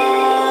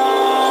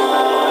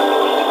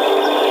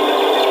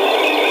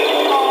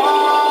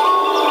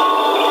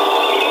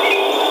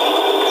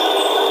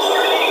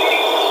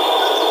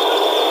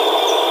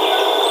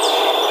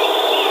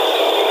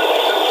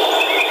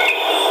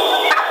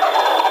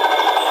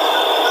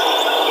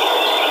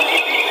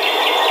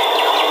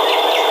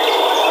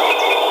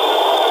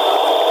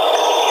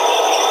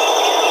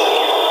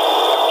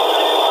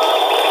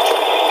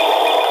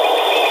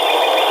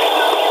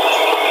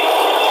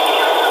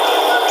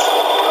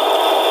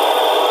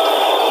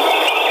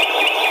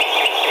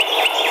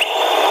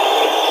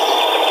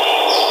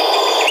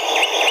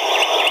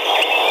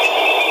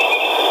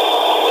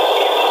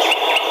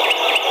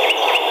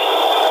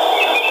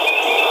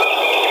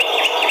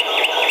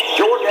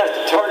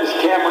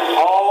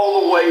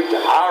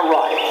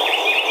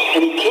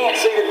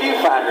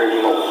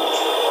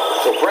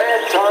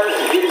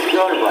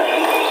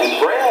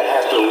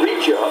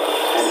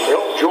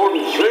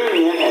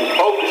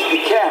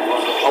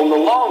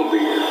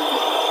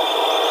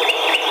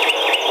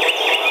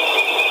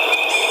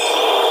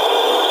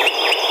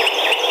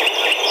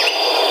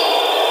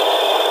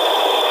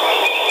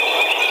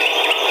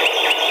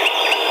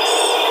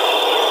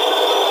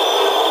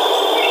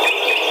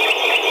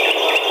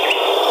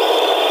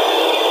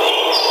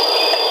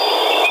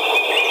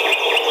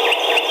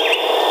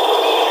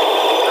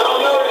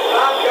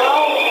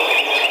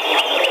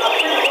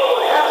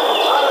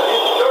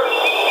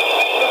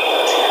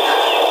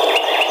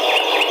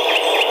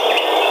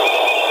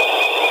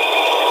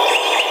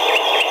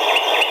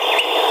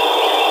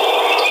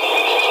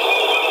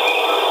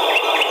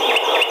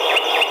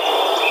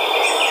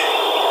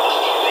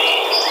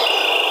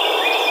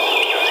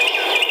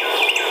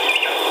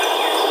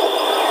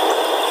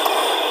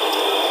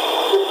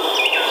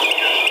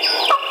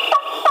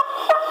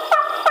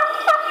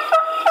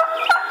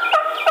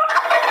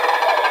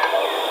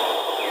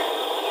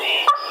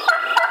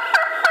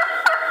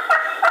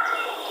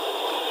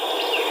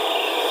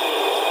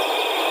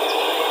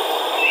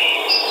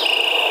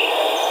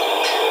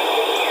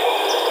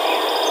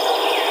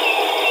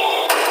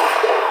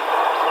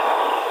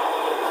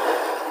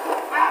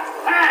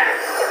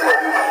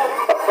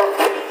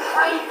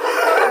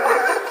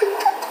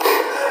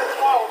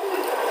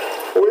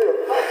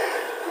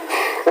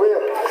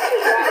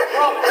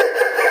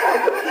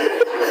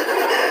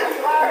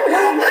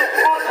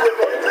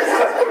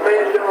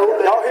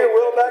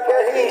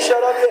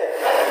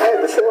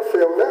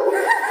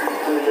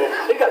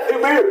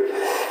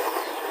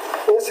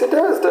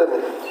 does, doesn't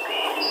it?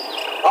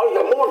 Oh, you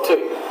got more than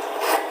 2.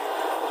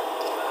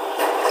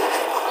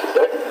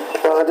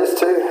 Just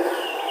 2. I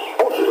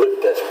want you to look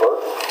at that spur.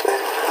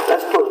 That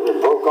spur's been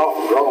broke off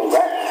and grown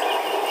back.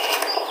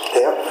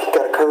 Yep,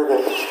 got a curve in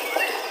it.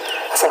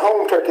 That's a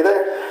home turkey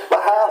there. My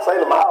house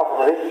ain't a mile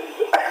from here.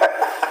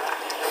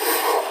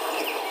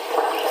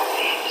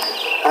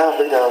 I'll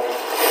be done.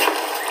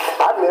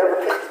 I've never.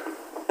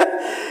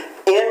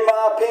 In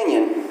my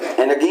opinion,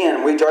 and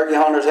again, we turkey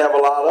hunters have a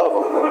lot of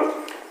them,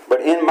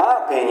 but in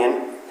my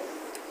opinion,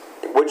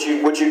 what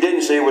you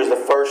didn't see was the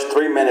first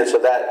 3 minutes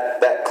of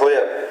that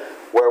clip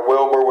where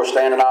Wilbur was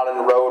standing out in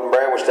the road and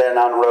Brad was standing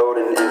out in the road,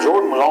 and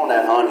Jordan was on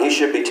that hunt. He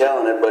should be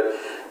telling it, but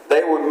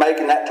they were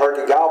making that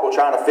turkey gobble,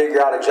 trying to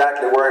figure out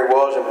exactly where he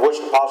was and what's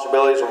the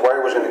possibilities and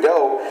where he was going to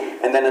go.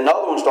 And then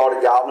another one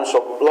started gobbling, so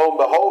lo and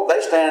behold,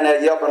 they standing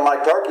there yelping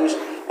like turkeys,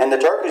 and the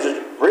turkeys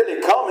is really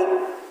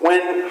coming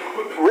when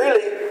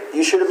really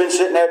you should have been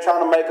sitting there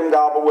trying to make them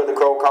gobble with a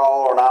crow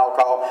call or an owl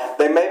call.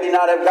 They maybe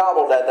not have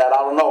gobbled at that.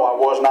 I don't know. I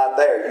was not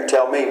there. You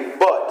tell me.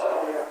 But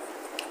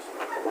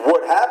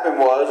what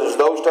happened was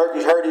those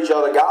turkeys heard each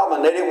other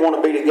gobbling. They didn't want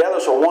to be together,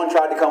 so one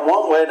tried to come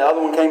one way and the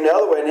other one came the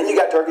other way. And then you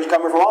got turkeys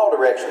coming from all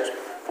directions,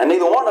 and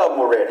neither one of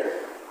them were ready.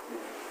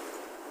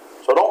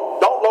 So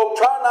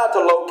try not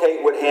to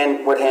locate with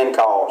hen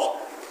calls.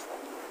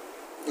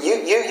 You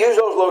use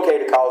those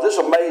locator calls. It's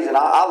amazing.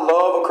 I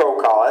love a crow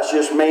call. That's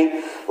just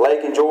me.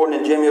 Lake and Jordan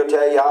and Jimmy will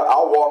tell you,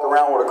 I'll walk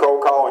around with a crow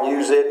call and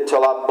use it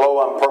until I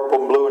blow them purple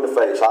and blue in the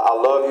face. I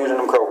love using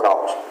them crow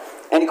calls.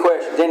 Any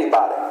questions?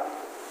 Anybody?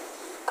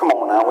 Come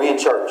on now, we in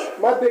church.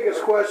 My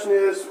biggest question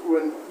is,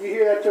 when you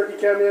hear that turkey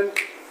come in,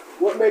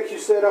 what makes you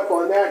set up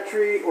on that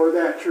tree or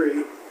that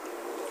tree?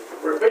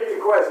 Repeat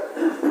the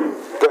question.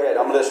 Go ahead,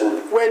 I'm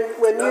listening. Let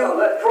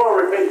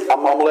Troy repeat.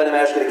 I'm going to let him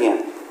ask it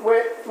again.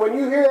 When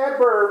you hear that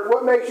bird,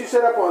 what makes you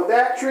set up on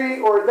that tree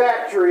or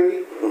that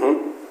tree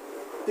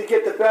to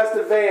get the best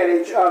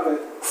advantage of it?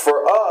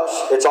 For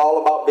us, it's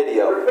all about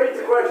video. Repeat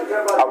the question.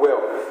 I will.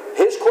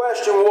 His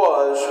question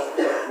was,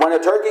 when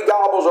a turkey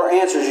gobbles or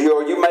answers you,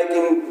 or you make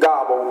him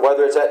gobble,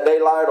 whether it's at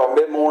daylight or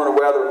mid-morning or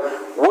whether,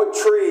 what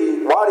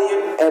tree, why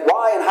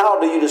and how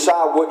do you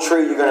decide what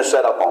tree you're going to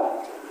set up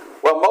on?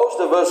 Well, most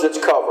of us, it's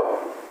cover.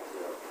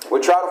 We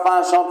try to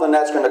find something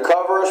that's going to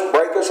cover us,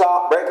 break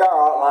our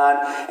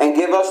outline, and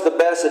give us the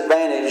best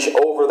advantage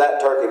over that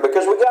turkey.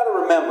 Because we got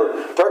to remember,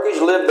 turkeys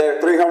live there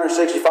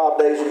 365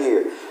 days a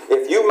year.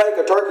 If you make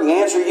a turkey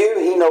answer you,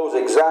 he knows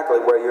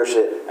exactly where you're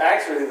sitting.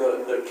 Actually,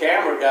 the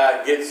camera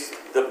guy gets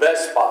the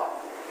best spot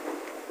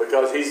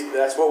because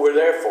that's what we're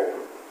there for.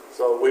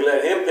 So we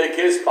let him pick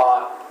his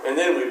spot, and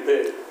then we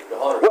pick the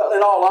hunter. Well,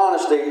 in all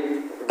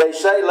honesty, they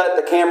say let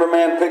the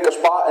cameraman pick a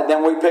spot, and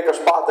then we pick a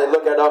spot. They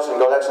look at us and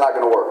go, that's not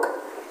going to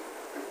work.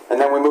 And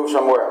then we move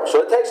somewhere else.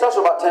 So it takes us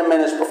about 10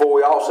 minutes before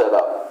we all set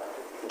up.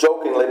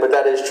 Jokingly, but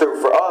that is true.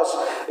 For us,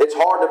 it's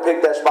hard to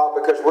pick that spot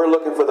because we're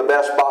looking for the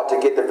best spot to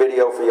get the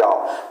video for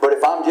y'all. But if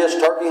I'm just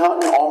turkey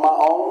hunting on my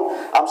own,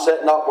 I'm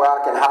setting up where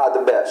I can hide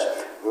the best.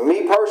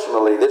 Me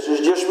personally, this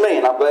is just me,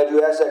 and I'm glad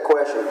you asked that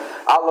question.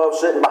 I love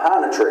sitting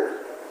behind a tree.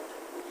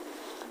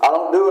 I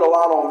don't do it a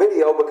lot on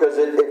video because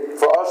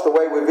for us, the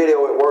way we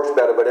video, it works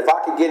better. But if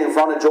I could get in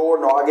front of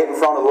Jordan or I get in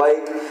front of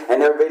Lake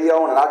and they're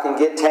videoing and I can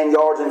get 10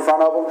 yards in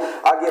front of them,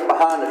 I get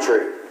behind the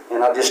tree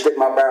and I just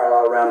stick my barrel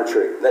out around the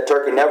tree. That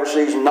turkey never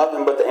sees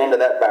nothing but the end of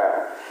that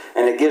barrel.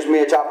 And it gives me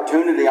an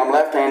opportunity. I'm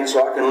left-handed,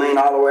 so I can lean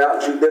all the way out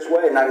and shoot this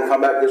way, and I can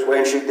come back this way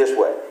and shoot this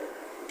way.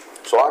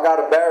 So I got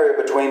a barrier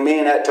between me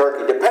and that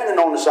turkey, depending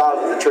on the size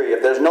of the tree.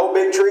 If there's no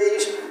big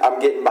trees, I'm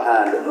getting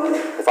behind it.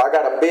 If I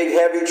got a big,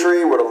 heavy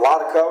tree with a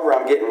lot of cover,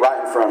 I'm getting right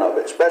in front of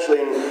it.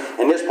 Especially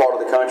in this part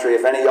of the country.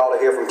 If any of y'all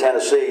are here from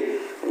Tennessee,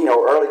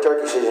 early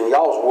turkey season,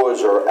 y'all's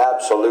woods are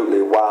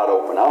absolutely wide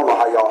open. I don't know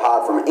how y'all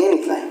hide from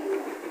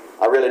anything.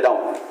 I really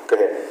don't. Go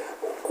ahead.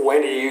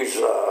 When do you use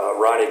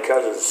Ronnie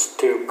Cousins'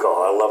 tube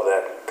call? I love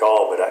that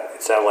call, but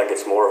it sounds like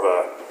it's more of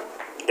a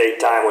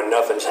daytime when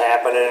nothing's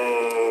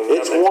happening.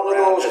 It's one of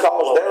those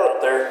calls. There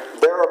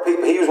are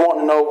people, he was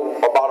wanting to know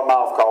about a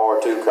mouth call or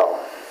a tube call.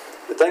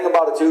 The thing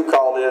about a tube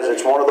call is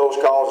it's one of those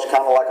calls, it's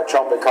kind of like a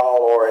trumpet call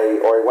or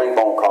a wing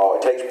bone call.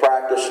 It takes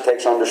practice, it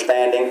takes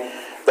understanding.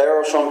 There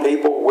are some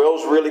people,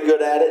 Will's really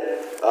good at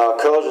it,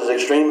 Cuz is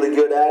extremely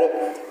good at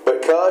it,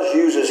 but Cuz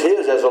uses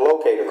his as a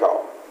locator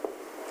call.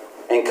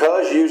 And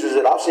Cuz uses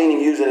it, I've seen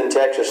him use it in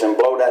Texas and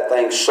blow that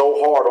thing so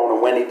hard on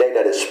a windy day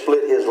that it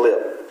split his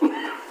lip.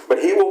 But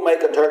he will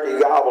make a turkey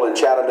gobble in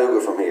Chattanooga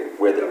from here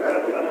with it.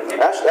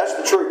 That's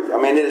the truth. I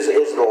mean, it's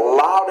the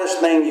loudest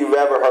thing you've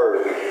ever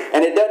heard.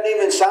 And it doesn't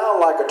even sound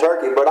like a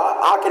turkey, but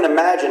I can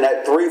imagine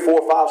at 300,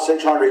 400,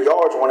 500, 600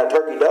 yards when a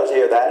turkey does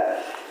hear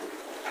that,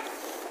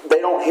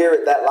 they don't hear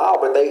it that loud,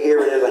 but they hear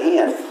it as a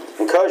hen.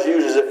 And Cuz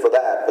uses it for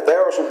that. But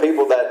there are some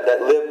people that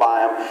live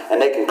by him,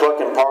 and they can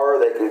cluck and purr,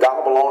 they can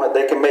gobble on it,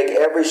 they can make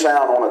every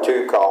sound on a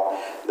tube call,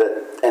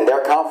 and their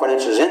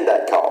confidence is in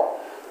that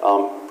call.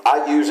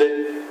 I use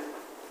it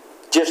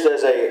just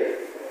as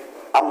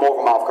I'm more of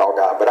a mouth call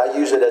guy, but I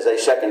use it as a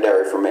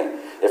secondary for me.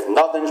 If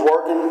nothing's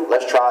working,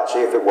 let's try it,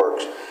 see if it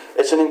works.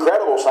 It's an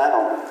incredible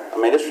sound. I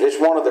mean, it's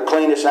one of the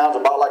cleanest sounds,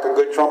 about like a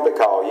good trumpet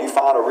call. You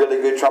find a really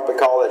good trumpet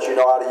call that you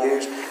know how to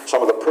use,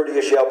 some of the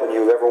prettiest yelping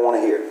you ever want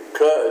to hear.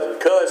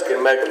 Cuz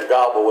can make them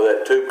gobble with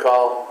that tube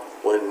call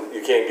when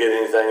you can't get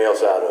anything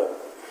else out of it.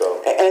 So.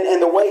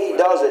 And the way he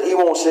does it, he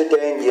won't sit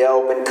there and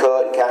yelp and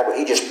cut and cackle.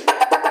 He just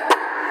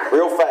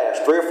real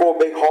fast, 3 or 4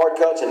 big hard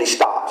cuts, and he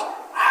stops.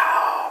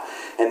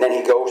 And then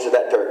he goes to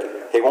that turkey.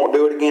 He won't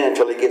do it again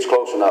until he gets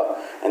close enough.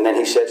 And then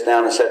he sits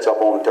down and sets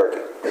up on the turkey.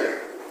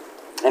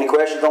 Any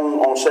questions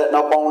on setting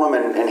up on them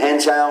and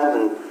hand sounds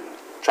and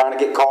trying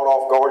to get caught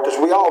off guard? Because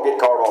we all get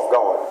caught off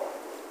guard.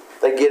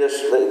 They get us.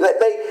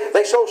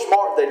 They so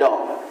smart they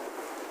don't.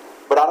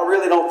 But I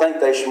really don't think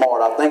they're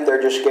smart. I think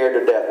they're just scared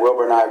to death.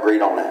 Wilbur and I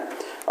agreed on that.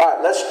 All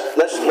right, let's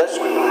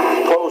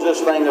close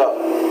this thing up.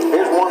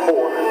 Here's one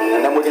more,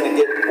 and then we're going to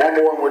get one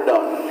more and we're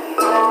done.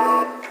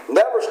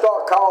 Never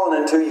start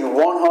calling until you're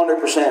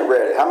 100%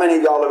 ready. How many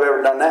of y'all have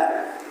ever done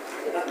that?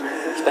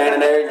 Standing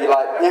there and you're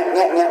like,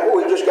 oh,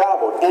 he just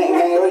gobbled.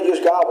 Oh, he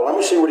just gobbled. Let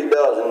me see what he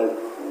does. And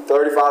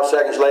 35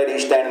 seconds later,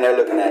 he's standing there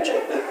looking at you.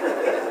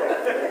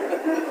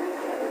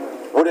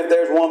 What if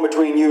there's one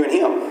between you and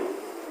him?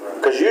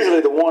 Because usually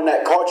the one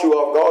that caught you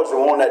off guard is the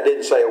one that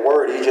didn't say a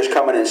word. He's just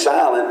coming in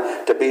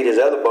silent to beat his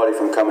other buddy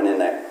from coming in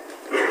there.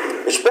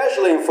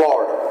 Especially in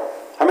Florida.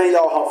 How many of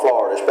y'all hunt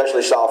Florida,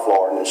 especially South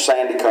Florida and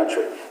sandy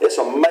country? It's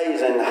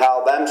amazing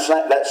how that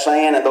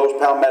sand and those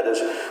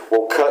palmettos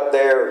will cut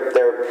their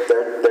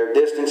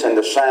distance and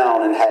the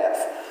sound in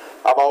half.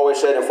 I've always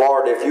said in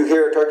Florida, if you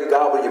hear a turkey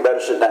gobble, you better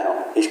sit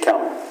down. He's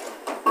coming.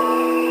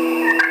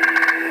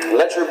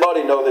 Let your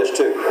buddy know this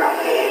too.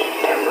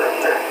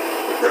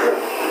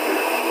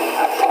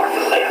 Far to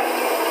the left.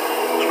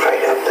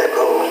 Straight up that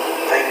little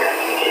finger.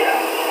 Yeah.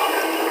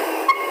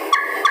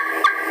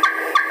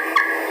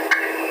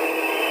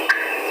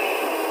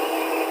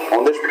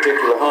 On this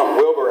particular hunt,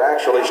 Wilbur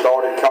actually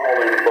started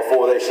calling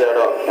before they set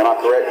up. Am I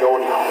correct,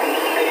 Jordan?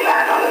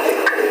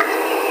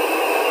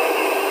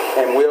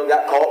 And Will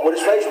got caught with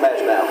his face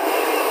mask down.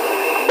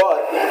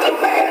 But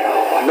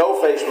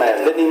no face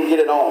mask. Didn't even get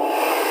it on.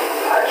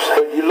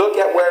 But you look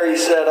at where he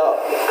set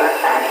up.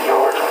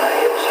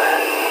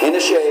 In the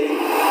shade,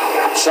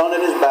 sun in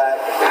his back,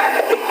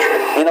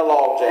 in a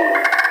log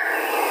jam.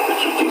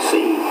 But you do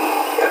see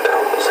a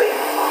couple see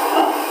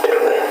to the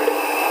left.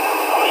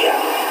 Oh yeah.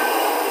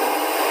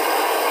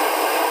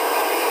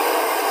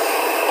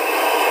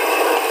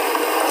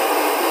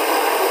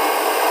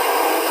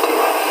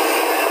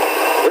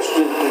 This is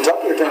in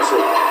Kentucky or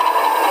Tennessee?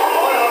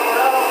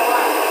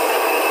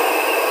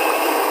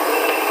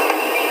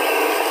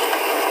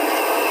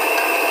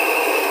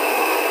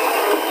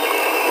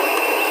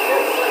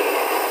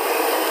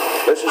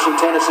 This is some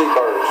Tennessee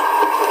birds.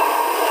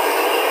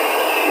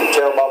 You can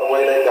tell by the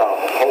way they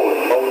gobble.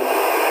 Holy moly.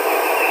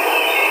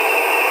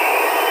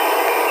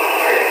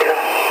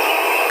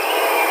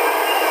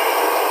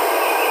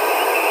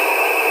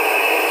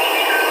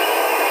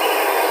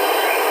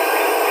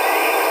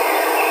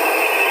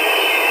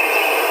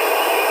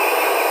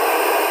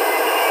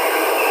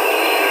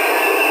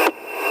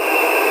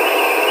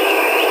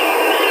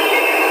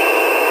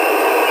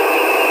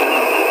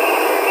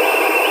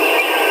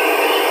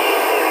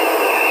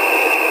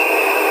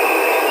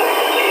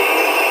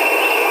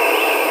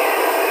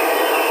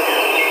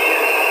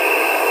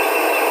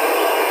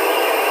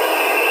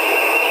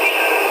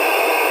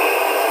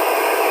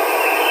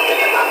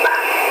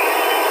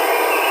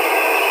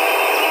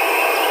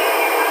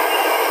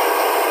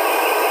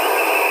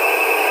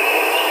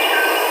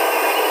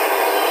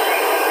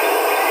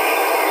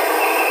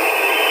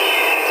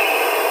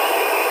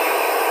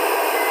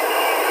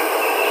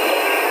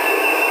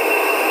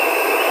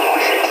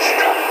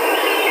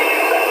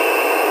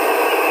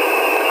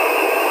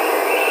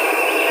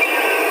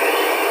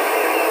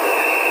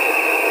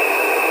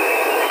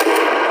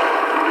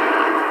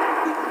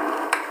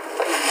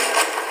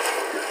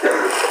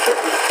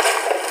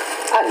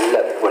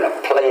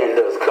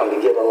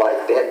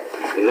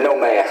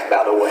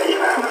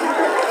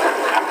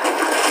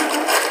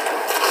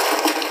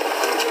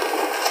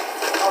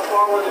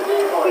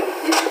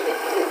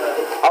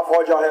 How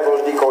far did y'all have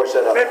those decoys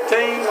set up?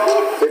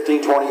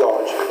 15, 20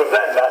 yards.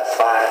 That's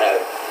fine.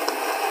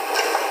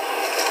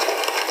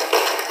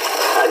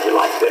 How'd you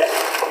like that?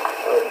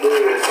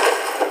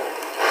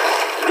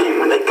 Man,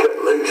 when they cut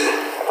loose,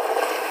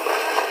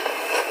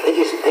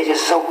 they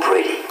just so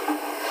pretty.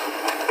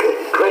 Good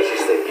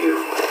gracious, they're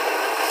beautiful.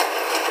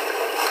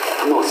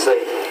 I'm gonna say,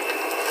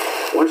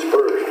 one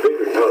spur is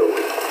bigger than the other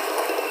one.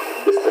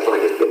 This looks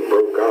like it's been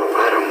broke off.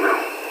 I don't know.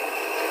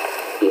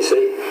 You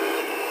see?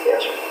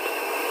 Yes, sir.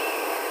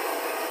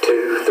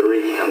 2,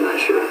 3, I'm not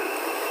sure.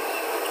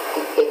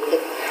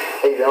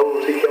 He's old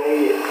as he gonna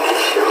get. He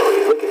sure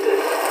is. Look at that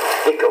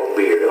thick old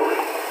beard on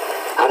him.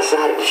 I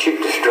decided to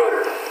shoot the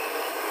strutter.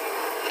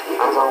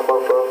 I was on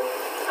both of them.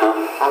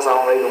 Huh? I was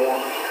on either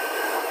one.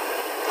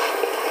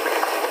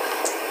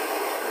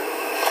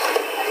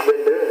 He's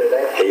been doing it,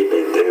 ain't he? He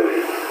been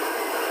doing it.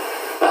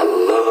 I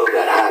love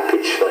that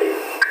high-pitched slate.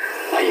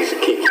 I use a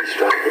Kiki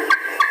striker.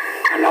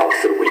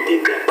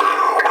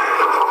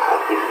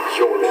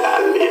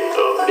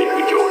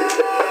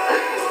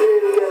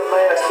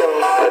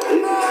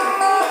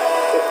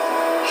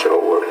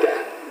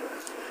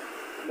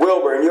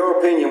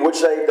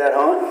 saved that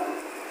hunt?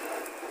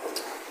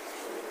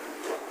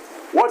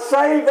 What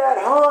saved that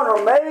hunt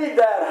or made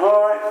that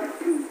hunt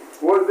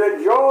was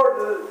that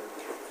Jordan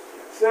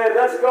said,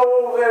 let's go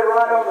over there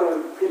right on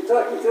the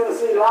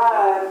Kentucky-Tennessee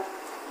line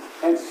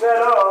and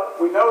set up.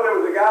 We know there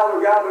was a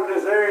gobbler in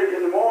this area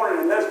in the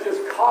morning, and let's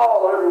just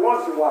call every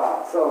once in a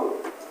while. So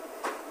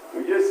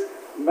we just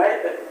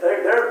made it.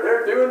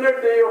 They're doing their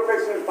deal,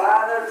 fixing to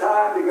find their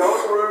time to go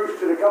to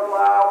roost in a couple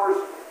of hours,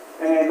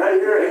 and they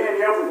hear a hen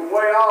yelping from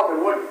way off,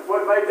 and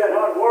what made that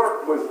hunt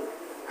work was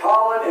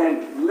calling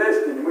and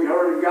listening. We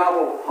heard him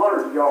gobble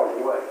hundreds of yards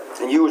away.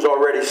 And you was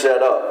already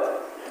set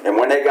up. And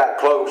when they got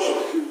close,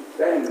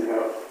 standing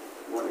up.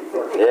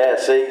 Yeah,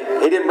 see,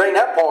 he didn't bring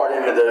that part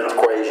into the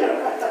equation.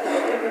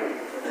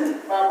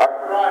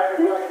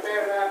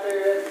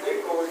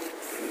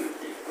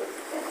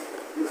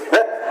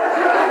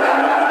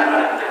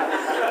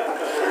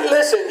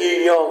 Listen,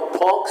 you young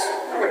punks.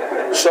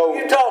 So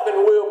you're talking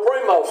to Will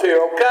Primos here,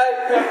 okay?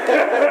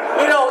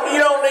 You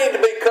don't need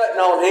to be cutting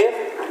on him.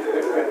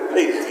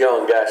 These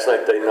young guys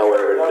think they know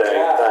every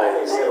dang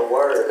thing.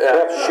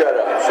 Shut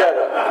up.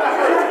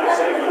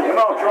 Come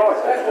on, Troy.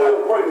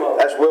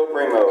 That's Will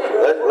Primo.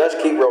 Let's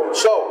keep rolling.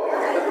 So,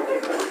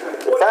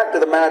 the fact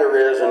of the matter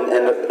is,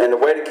 and the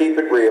way to keep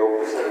it real,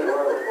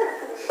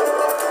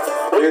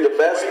 do the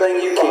best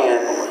thing you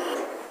can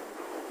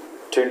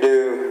to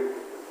do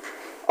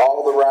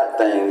all the right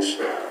things.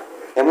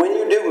 And when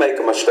you do make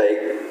a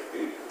mistake,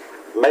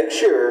 make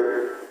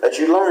sure that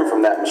you learn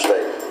from that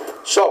mistake.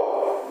 So,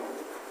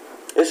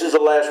 this is the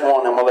last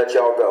one, I'm going to let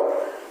y'all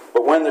go.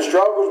 But when the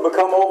struggles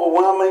become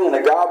overwhelming and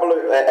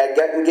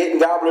getting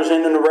gobblers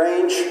into the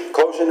range,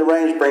 close in the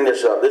range, bring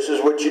this up. This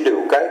is what you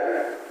do,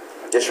 okay?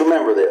 Just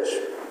remember this.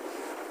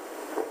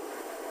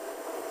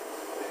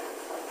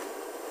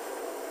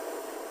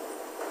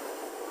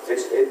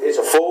 It's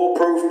a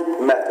foolproof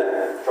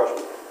method. Trust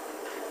me.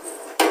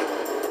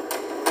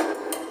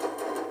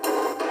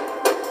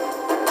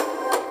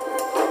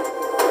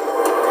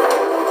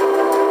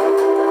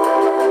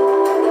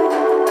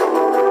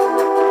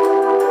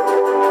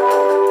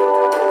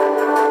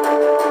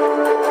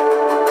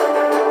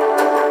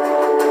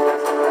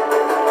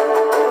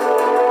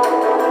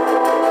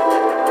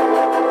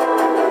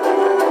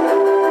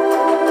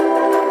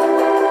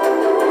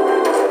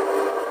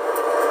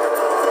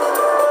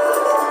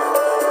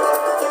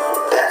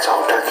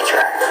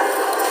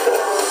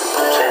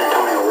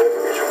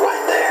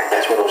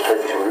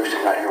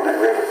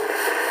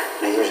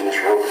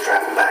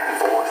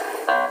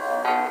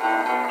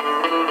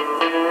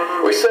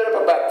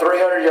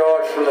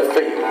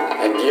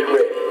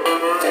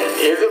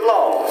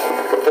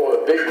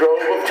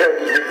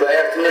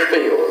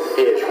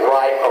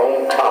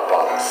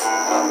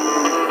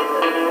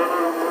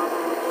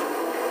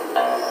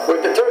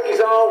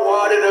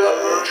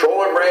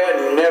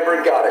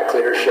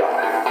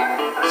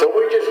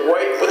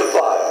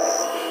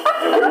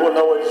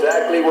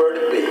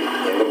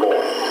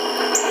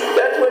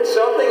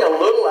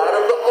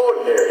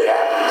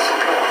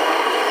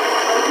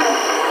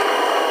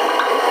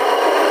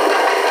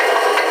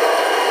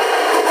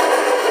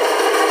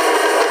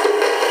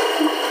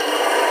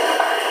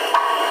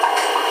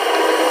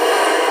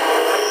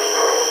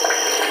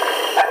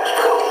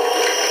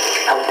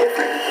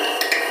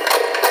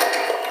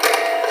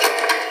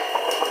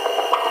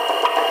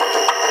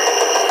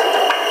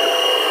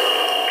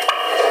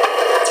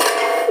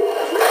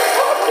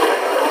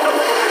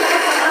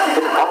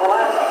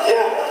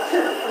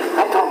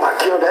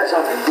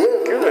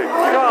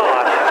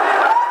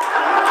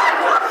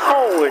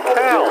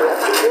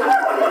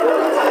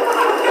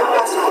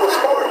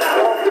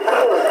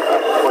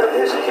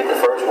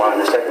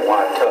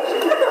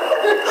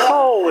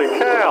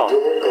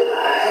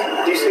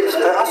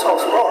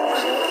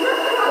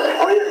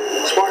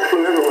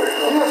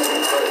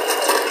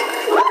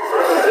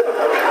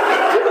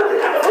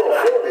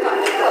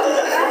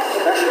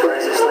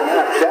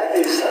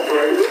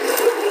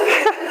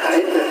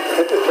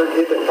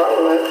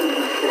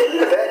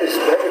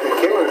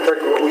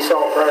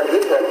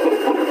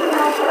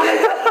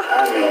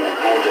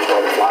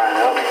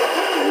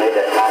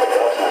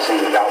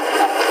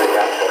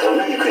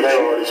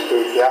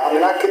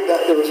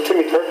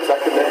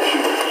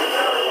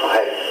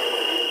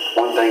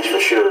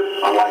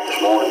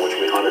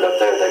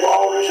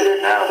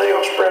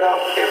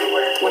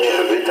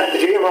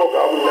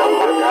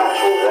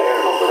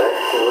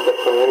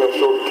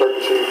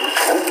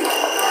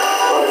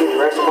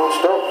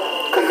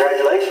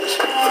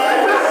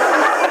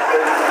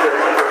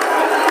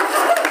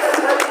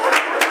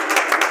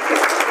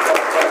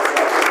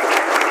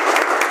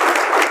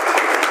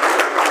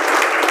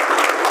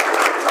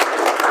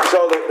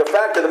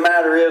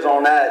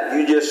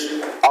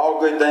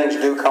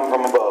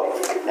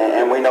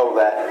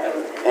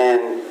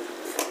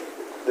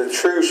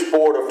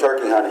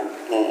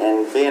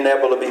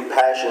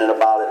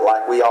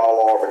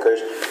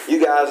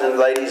 And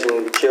ladies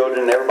and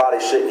children,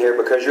 everybody's sitting here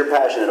because you're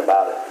passionate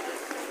about it.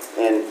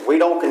 And we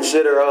don't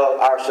consider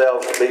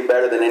ourselves to be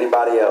better than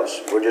anybody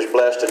else. We're just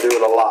blessed to do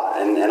it a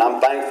lot. And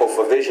I'm thankful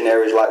for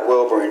visionaries like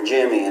Wilbur and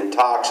Jimmy and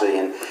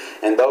Toxie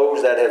and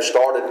those that have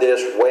started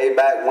this way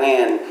back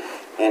when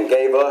and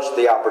gave us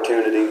the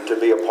opportunity to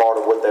be a part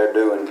of what they're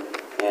doing.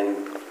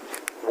 And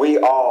we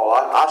all,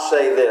 I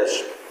say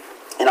this,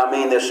 and I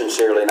mean this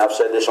sincerely, and I've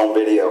said this on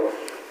video,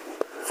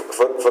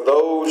 for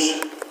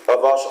those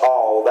of us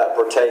all that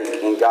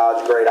partake in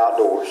God's great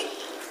outdoors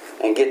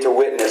and get to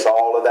witness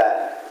all of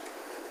that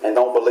and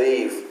don't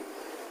believe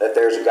that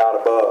there's a God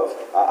above,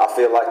 I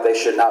feel like they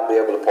should not be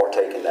able to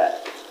partake in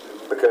that,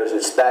 because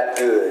it's that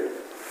good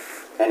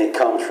and it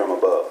comes from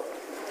above.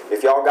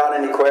 If y'all got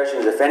any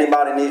questions, if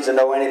anybody needs to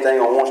know anything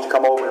or wants to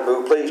come over to the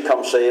booth, please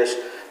come see us.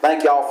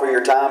 Thank y'all for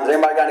your time. Has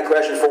anybody got any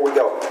questions before we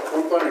go?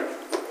 One thing,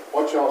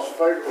 what's y'all's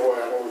favorite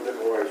way, I know there's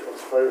different ways,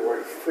 what's the favorite way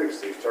to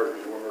fix these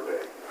turkeys when they're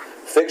dead?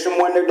 Fix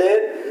them when they're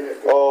dead?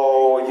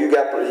 Oh, you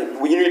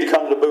need to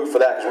come to the booth for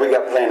that, because we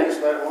got plenty.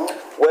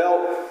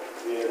 Well,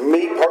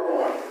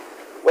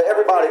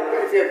 everybody,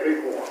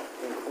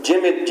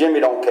 Jimmy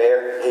don't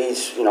care.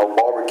 He's,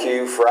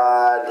 barbecue,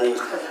 fried.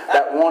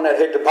 That one that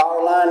hit the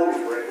power line,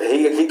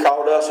 he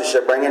called us. He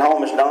said, bring it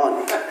home, it's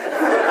done.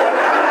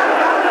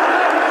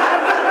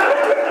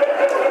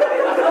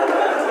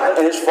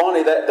 And it's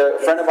funny that the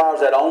friend of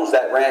ours that owns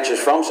that ranch is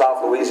from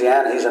South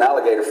Louisiana. He's an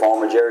alligator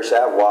farmer, Jerry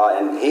Savoy,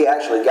 and he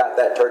actually got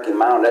that turkey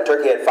mounted. That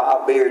turkey had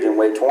 5 beards and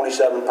weighed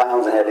 27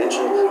 pounds and had a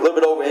little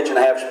bit over 1.5 inches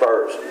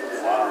spurs.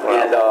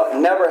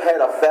 And never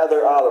had a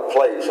feather out of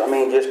place. I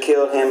mean, just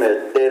killed him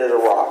as dead as a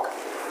rock.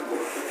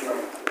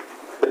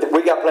 But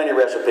we got plenty of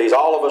recipes.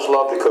 All of us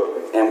love to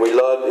cook, and we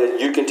love.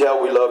 You can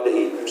tell we love to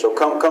eat. So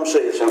come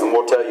see us, and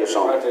we'll tell you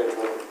something.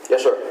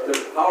 Yes, sir. Does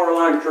power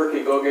line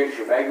turkey go against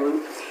your bag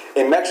limit?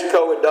 In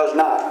Mexico, it does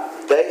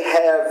not. They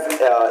have.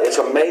 It's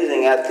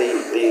amazing at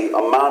the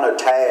amount of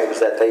tags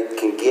that they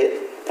can get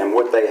and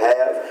what they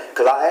have.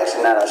 Because I asked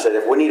him that. I said,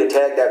 if we need to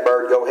tag that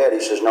bird, go ahead. He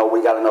says, no,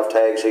 we got enough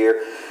tags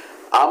here.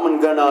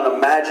 I'm going to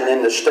imagine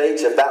in the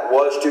States, if that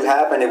was to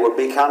happen, it would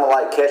be kind of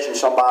like catching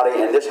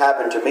somebody, and this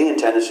happened to me in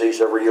Tennessee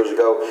several years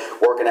ago,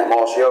 working at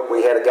Mossy Oak.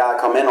 We had a guy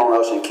come in on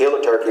us and kill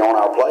a turkey on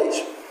our place.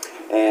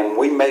 And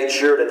we made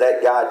sure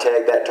that guy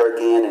tagged that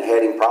turkey in and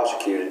had him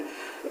prosecuted.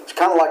 It's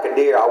kind of like a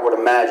deer, I would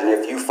imagine.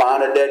 If you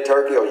find a dead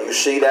turkey or you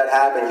see that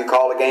happen, you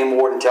call the game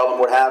warden, tell them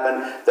what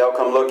happened. They'll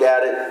come look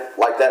at it.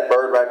 Like that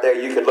bird right there,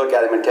 you could look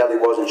at him and tell he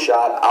wasn't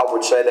shot. I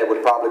would say they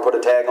would probably put a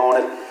tag on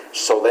it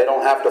so they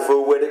don't have to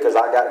fool with it, because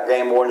I got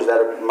game wardens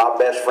that are my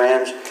best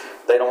friends.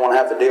 They don't want to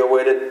have to deal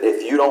with it.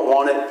 If you don't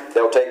want it,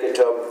 they'll take it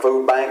to a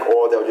food bank,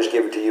 or they'll just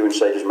give it to you and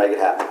say, just make it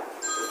happen.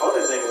 The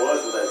funny thing was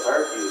with that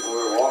turkey is when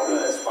we were walking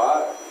that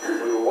spot,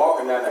 we were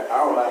walking down that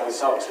power line, we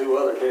saw 2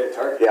 other dead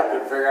turkeys. Yeah. We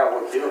couldn't figure out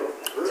what killed them.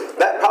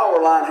 That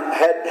power line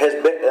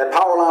that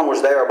power line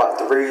was there about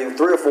three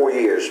or 4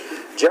 years.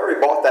 Jerry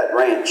bought that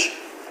ranch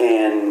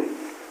and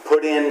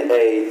put in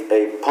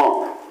a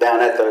pump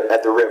down at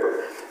the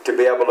river to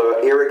be able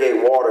to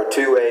irrigate water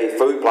to a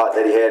food plot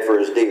that he had for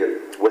his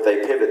deer with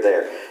a pivot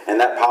there. And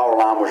that power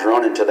line was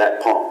running to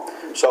that pump.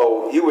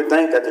 So you would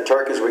think that the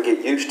turkeys would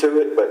get used to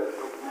it, but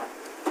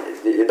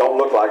it don't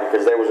look like it,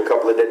 because there was a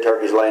couple of dead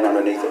turkeys laying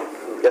underneath it.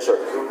 Yes, sir.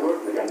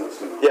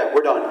 Yeah,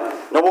 we're done.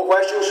 No more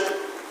questions?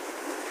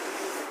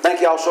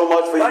 Thank y'all so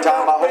much for your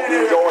time. I hope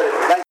you enjoyed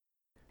it. Thank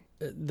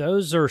you.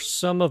 Those are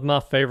some of my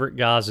favorite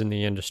guys in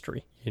the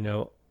industry.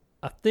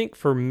 I think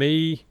for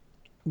me,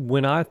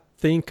 when I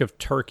think of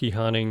turkey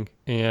hunting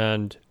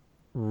and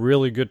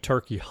really good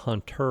turkey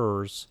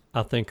hunters,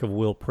 I think of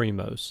Will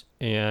Primos.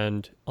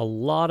 And a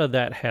lot of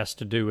that has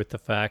to do with the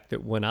fact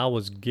that when I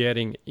was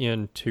getting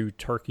into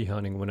turkey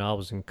hunting when I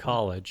was in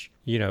college,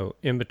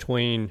 in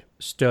between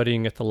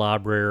studying at the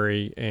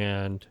library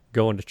and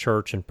going to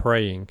church and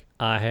praying,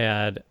 I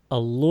had a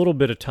little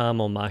bit of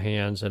time on my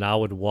hands, and I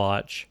would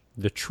watch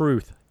the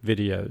Truth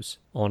videos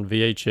on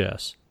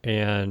VHS.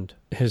 And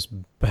as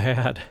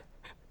bad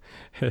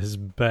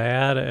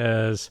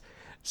as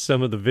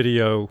some of the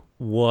video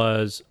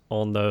was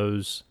on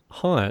those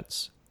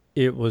hunts,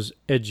 it was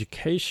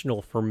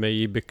educational for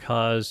me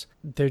because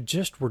they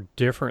just were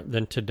different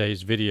than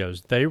today's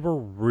videos. They were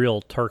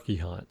real turkey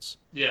hunts.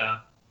 Yeah.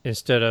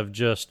 Instead of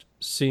just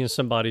seeing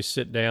somebody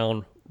sit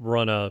down,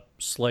 run a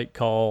slate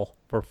call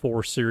for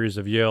 4 series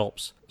of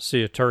yelps,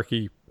 see a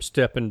turkey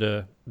step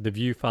into the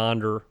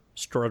viewfinder,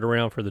 strut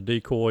around for the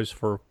decoys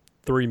for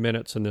 3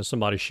 minutes, and then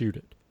somebody shoot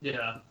it.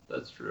 Yeah,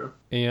 that's true.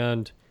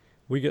 And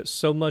we get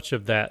so much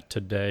of that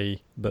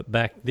today, but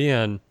back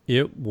then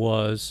it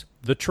was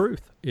the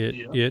truth.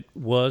 It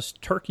was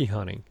turkey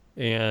hunting,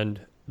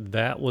 and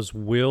that was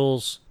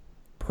Will's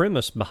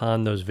premise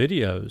behind those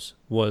videos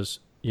was,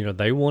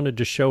 they wanted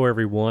to show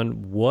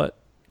everyone what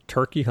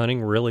turkey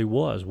hunting really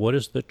was. What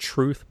is the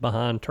truth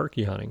behind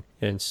turkey hunting?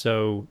 And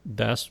so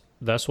that's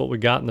what we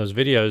got in those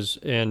videos.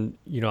 And,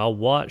 I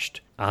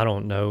watched,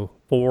 4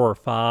 or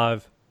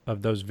 5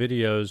 of those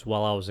videos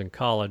while I was in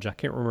college. I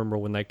can't remember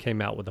when they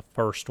came out with the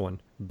first one,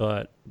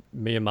 but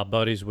me and my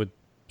buddies would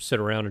sit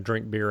around and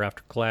drink beer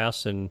after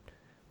class and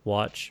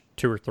watch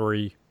 2 or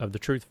 3 of the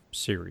Truth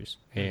series.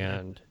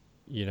 And,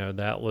 you know,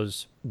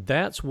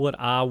 that's what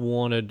I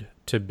wanted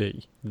to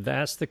be.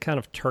 That's the kind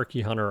of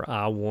turkey hunter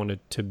I wanted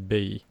to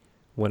be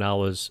when I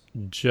was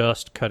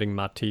just cutting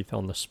my teeth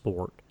on the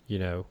sport. You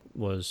know,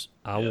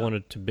 I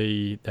wanted to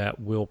be that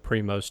Will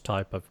Primos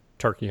type of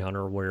turkey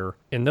hunter where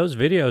in those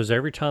videos,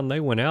 every time they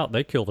went out,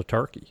 they killed a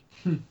turkey.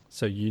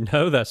 So you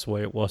know that's the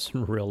way it was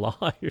in real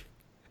life.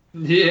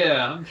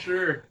 Yeah, I'm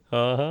sure.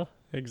 Uh-huh,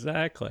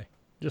 exactly.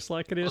 Just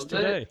like it is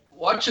today.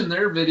 Watching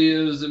their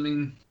videos, I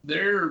mean,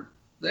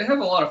 they have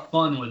a lot of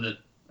fun with it.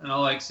 And I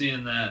like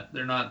seeing that.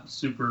 They're not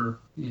super,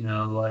 you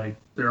know, like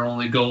their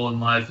only goal in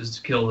life is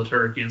to kill the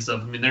turkey and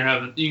stuff. I mean,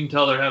 you can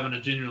tell they're having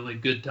a genuinely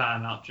good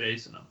time out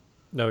chasing them.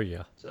 Oh,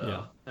 yeah. So,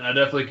 yeah. And I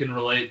definitely can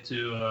relate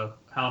to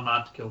how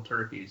not to kill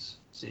turkeys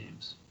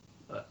seems.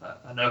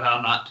 I know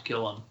how not to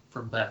kill them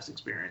from past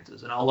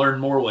experiences, and I'll learn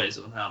more ways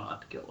of how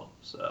not to kill them.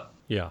 So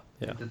yeah.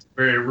 It's a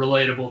very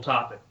relatable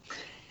topic.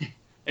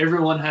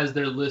 Everyone has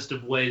their list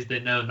of ways they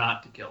know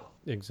not to kill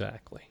them.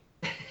 Exactly.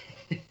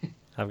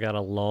 I've got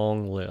a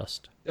long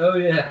list. Oh,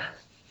 yeah.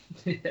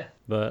 Yeah.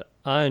 But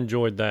I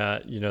enjoyed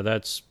that. You know,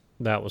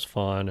 that was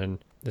fun,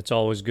 and it's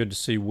always good to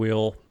see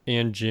Will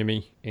and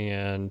Jimmy,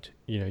 and,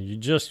 you know, you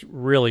just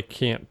really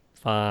can't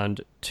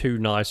find 2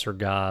 nicer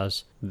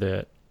guys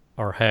that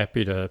are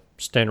happy to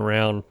stand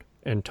around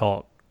and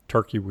talk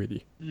turkey with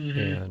you. Mm-hmm.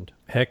 And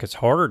heck, it's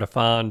harder to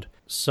find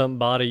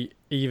somebody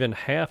even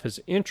half as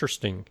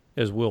interesting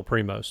as Will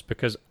Primos,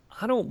 because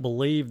I don't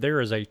believe there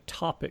is a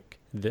topic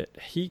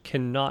that he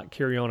cannot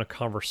carry on a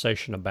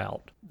conversation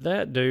about.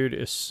 That dude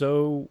is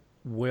so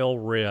well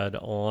read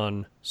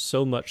on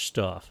so much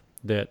stuff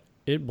that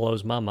it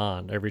blows my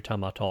mind every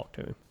time I talk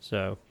to him.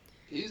 So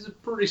he's a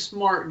pretty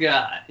smart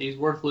guy. He's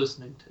worth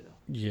listening to.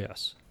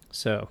 Yes.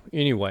 So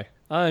anyway,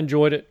 I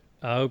enjoyed it.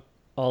 I hope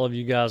all of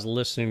you guys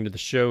listening to the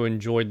show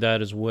enjoyed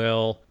that as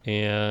well.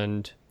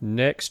 And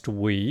next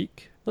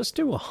week, let's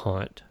do a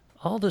hunt.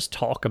 I'll just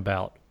talk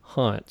about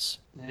hunts.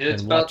 Yeah,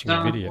 it's and about watching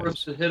time videos. for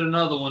us to hit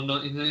another one,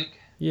 don't you think?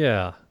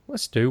 Yeah,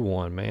 let's do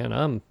one, man.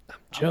 I'm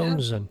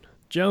jonesing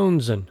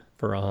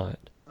for a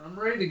hunt. I'm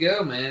ready to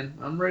go, man.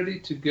 I'm ready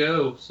to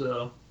go.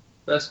 So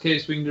best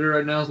case we can do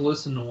right now is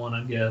listen to one,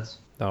 I guess.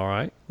 All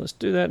right, let's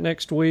do that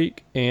next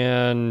week.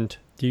 And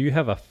do you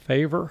have a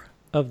favor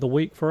of the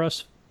week for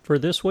us for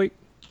this week?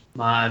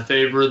 My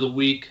favor of the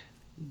week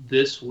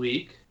this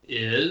week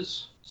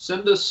is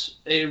send us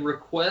a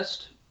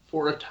request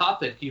for a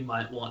topic you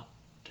might want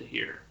to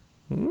hear.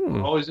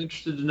 We're always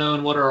interested to know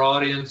what our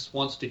audience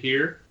wants to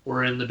hear.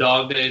 We're in the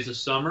dog days of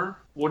summer.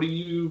 What are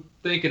you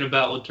thinking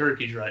about with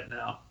turkeys right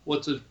now?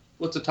 What's a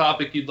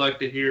topic you'd like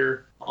to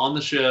hear on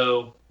the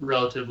show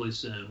relatively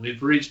soon?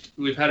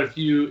 We've had a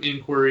few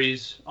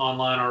inquiries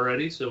online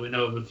already, so we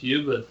know of a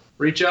few, but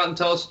reach out and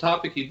tell us a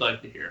topic you'd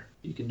like to hear.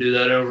 You can do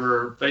that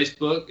over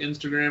Facebook,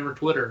 Instagram, or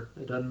Twitter.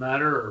 It doesn't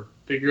matter, or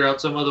figure out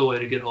some other way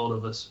to get hold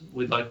of us.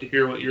 We'd like to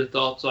hear what your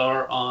thoughts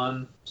are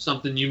on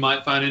something you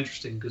might find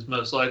interesting, because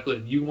most likely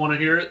if you want to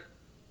hear it,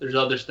 there's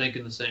others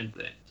thinking the same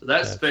thing. So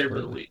that's the favor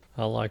of the week.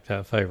 I like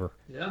that favor.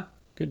 Yeah.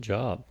 Good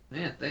job.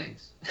 Man,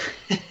 thanks.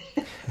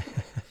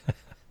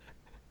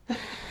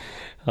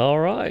 All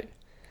right.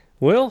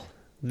 Well,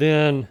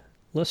 then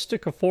let's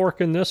stick a fork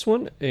in this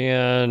one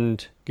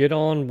and get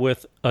on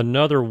with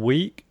another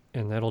week,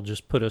 and that'll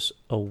just put us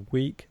a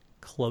week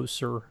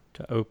closer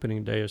to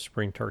opening day of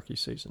spring turkey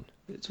season.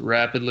 It's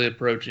rapidly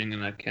approaching,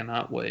 and I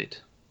cannot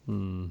wait.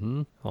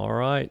 Mm-hmm. All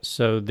right.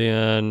 So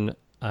then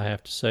I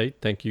have to say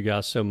thank you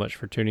guys so much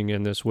for tuning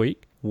in this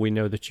week. We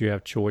know that you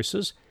have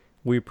choices.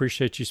 We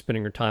appreciate you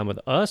spending your time with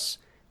us.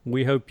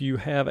 We hope you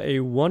have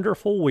a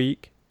wonderful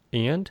week,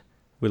 and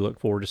we look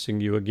forward to seeing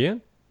you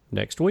again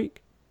next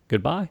week.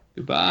 Goodbye.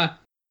 Goodbye.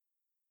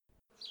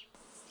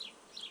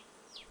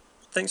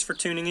 Thanks for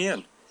tuning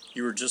in.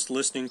 You were just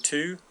listening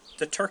to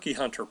the Turkey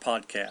Hunter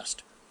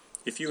Podcast.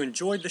 If you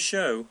enjoyed the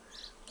show,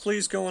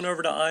 please go on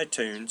over to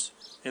iTunes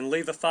and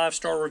leave a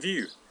 5-star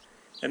review.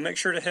 And make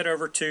sure to head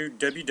over to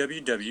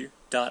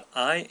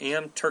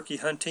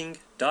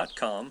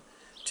www.iamturkeyhunting.com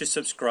to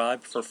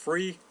subscribe for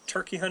free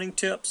turkey hunting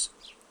tips,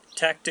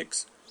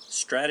 tactics,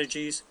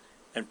 strategies,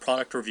 and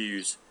product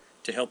reviews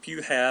to help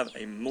you have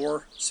a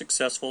more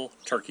successful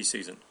turkey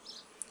season.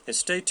 And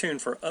stay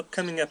tuned for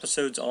upcoming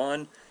episodes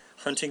on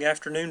hunting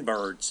afternoon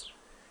birds,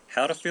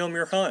 how to film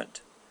your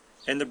hunt,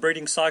 and the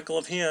breeding cycle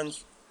of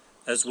hens,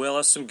 as well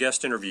as some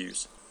guest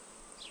interviews.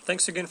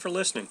 Thanks again for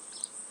listening.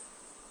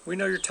 We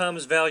know your time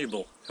is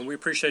valuable, and we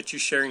appreciate you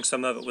sharing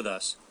some of it with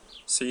us.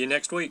 See you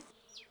next week.